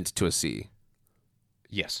non-existent to a C.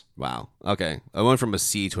 Yes. Wow. Okay. I went from a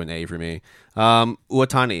C to an A for me.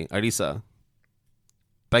 Uotani, Arisa.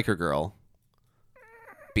 Biker Girl.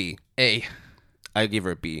 B. A. I gave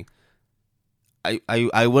her a B. I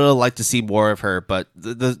would have liked to see more of her, but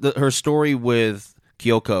her story with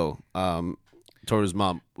Kyoko, Toru's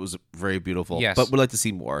mom, was very beautiful. Yes. But would like to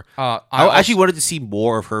see more. I actually wanted to see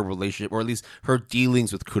more of her relationship, or at least her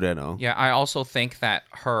dealings with Kureno. Yeah, I also think that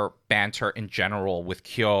her banter in general with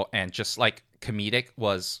Kyo and just like comedic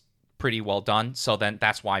was pretty well done. So then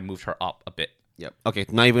that's why I moved her up a bit. Yep. Okay,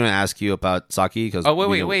 not even going to ask you about Saki. Because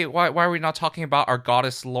wait. Why are we not talking about our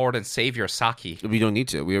goddess, Lord, and Savior, Saki? We don't need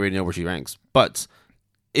to. We already know where she ranks. But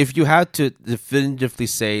if you had to definitively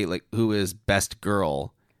say, like, who is best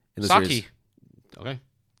girl in the Saki. series... Okay.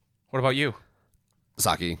 What about you?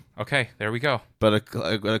 Saki. Okay, there we go. But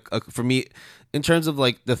for me, in terms of,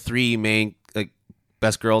 like, the three main, like,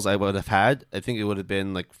 best girls I would have had, I think it would have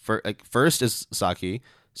been, like, first is Saki.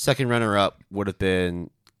 Second runner-up would have been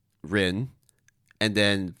Rin. And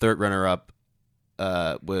then third runner-up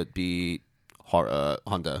would be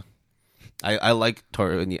Honda. I like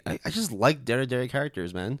Toru, and I just like dare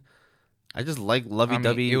characters, man. I just like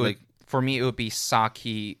lovey-dovey. For me, it would be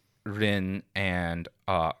Saki, Rin, and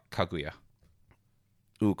Kaguya.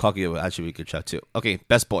 Ooh, Kaguya would actually be a good shot too. Okay,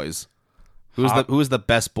 best boys. Who's the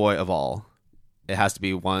best boy of all? It has to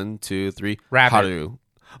be 1, 2, 3. Rabbit. Haru.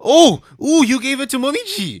 Oh, you gave it to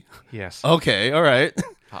Momichi. Yes. Okay, all right.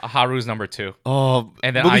 Haru's number 2. Oh,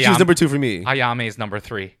 and then Momichi's number 2 for me. Ayame is number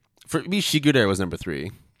 3. For me, Shigure was number 3.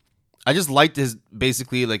 I just liked his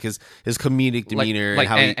comedic demeanor,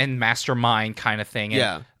 and mastermind kind of thing.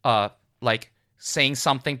 And, yeah. Like saying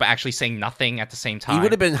something but actually saying nothing at the same time. He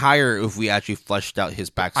would have been higher if we actually fleshed out his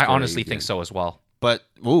backstory. I honestly think so as well. But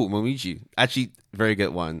Momiji, actually, very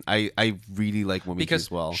good one. I really like Momiji because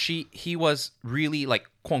as well. he was really like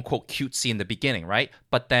quote unquote cutesy in the beginning, right?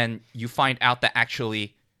 But then you find out that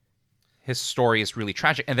actually his story is really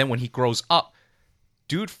tragic, and then when he grows up,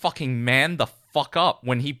 dude, fucking man the fuck up.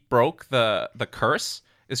 When he broke the curse,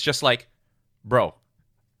 it's just like, bro,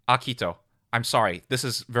 Akito, I'm sorry. This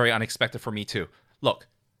is very unexpected for me too. Look,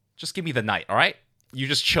 just give me the night, all right? You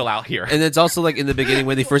just chill out here. And it's also like in the beginning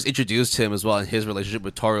when they first introduced him as well and his relationship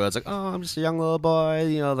with Toru. It's like, oh, I'm just a young little boy,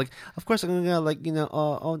 like of course I'm gonna like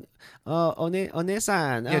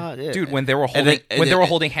One-san. Dude, when they were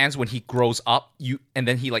holding hands when he grows up, and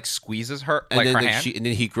then he like squeezes her and like then her hand. and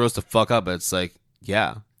then he grows the fuck up. It's like,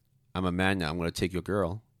 yeah, I'm a man now. I'm gonna take your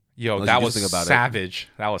girl. Yo, Unless that you was just think about savage.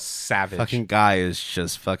 That was savage. Fucking guy is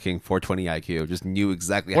just fucking 420 IQ. Just knew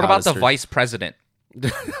exactly. What how about to the vice president?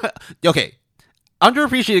 Okay,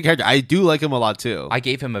 underappreciated character. I do like him a lot too. I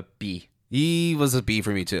gave him a B. He was a B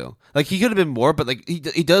for me too. Like he could have been more, but like he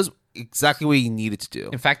does exactly what he needed to do.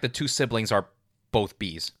 In fact, the two siblings are both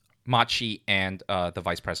Bs. Machi and the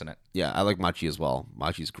vice president. Yeah, I like Machi as well.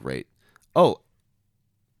 Machi's great. Oh,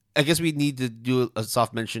 I guess we need to do a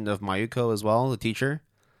soft mention of Mayuko as well, the teacher.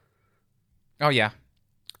 Oh yeah.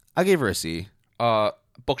 I gave her a C.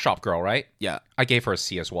 Bookshop girl, right? Yeah. I gave her a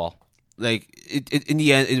C as well. Like in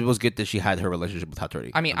the end, it was good that she had her relationship with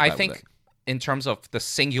Hattori. I mean, I think in terms of the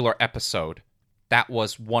singular episode, that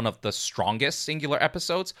was one of the strongest singular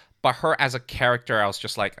episodes. But her as a character, I was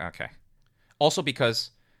just like, okay. Also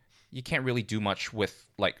because you can't really do much with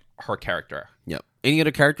like her character. Yep. Any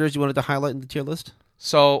other characters you wanted to highlight in the tier list?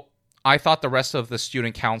 So I thought the rest of the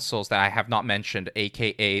student councils that I have not mentioned,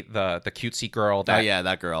 aka the cutesy girl. That, oh yeah,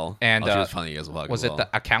 that girl. And she was funny as well. Was it the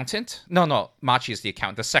accountant? No, Machi is the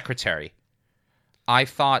accountant. The secretary. I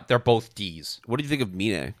thought they're both Ds. What did you think of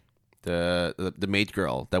Mine, the maid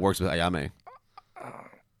girl that works with Ayame?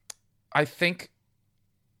 I think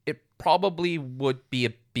it probably would be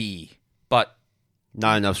a B, but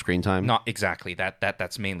not enough screen time. Not exactly.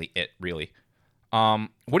 That's mainly it, really. What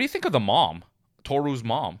do you think of the mom, Toru's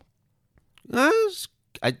mom?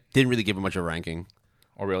 I didn't really give her much of a ranking.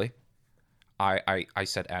 Oh, really? I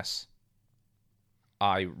said S.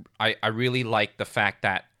 I really like the fact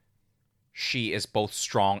that she is both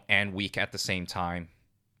strong and weak at the same time.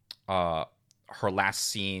 Her last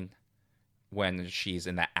scene when she's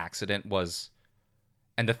in that accident was...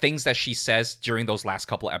 And the things that she says during those last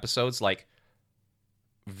couple episodes, like,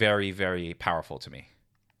 very, very powerful to me.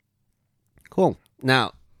 Cool.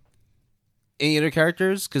 Now, any other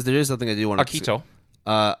characters? Because there is something I do want to... Akito.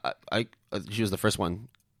 She was the first one.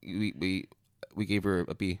 We gave her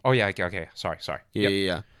a B. Oh yeah. Okay. Sorry.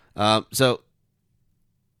 Yeah. So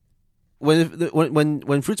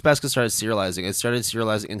when Fruits Basket started serializing, it started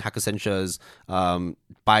serializing in Hakusensha's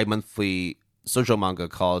bi-monthly social manga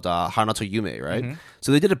called Hanato Yume, right? Mm-hmm.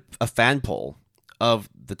 So they did a fan poll of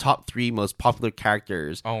the top 3 most popular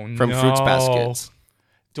characters from Fruits Baskets.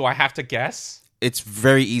 Do I have to guess? It's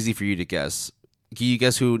very easy for you to guess. Can you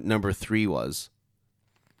guess who number 3 was?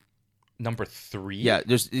 Number 3? Yeah,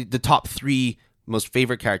 there's the top 3 most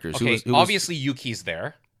favorite characters. Okay, who obviously Yuki's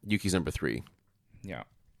there. Yuki's number 3. Yeah.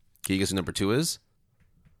 Can you guess who number 2 is?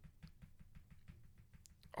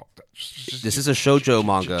 Oh, this is a shoujo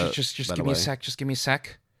manga. Just give me a sec. Just give me a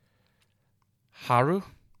sec. Haru?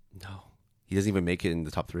 No. He doesn't even make it in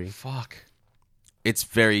the top 3. Fuck. It's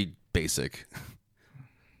very basic.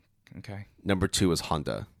 Okay. Number 2 is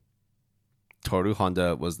Honda. Toru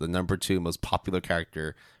Honda was the number 2 most popular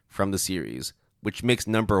character from the series, which makes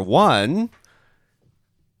number 1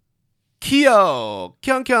 Kyo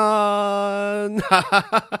Kyun.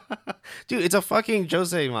 Dude, it's a fucking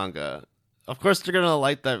josei manga. Of course they're gonna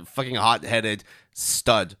like that fucking hot-headed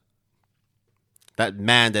stud. That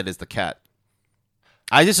man that is the cat.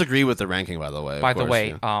 I disagree with the ranking, by the way. By the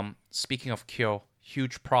way, speaking of Kyo,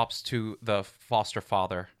 huge props to the foster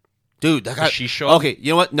father. Dude, that guy. Shisho. Okay,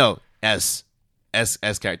 you know what? No, S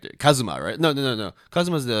character, Kazuma, right? No.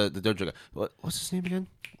 Kazuma's the dojo guy. What's his name again?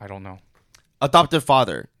 I don't know. Adoptive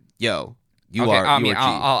father. Yo, you are.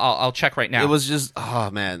 I'll check right now. It was just,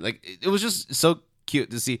 oh man, like it was just so cute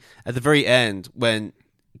to see at the very end when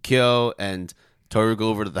Kyo and Toru go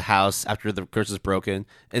over to the house after the curse is broken,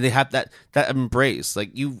 and they have that embrace.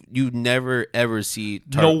 Like you never ever see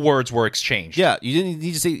Toru. No words were exchanged. Yeah, you didn't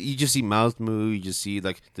need to say. You just see mouth move. You just see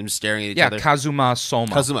like them staring at each other. Yeah, Kazuma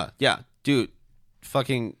Soma. Kazuma, yeah, dude,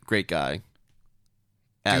 fucking great guy.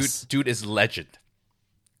 Dude is legend.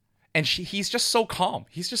 And he's just so calm.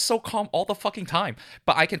 He's just so calm all the fucking time.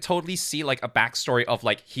 But I can totally see like a backstory of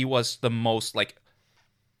like he was the most like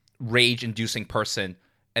rage-inducing person,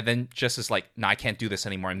 and then just is like, nah, I can't do this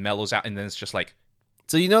anymore, and mellows out, and then it's just like,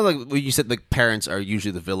 So like when you said like parents are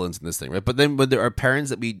usually the villains in this thing, right? But then when there are parents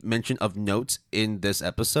that we mention of note in this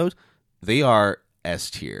episode, they are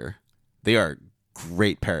S tier. They are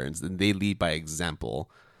great parents, and they lead by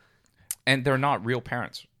example. And they're not real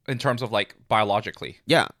parents in terms of like biologically.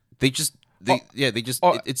 Yeah, it's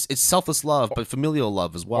selfless love, but familial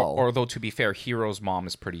love as well. Although to be fair, Hiro's mom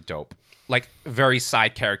is pretty dope. Like very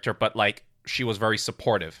side character, but like she was very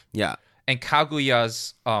supportive. Yeah. And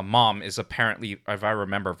Kaguya's mom is apparently, if I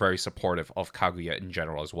remember, very supportive of Kaguya in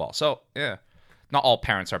general as well. So, yeah. Not all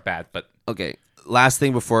parents are bad, but... Okay, last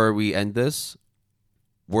thing before we end this.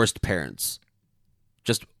 Worst parents.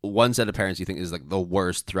 Just one set of parents you think is like the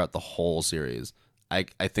worst throughout the whole series. I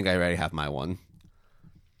think I already have my one.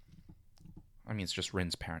 I mean, it's just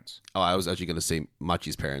Rin's parents. Oh, I was actually going to say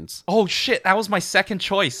Machi's parents. Oh, shit. That was my second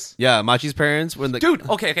choice. Yeah, Machi's parents. Dude,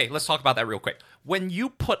 okay. Let's talk about that real quick. When you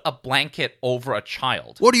put a blanket over a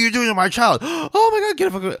child... What are you doing to my child? Oh, my God,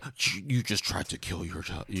 get up. You just tried to kill your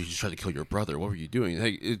child. You just tried to kill your brother. What were you doing?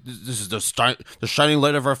 Hey, this is the shining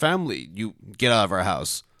light of our family. You get out of our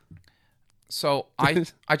house. So, I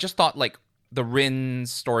just thought, like, the Rin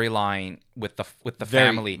storyline with the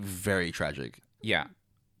family... Very tragic. Yeah.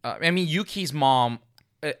 I mean, Yuki's mom,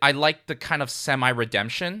 I like the kind of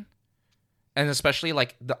semi-redemption. And especially,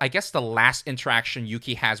 like, I guess the last interaction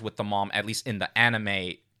Yuki has with the mom, at least in the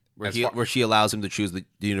anime... Where she allows him to choose the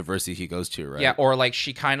university he goes to, right? Yeah, or, like,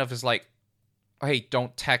 she kind of is like, hey,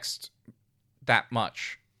 don't text that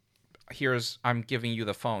much. I'm giving you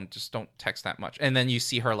the phone. Just don't text that much. And then you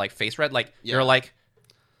see her, like, face red. Like, You're like...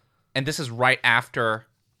 And this is right after,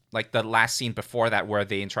 like, the last scene before that where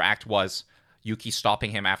they interact was... Yuki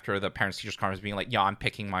stopping him after the parents-teachers conference, being like, "Yeah, I'm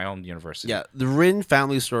picking my own university." Yeah, the Rin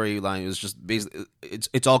family storyline is just basically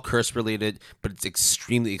it's all curse related, but it's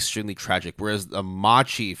extremely tragic. Whereas the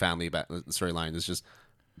Machi family storyline is just,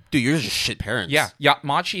 dude, you're just shit parents. Yeah,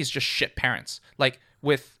 Machi is just shit parents. Like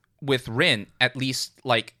with Rin, at least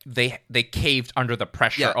like they caved under the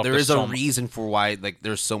pressure. Yeah, of there is a reason for why like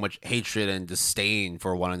there's so much hatred and disdain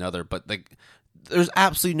for one another, but like. There's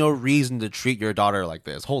absolutely no reason to treat your daughter like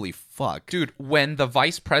this. Holy fuck. Dude, when the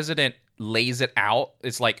vice president lays it out,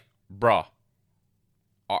 it's like, bruh,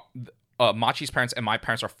 Machi's parents and my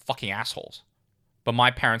parents are fucking assholes. But my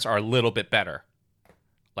parents are a little bit better.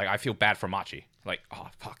 Like, I feel bad for Machi. Like, oh,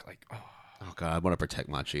 fuck. Like, oh. Oh, God, I want to protect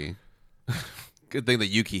Machi. Good thing that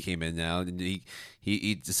Yuki came in now. And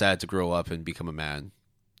he decided to grow up and become a man.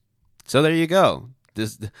 So there you go.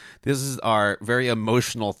 This is our very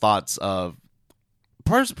emotional thoughts of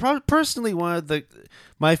personally one of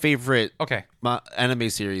my favorite anime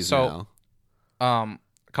series. So, a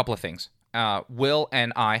couple of things. Will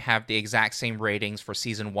and I have the exact same ratings for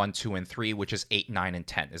season 1, 2, and 3, which is 8, 9, and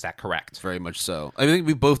 10. Is that correct? Very much so. I think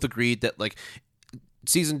we both agreed that like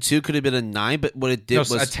season 2 could have been a 9, but what it did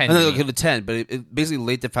was a 10. It could have 10, but it basically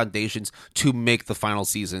laid the foundations to make the final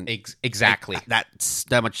season exactly that's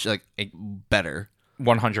that much like better.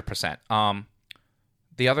 100%.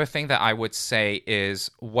 The other thing that I would say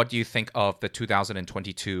is, what do you think of the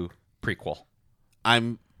 2022 prequel?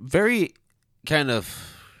 I'm very kind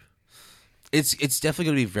of. It's definitely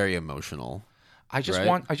going to be very emotional. I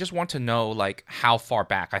just want to know like how far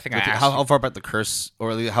back. I think how far back the curse,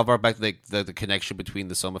 or how far back the connection between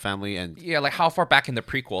the Soma family and like how far back in the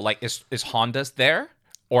prequel? Like is Honda's there,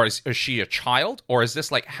 or is she a child, or is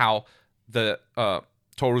this like how the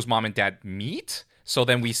Toru's mom and dad meet? So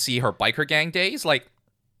then we see her biker gang days, like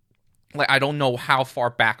I don't know how far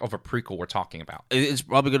back of a prequel we're talking about. It's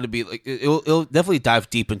probably going to be like it'll definitely dive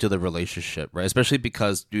deep into the relationship, right? Especially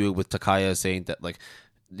because with Takaya saying that like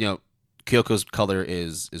Kyoko's color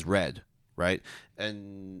is red, right?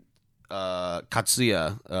 And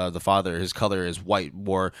Katsuya, the father, his color is white,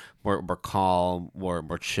 more calm,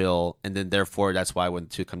 more chill, and then therefore that's why when the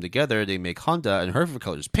two come together, they make Honda, and her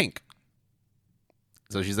color is pink.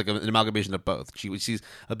 So she's like an amalgamation of both. She's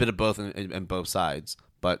a bit of both in both sides.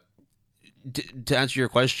 But to answer your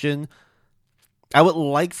question, I would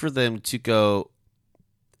like for them to go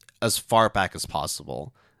as far back as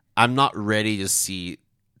possible. I'm not ready to see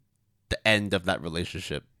the end of that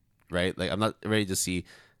relationship, right? Like I'm not ready to see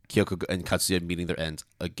Kyoko and Katsuya meeting their ends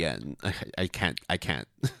again. I can't.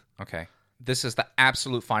 Okay. This is the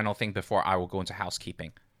absolute final thing before I will go into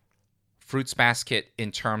housekeeping. Fruits Basket in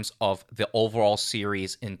terms of the overall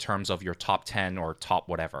series, in terms of your top 10 or top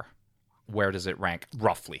whatever. Where does it rank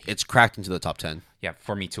roughly? It's cracked into the top 10. Yeah,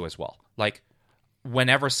 for me too as well. Like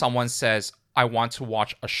whenever someone says, I want to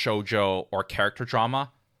watch a shoujo or character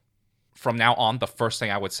drama, from now on, the first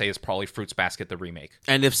thing I would say is probably Fruits Basket, the remake.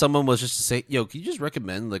 And if someone was just to say, "Yo, can you just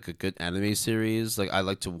recommend like a good anime series?" Like I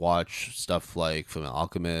like to watch stuff like Fullmetal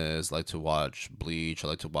Alchemist, I like to watch Bleach, I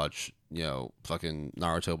like to watch fucking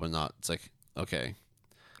Naruto, but not. It's like okay,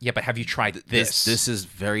 Yeah, but have you tried this? This is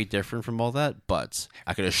very different from all that, but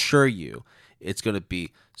I can assure you, it's going to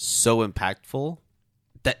be so impactful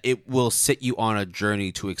that it will set you on a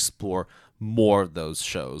journey to explore more of those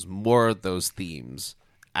shows, more of those themes,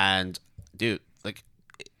 and dude, like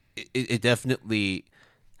it definitely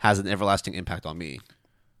has an everlasting impact on me.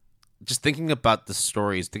 Just thinking about the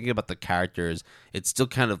stories, thinking about the characters, it's still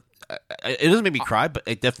kind of it doesn't make me cry, but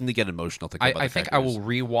I definitely get emotional thinking about the characters. I will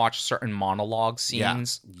rewatch certain monologue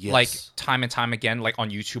scenes like time and time again, like on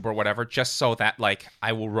YouTube or whatever, just so that like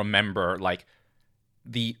I will remember like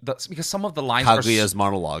the because some of the lines Kaguya's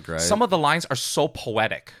monologue, right? Some of the lines are so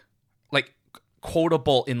poetic, like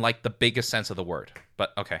quotable in like the biggest sense of the word.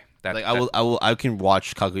 But okay, I can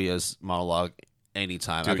watch Kaguya's monologue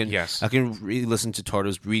anytime. Dude, I can listen to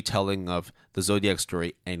Toru's retelling of the Zodiac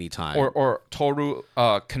story anytime. Or Toru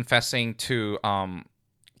confessing to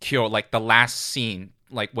Kyo, like the last scene,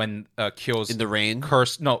 like when Kyo's in the rain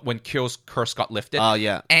curse. No, when Kyo's curse got lifted. Oh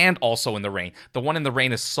yeah, and also in the rain. The one in the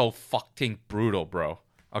rain is so fucking brutal, bro.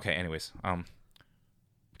 Okay, anyways,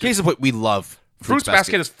 case of point, we love Fruits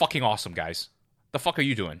Basket is fucking awesome, guys. The fuck are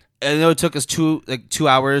you doing? I know it took us 2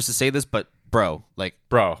 hours to say this, but bro,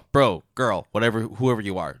 girl, whatever, whoever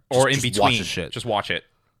you are, or in between, watch the shit. Just watch it.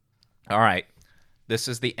 All right. This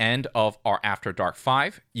is the end of our After Dark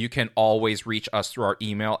 5. You can always reach us through our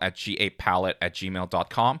email at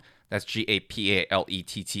gapalette@gmail.com. That's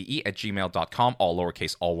GAPALETTE @gmail.com, all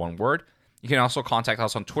lowercase, all one word. You can also contact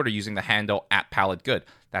us on Twitter using the handle @PaletteGood.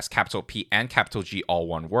 That's capital P and capital G, all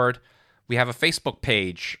one word. We have a Facebook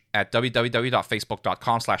page at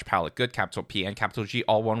www.facebook.com/PaletteGood, capital P and capital G,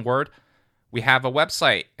 all one word. We have a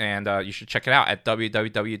website, and you should check it out at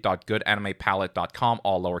www.goodanimepalette.com,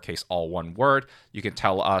 all lowercase, all one word. You can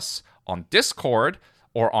tell us on Discord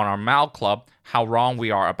or on our Mal Club how wrong we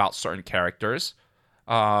are about certain characters.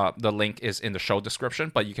 The link is in the show description,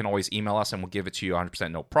 but you can always email us, and we'll give it to you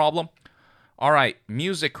 100% no problem. All right,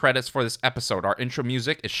 music credits for this episode. Our intro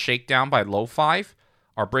music is Shakedown by Lo5.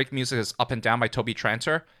 Our break music is Up and Down by Toby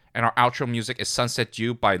Tranter. And our outro music is Sunset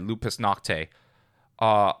Dew by Lupus Nocte.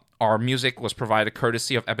 Our music was provided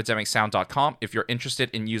courtesy of epidemicsound.com. If you're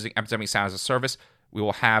interested in using Epidemic Sound as a service, we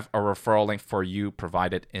will have a referral link for you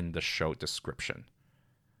provided in the show description.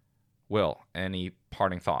 Will, any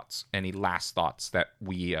parting thoughts? Any last thoughts that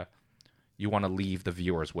you want to leave the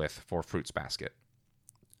viewers with for Fruits Basket?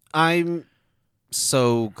 I'm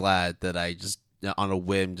so glad that I just, on a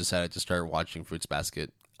whim, decided to start watching Fruits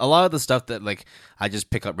Basket. A lot of the stuff that like I just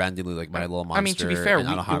pick up randomly, like My Little Monster. I mean, to be fair,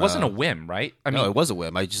 it wasn't a whim, right? No, it was a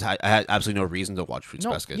whim. I had absolutely no reason to watch Fruits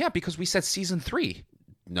Basket. Yeah, because we said season 3.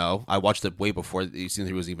 No, I watched it way before season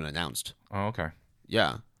 3 was even announced. Oh, okay.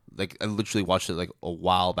 Yeah, like I literally watched it like a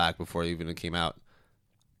while back before it even came out.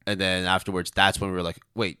 And then afterwards, that's when we were like,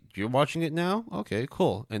 wait, you're watching it now? Okay,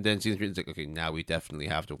 cool. And then season 3 is like, okay, now we definitely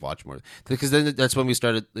have to watch more. Because then that's when we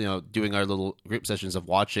started, doing our little group sessions of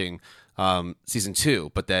watching season 2.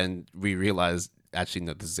 But then we realized, actually,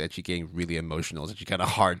 no, this is actually getting really emotional. It's actually kind of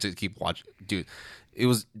hard to keep watching. Dude, it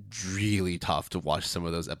was really tough to watch some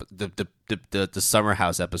of those. The Summer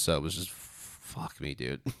House episode was just, fuck me,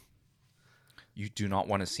 dude. You do not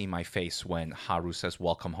want to see my face when Haru says,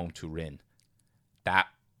 "Welcome home to Rin."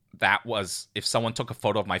 That was, if someone took a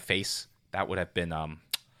photo of my face, that would have been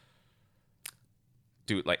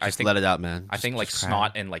dude, like, I think let it out, man. I think like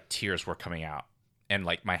snot and like tears were coming out, and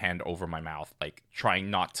like my hand over my mouth, like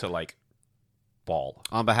trying not to like bawl.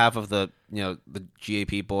 On behalf of the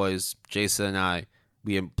GAP boys, Jason and I,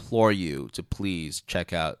 we implore you to please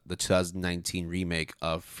check out the 2019 remake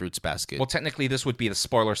of Fruits Basket. Well, technically this would be the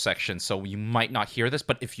spoiler section, so you might not hear this,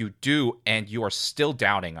 but if you do and you are still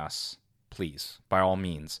doubting us, please, by all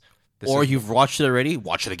means. You've watched it already,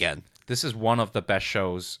 watch it again. This is one of the best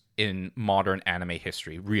shows in modern anime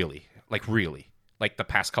history. Really. Like the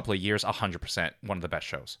past couple of years, 100% one of the best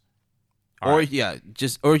shows. Or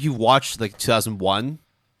you watched like 2001.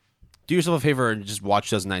 Do yourself a favor and just watch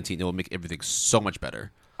 2019. It will make everything so much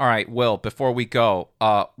better. All right, Will, before we go,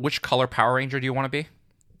 which color Power Ranger do you want to be?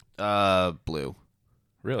 Blue.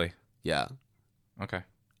 Really? Yeah. Okay.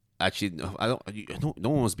 Actually, no, I don't. No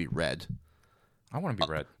one wants to be red. I want to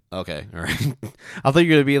be red. Okay, all right. I thought you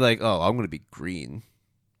were gonna be like, oh, I'm gonna be green.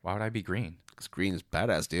 Why would I be green? Because green is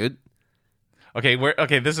badass, dude.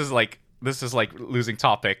 Okay, this is like losing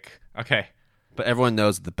topic. Okay, but everyone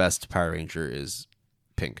knows the best Power Ranger is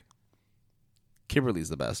pink. Kimberly's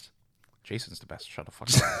the best. Jason's the best. Shut the fuck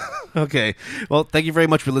up. Okay. Well, thank you very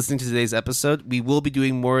much for listening to today's episode. We will be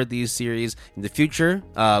doing more of these series in the future.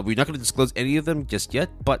 We're not going to disclose any of them just yet,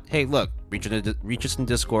 but hey, look, reach us in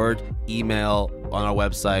Discord, email, on our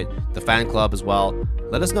website, the fan club as well.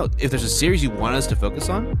 Let us know if there's a series you want us to focus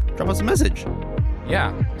on. Drop us a message.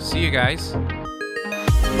 Yeah. See you guys.